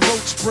Phillies, never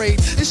roach sprayed.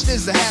 This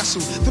is a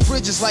hassle. The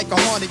bridge is like a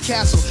haunted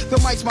castle. The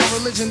mic's my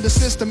religion, the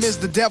system is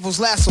the devil's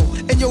lasso.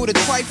 And yo, the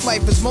trife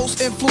life is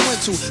most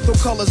influential. Though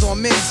colors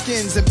on men's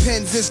skins and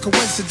pens is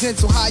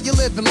coincidental. How you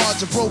living,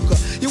 larger broker?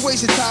 You're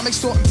wasting time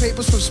extorting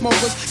papers from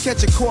smokers,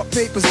 catching court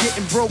papers,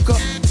 getting broke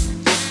up.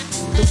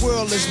 The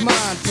world is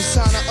mine,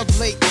 persona of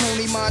late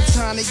Tony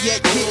Montana,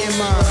 yet getting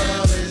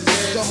mine.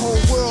 The whole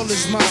world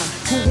is mine.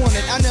 Who want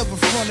it? I never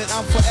fronted.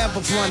 I'm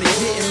forever blunted,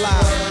 getting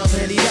live.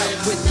 Handy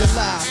up with the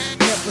lie.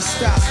 Never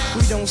stop.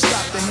 We don't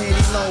stop the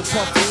handy low.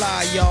 Puff the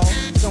lie, y'all.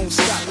 Don't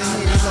stop the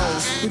handy low.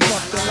 We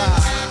puff the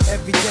lie.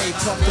 Every day,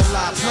 puff the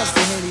lie. Plus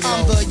the handy low.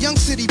 I'm the young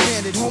city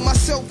bandit. Hold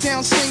myself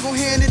down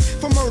single-handed.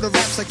 For murder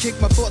raps, I kick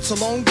my thoughts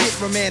alone. Get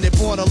remanded.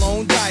 Born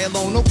alone, die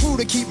alone. No crew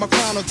to keep my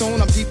crown on throne.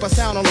 I'm deep, I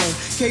sound alone.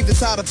 Cave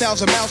inside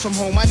 1,000 miles from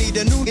home. I need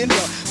a new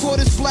intro. For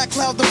this black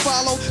cloud to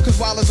follow. Cause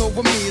while it's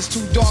over me, it's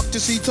too dark to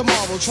see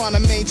tomorrow. Trying to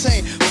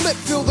maintain. Flip,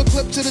 fill the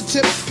clip to the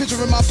tip.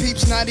 Picturing my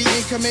peeps, 90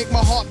 ink can make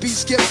my heartbeat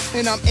skip.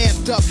 And I'm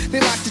amped up. They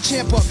lock the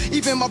champ up.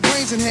 Even my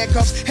brains in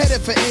handcuffs.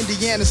 Headed for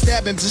Indiana,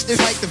 stabbing just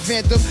like the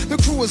Phantom. The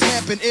crew is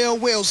lamping Ill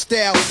Will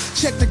style.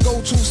 Check the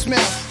go-to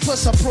smell.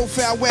 Plus I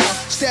profile well.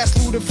 Stats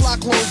looted, flock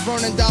clothes,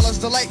 burning dollars.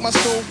 To light my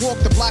stove, walk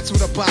the blocks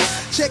with a box.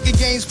 Check the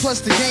games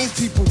plus the games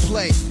people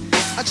play.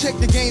 I check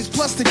the games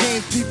plus the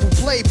games people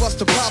play. Bust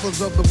the problems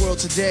of the world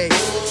today.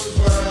 Whose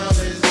world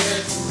is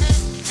this?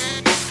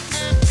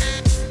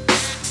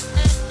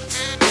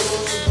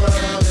 Whose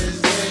world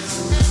is this?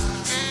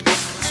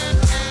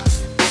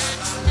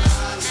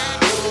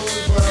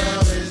 Whose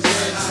world is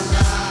this?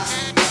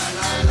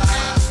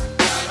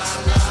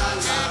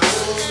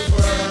 Whose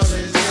world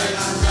is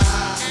this?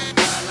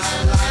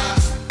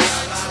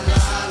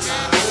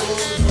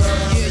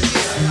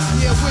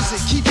 Yeah,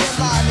 wizard, keep that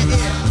line in the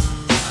air.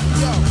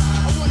 Yo,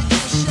 I wanna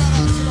give a shout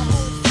out to the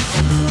whole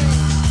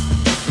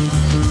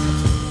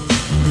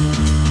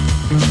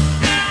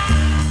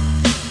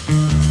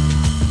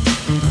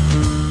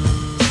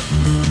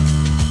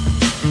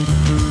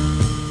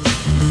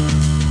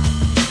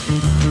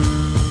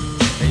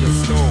Hey, yo,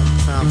 Stone,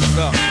 time's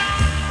up.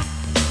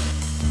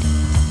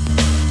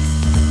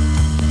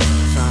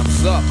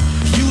 Time's up.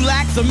 You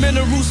lack the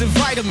minerals and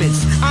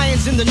vitamins,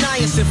 irons in the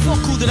niacin. Fuck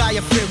who that I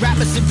offend.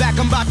 Rappers sit back,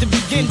 I'm about to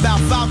begin. Bout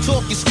foul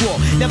talking squall.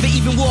 Never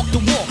even walked the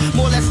wall.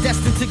 More or less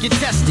destined to get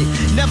tested.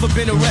 Never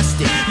been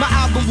arrested. My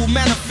album will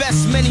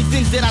manifest many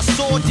things that I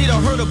saw, did,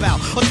 or heard about,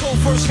 or told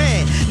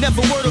firsthand.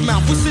 Never word of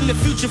mouth. What's in the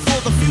future for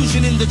the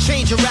fusion and the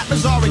change?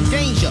 Rappers are in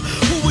danger.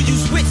 Who will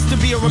use wits to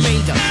be a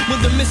remainder?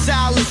 When the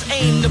missile is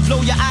aimed to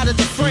blow you out of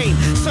the frame.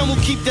 Some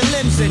will keep their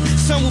limbs in,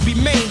 some will be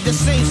maimed. The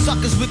same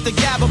suckers with the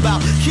gab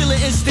about killer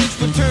instincts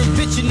return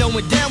bitchin',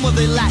 knowing damn well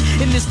they lack.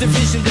 In this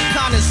division, the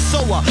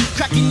connoisseur,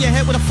 cracking your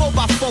head with a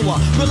 4x4.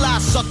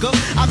 Realize, sucker,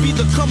 I be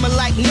the coming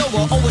like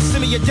Noah. Always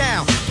simmer you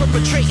down,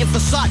 perpetrating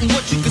facade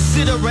what you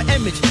consider an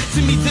image. To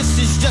me, this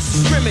is just a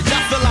scrimmage.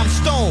 I feel I'm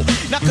stoned,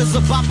 not cause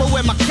of bopper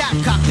where my cap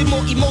cocked. The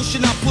more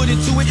emotion I put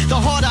into it, the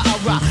harder I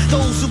rock.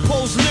 Those who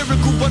pose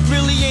lyrical but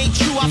really ain't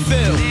true, I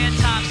feel. Their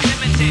times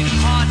limited,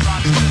 hard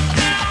rock.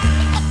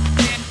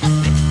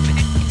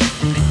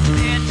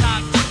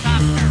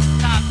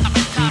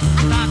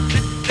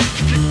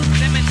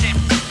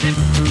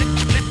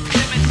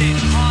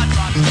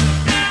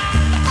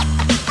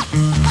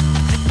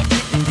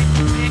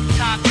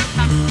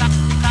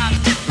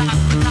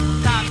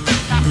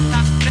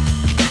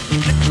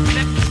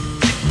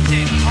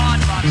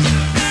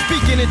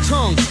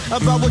 Tongues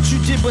about what you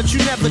did, but you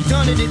never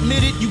done it.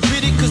 Admit it, you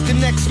bit it, cause the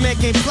next man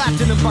came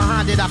platinum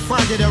behind it. I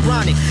find it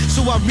ironic,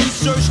 so I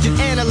researched and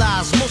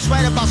analyzed. Most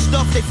write about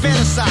stuff they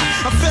fantasize.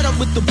 I'm fed up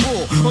with the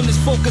bull on this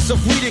focus of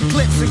weed and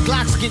clips and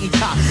Glocks getting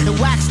caught and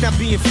wax not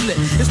being flipped.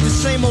 It's the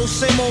same old,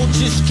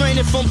 just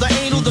straining from the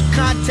anal. The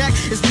contact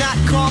is not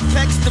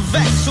complex, the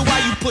vex. So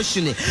why you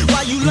pushing it?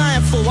 Why you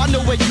lying for? I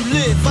know where you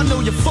live, I know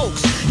your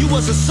folks. You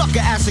was a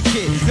sucker as a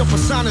kid. Your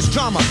persona's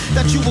drama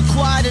that you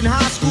acquired in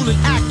high school and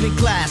acting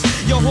class.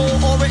 Your whole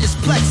aura is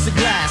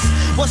plexiglass.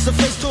 What's the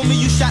face told me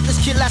you shot this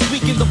kid last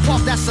week in the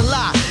park? That's a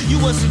lie. You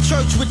was in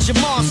church with your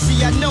mom.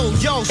 See, I know.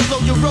 Yo, slow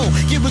your roll.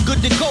 Get it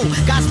good to go.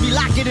 Guys be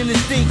locking in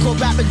this thing called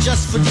rapping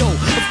just for dough.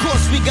 Of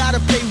course, we gotta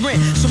pay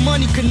rent, so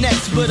money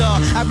connects. But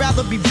I'd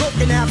rather be broke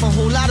and have a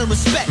whole lot of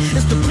respect.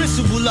 It's the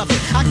principle of it.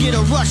 I get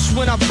a rush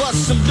when I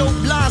bust some dope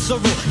lines or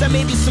roll. That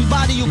may be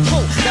somebody you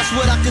quote. That's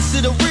what I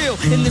consider real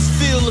in this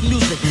field of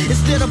music.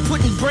 Instead of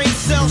putting brain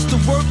cells to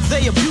work,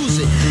 they abuse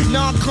it.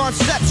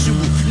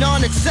 Non-conceptual,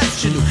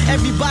 non-exceptional.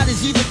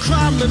 Everybody's either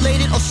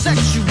crime-related or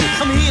sexual.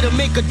 I'm here to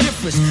make a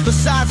difference.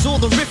 Besides all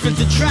the riffing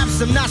to traps,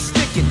 I'm not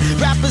sticking.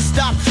 Rappers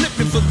stop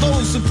flipping for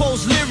those who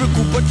pose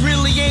lyrical, but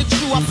really ain't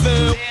true, I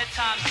feel. Their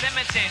time's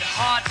limited,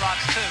 hard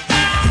rocks too.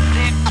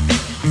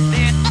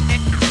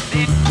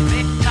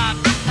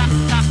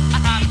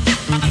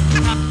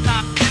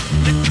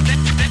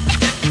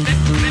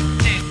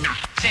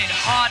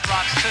 Hard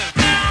rocks too.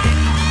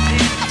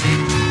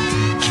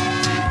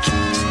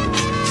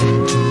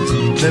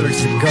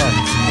 Lyrics to go.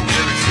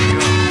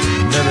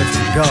 Lyrics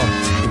to go.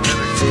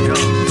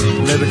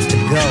 Lyrics to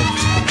go.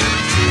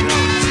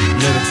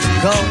 Lyrics to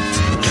go.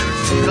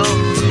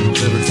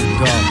 Lyrics to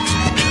go.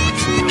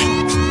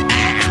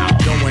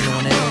 Going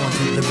on and on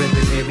to the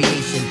rhythm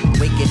variation.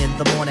 Waking in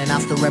the morning, I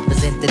still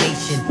represent the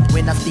nation.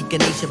 When I speak a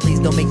nation, please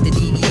don't make the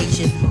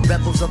deviation.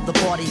 Rebels of the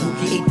party who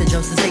create the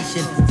drum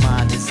sensation.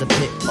 Mine is a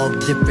pit of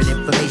different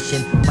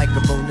information.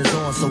 Microphone is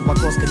on, so I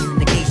cross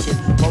communication.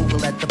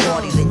 Mogul at the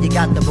party, then you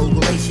got the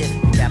mogulation.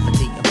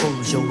 Capitate and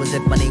pose, show as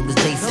if my name was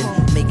Jason.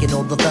 Making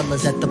all the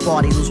fellas at the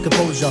party lose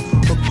composure.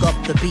 Hook up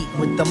the beat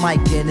with the mic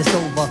and it's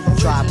over.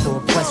 Try for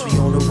a quest, we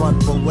on the run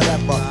for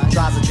whatever.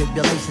 Trials and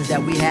tribulations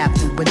that we have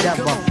to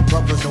endeavor.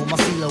 Brothers know my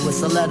CeeLo,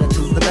 it's a letter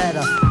to the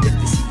better. If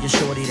you see a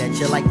shorty that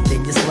you like,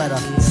 then you sweater.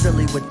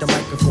 Silly with the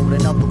microphone,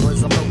 in other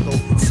words, I'm loco.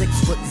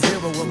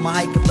 6'0" with my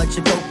high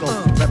complexion cocoa.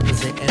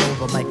 Representing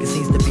over mic, it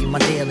seems to be my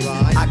daily.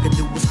 I could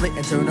do a split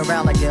and turn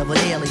around like Evan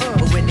Daly.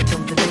 But when it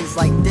comes to days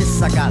like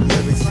this, I got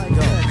lyrics to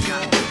go.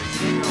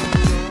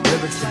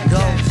 Lyrics to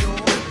go.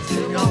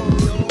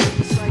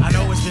 I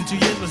know it's been 2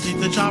 years, but see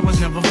the child was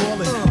never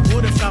falling.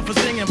 Would have stopped for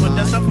singing, but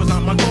that stuff was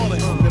not my calling.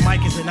 The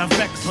mic is in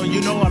effect, so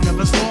you know I'm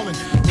never stalling.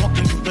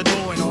 Walking through the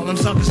door and all them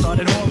suckers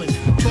started hauling.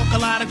 Talk a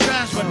lot of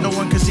trash, but no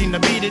one can seem to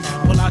beat it.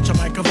 Pull out your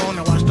microphone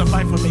and watch the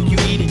fight will make you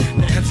eat it.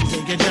 The MCs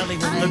they get jelly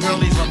when the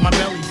girlies rub my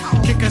belly.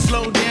 Kick a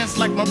slow dance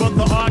like my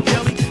brother R.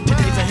 Kelly.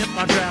 Today's a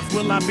hip-hop draft,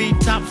 will I be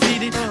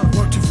top-seeded?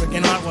 Work too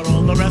freaking hard while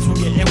all the rest will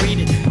get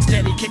weeded.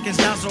 Steady kicking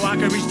style so I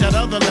can reach that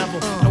other level.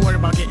 Don't worry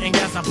about getting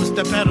gas, I push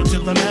the pedal to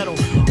the metal.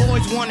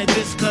 Always wanted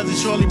this cause it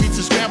surely beats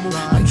a scramble.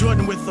 I'm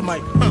Jordan with the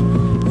mic,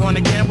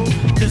 wanna gamble?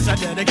 This I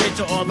dedicate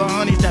to all the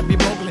honeys that be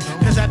bogling.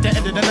 Cause at the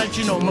end of the night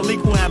you know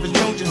Malik will have his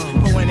Trojans.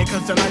 But when it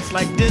comes to nights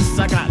like this,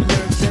 I got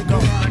lyrics to go.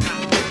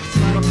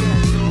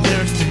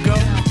 Lyrics to go.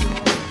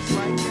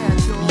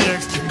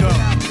 Lyrics to go.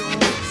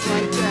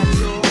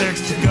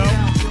 Lyrics to go.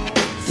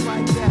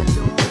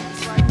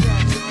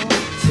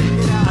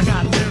 I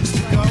got lyrics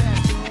to go.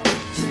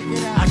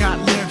 I got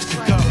lyrics to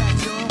go.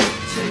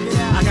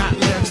 I got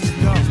lyrics to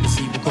go.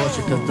 See,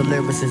 caution, cause the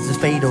lyricist is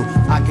fatal.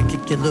 I could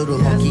kick your little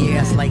monkey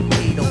ass like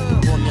Kato.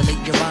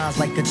 Formulate your rhymes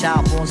like a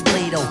child born's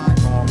Play-Doh.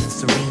 Calm and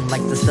serene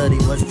like the study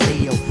was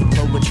Theo.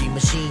 Poetry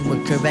machine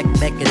with correct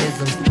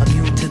mechanisms.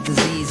 Immune to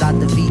disease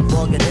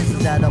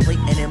organisms that are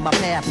blatant in my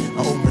path.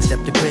 I overstep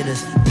the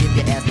critters, give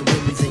your ass the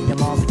willies and your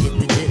moms get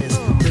the jitters.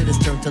 Critters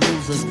turn to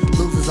losers,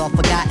 losers are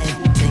forgotten.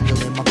 Tingle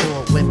in my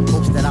core with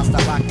hopes that I'll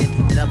stop rocking.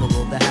 Never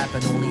will that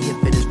happen, only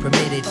if it is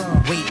permitted.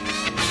 Wait,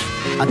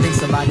 I think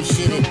somebody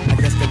shitted. I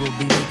guess that will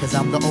be me, cause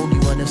I'm the only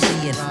one that's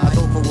seeing. I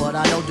go for what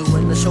I know,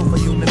 doing the show for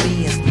human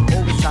beings.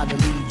 Always try to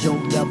lead Joe,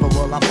 never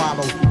will I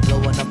follow.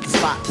 Blowing up the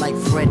spot like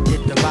Fred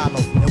did to Rollo.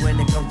 And when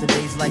it comes to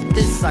days like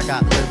this, I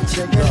got lyrics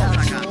to go.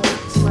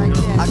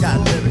 I got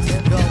lyrics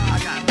to go. I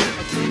got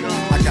lyrics to go.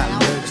 I got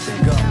lyrics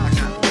to go.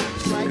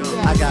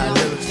 I got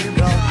lyrics to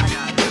go.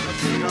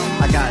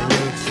 I got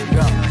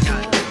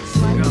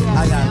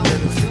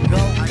lyrics to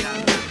go.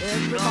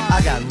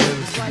 I got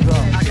lyrics to go.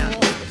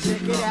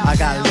 I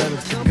got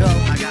lyrics to go.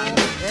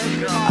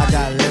 I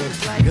got lyrics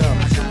to go.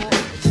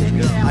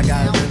 I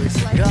got lyrics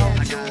to go.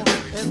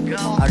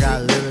 I got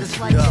lyrics to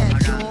go.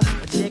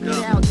 Check it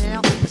out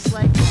now. It's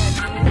like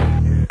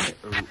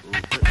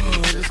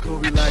Let's go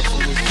relax on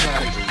this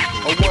track.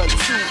 A 1, 2,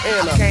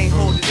 and I can't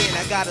hold it in,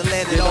 I gotta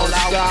let it all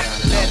out.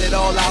 Let it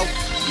all out.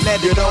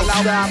 Let it all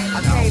out.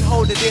 I can't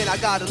hold it in, I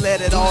gotta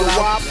let it all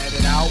out. Let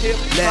it out.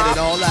 Let it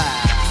all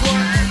out.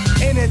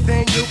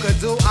 Anything you could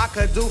do, I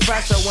could do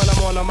faster. When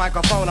I'm on the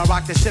microphone, I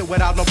rock this shit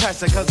without no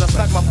pressure. Cause I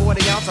stuck my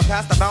 40 ounce, I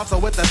passed the bouncer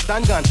with the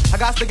stun gun. I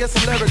got to get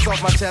some lyrics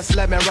off my chest,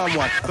 let me run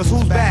one. Cause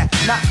who's bad?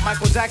 Not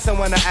Michael Jackson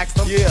when I asked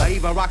him. Yeah. I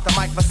even rocked the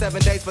mic for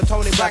 7 days for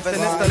Tony Braxton,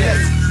 it's the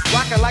list.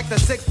 Rockin' like the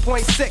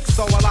 6.6,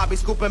 so while I be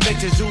scooping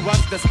bitches, you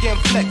rush the skin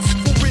flicks.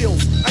 For real,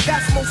 I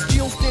got more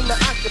skills than the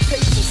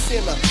occupation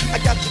center. I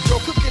got your girl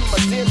cooking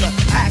my dinner.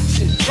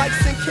 Action,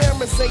 lights and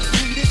cameras ain't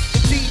needed.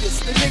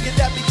 Adidas, the nigga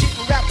that be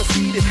getting rappers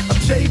heated. I'm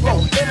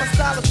J-Ro, and my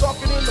style is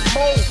darker than the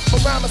mold. My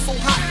rhyme is so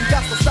hot, you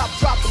got to stop,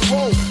 drop, and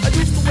roll. I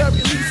used to wear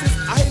releases,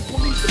 I hate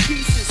police the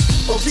pieces.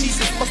 Oh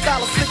Jesus, my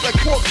style is slick like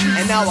pork juice.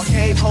 And now I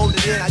can't hold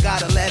it in, I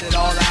gotta let it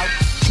all out.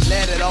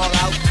 Let it all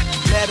out.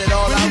 Let it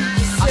all out.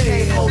 I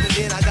can't hold it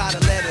in, I gotta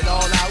let it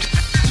all out.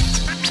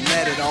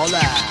 Let it all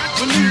out.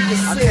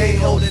 I can't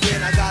hold it in,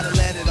 I gotta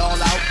let it all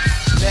out.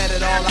 Let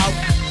it all out.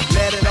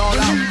 Let it all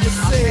out.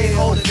 I can't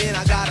hold it in,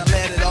 I gotta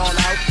let it all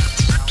out.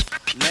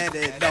 Let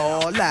it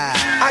all out.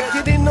 I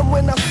get in them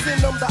when I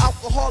send them, the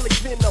alcoholic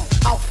venom.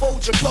 I'll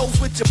fold your clothes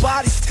with your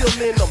body still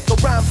in them. The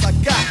rhymes I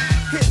got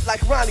hit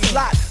like Ronnie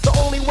Lott. The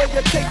only way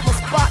you take my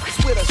spot is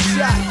with a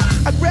shot.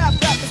 I grab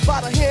rappers by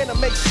the hand and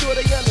make sure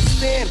they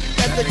understand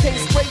that they can't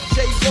straight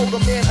J-Ro the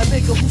man, a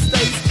nigga who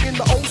stays in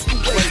the old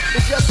school way.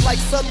 And just like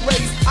sun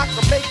rays, I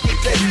can make it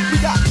day. We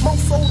got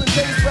most olden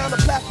days round the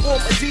platform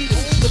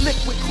Adidas. The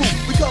liquid crew,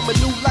 we coming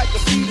new like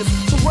a fetus.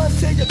 So run,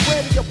 tell your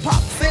granny, your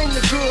pops, and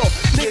your girl.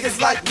 Niggas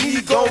like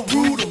me gon'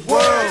 rule the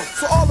world.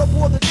 So all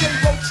aboard the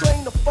J-Ro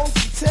train, the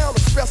funky town,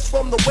 express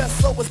from the west,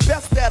 so it's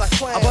best that I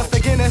clown. I bust the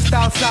Guinness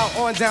style south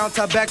on down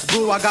to Beck's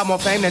Brew. I got more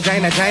fame than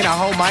Jane. I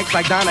hold mics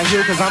like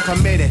Donahue cause I'm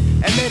committed.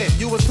 Admit it,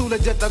 you was too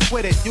legit to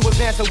quit it. You was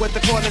dancing with the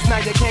corners, now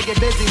you can't get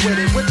busy with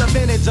it. With the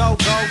vintage old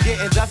go,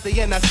 getting dusty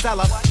in the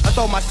cellar. I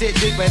throw my shit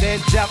deeper than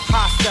Jeff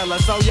Hostella.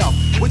 So yo,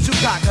 what you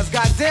got? Cause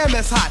goddamn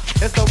it's hot.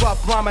 It's the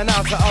rough rhyming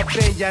announcer up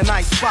in your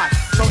nice spot.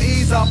 So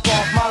ease up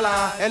off my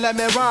line and let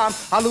me rhyme.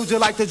 I'll lose you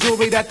like the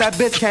jewelry that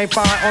bitch can't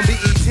find on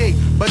BET.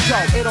 But yo,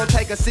 it don't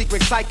take a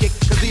secret psychic,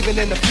 cause even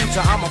in the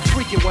future I'm a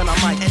freakin' when I'm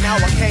mic. And now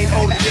I can't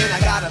hold it in, I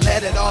gotta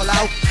let it all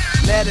out.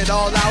 Let it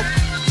all out.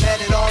 Let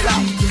it all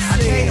out. I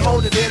can't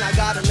hold it in, I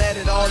gotta let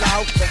it all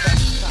out.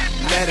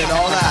 Let it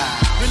all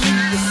out.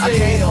 I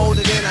can't hold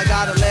it in, I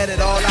gotta let it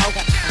all out.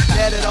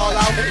 Let it all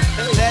out.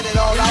 Let it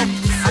all out.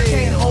 I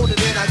can't hold it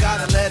in, I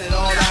gotta let it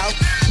all out.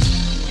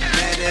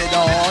 Let it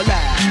all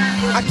out.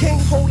 I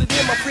can't hold it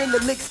in, my friend, the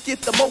Knicks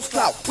get the most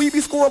clout. We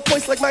be scoring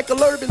points like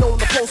Michael Irvin on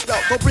the post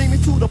out. Don't bring me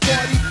to the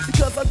party,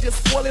 because I'm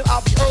just spoiling.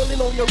 I'll be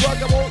earning on your rug,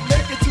 I won't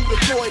make it to the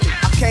toilet.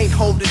 I can't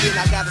hold it in,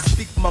 I gotta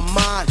speak my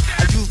mind.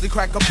 I usually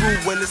crack a brew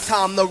when it's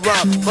time to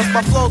rhyme. Bust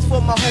my flows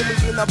for my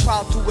homies and I'm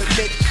proud to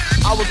admit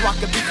I was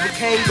rocking beats with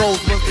Kangols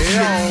was the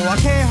shit. Yo, I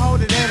can't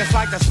hold it in, it's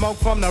like the smoke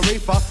from the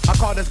reefer. I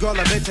call this girl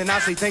a bitch and now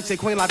she thinks she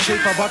Queen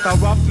Latifah. But the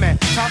rough man,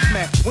 tough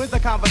man, wins the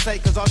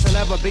conversation. Cause all she'll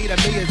ever be to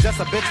me is just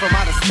a bitch from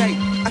out of state.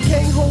 I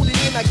can't hold it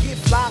in, I get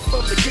fly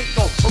from the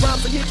get-go.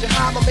 Around to hit you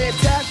high, my man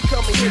Taz, you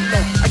come and hit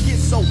low. I get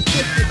so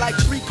gifted like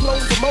 3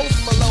 clones of Moses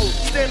Malone.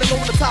 Standing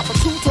on the top of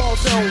 2 tall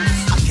Jones.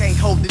 I can't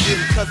hold it in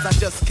cause I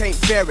just can't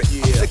bear it.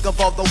 I'm sick of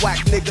all the whack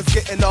niggas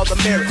getting all the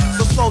merit.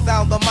 So slow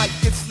down, the mic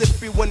gets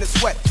slippery when it's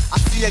wet. I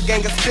see a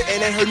gang of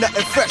spitting, ain't heard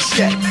nothing fresh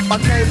yet. I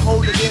can't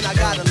hold it in, I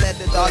gotta let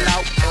it all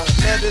out.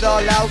 Let it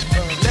all out.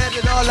 Let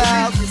it all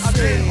out. I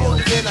can't hold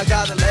it in, I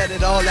gotta let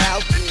it all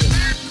out.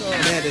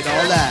 Let it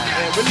all out.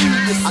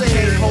 I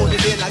can't hold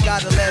it in, I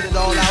gotta let it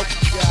all out.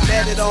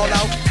 Let it all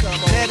out.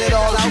 Let it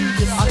all out.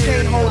 I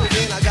can't hold it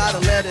in, I gotta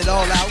let it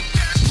all out.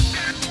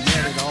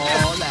 Let it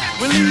all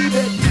out. Relieve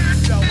it.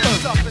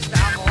 What's up, Mr.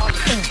 Alcoholic?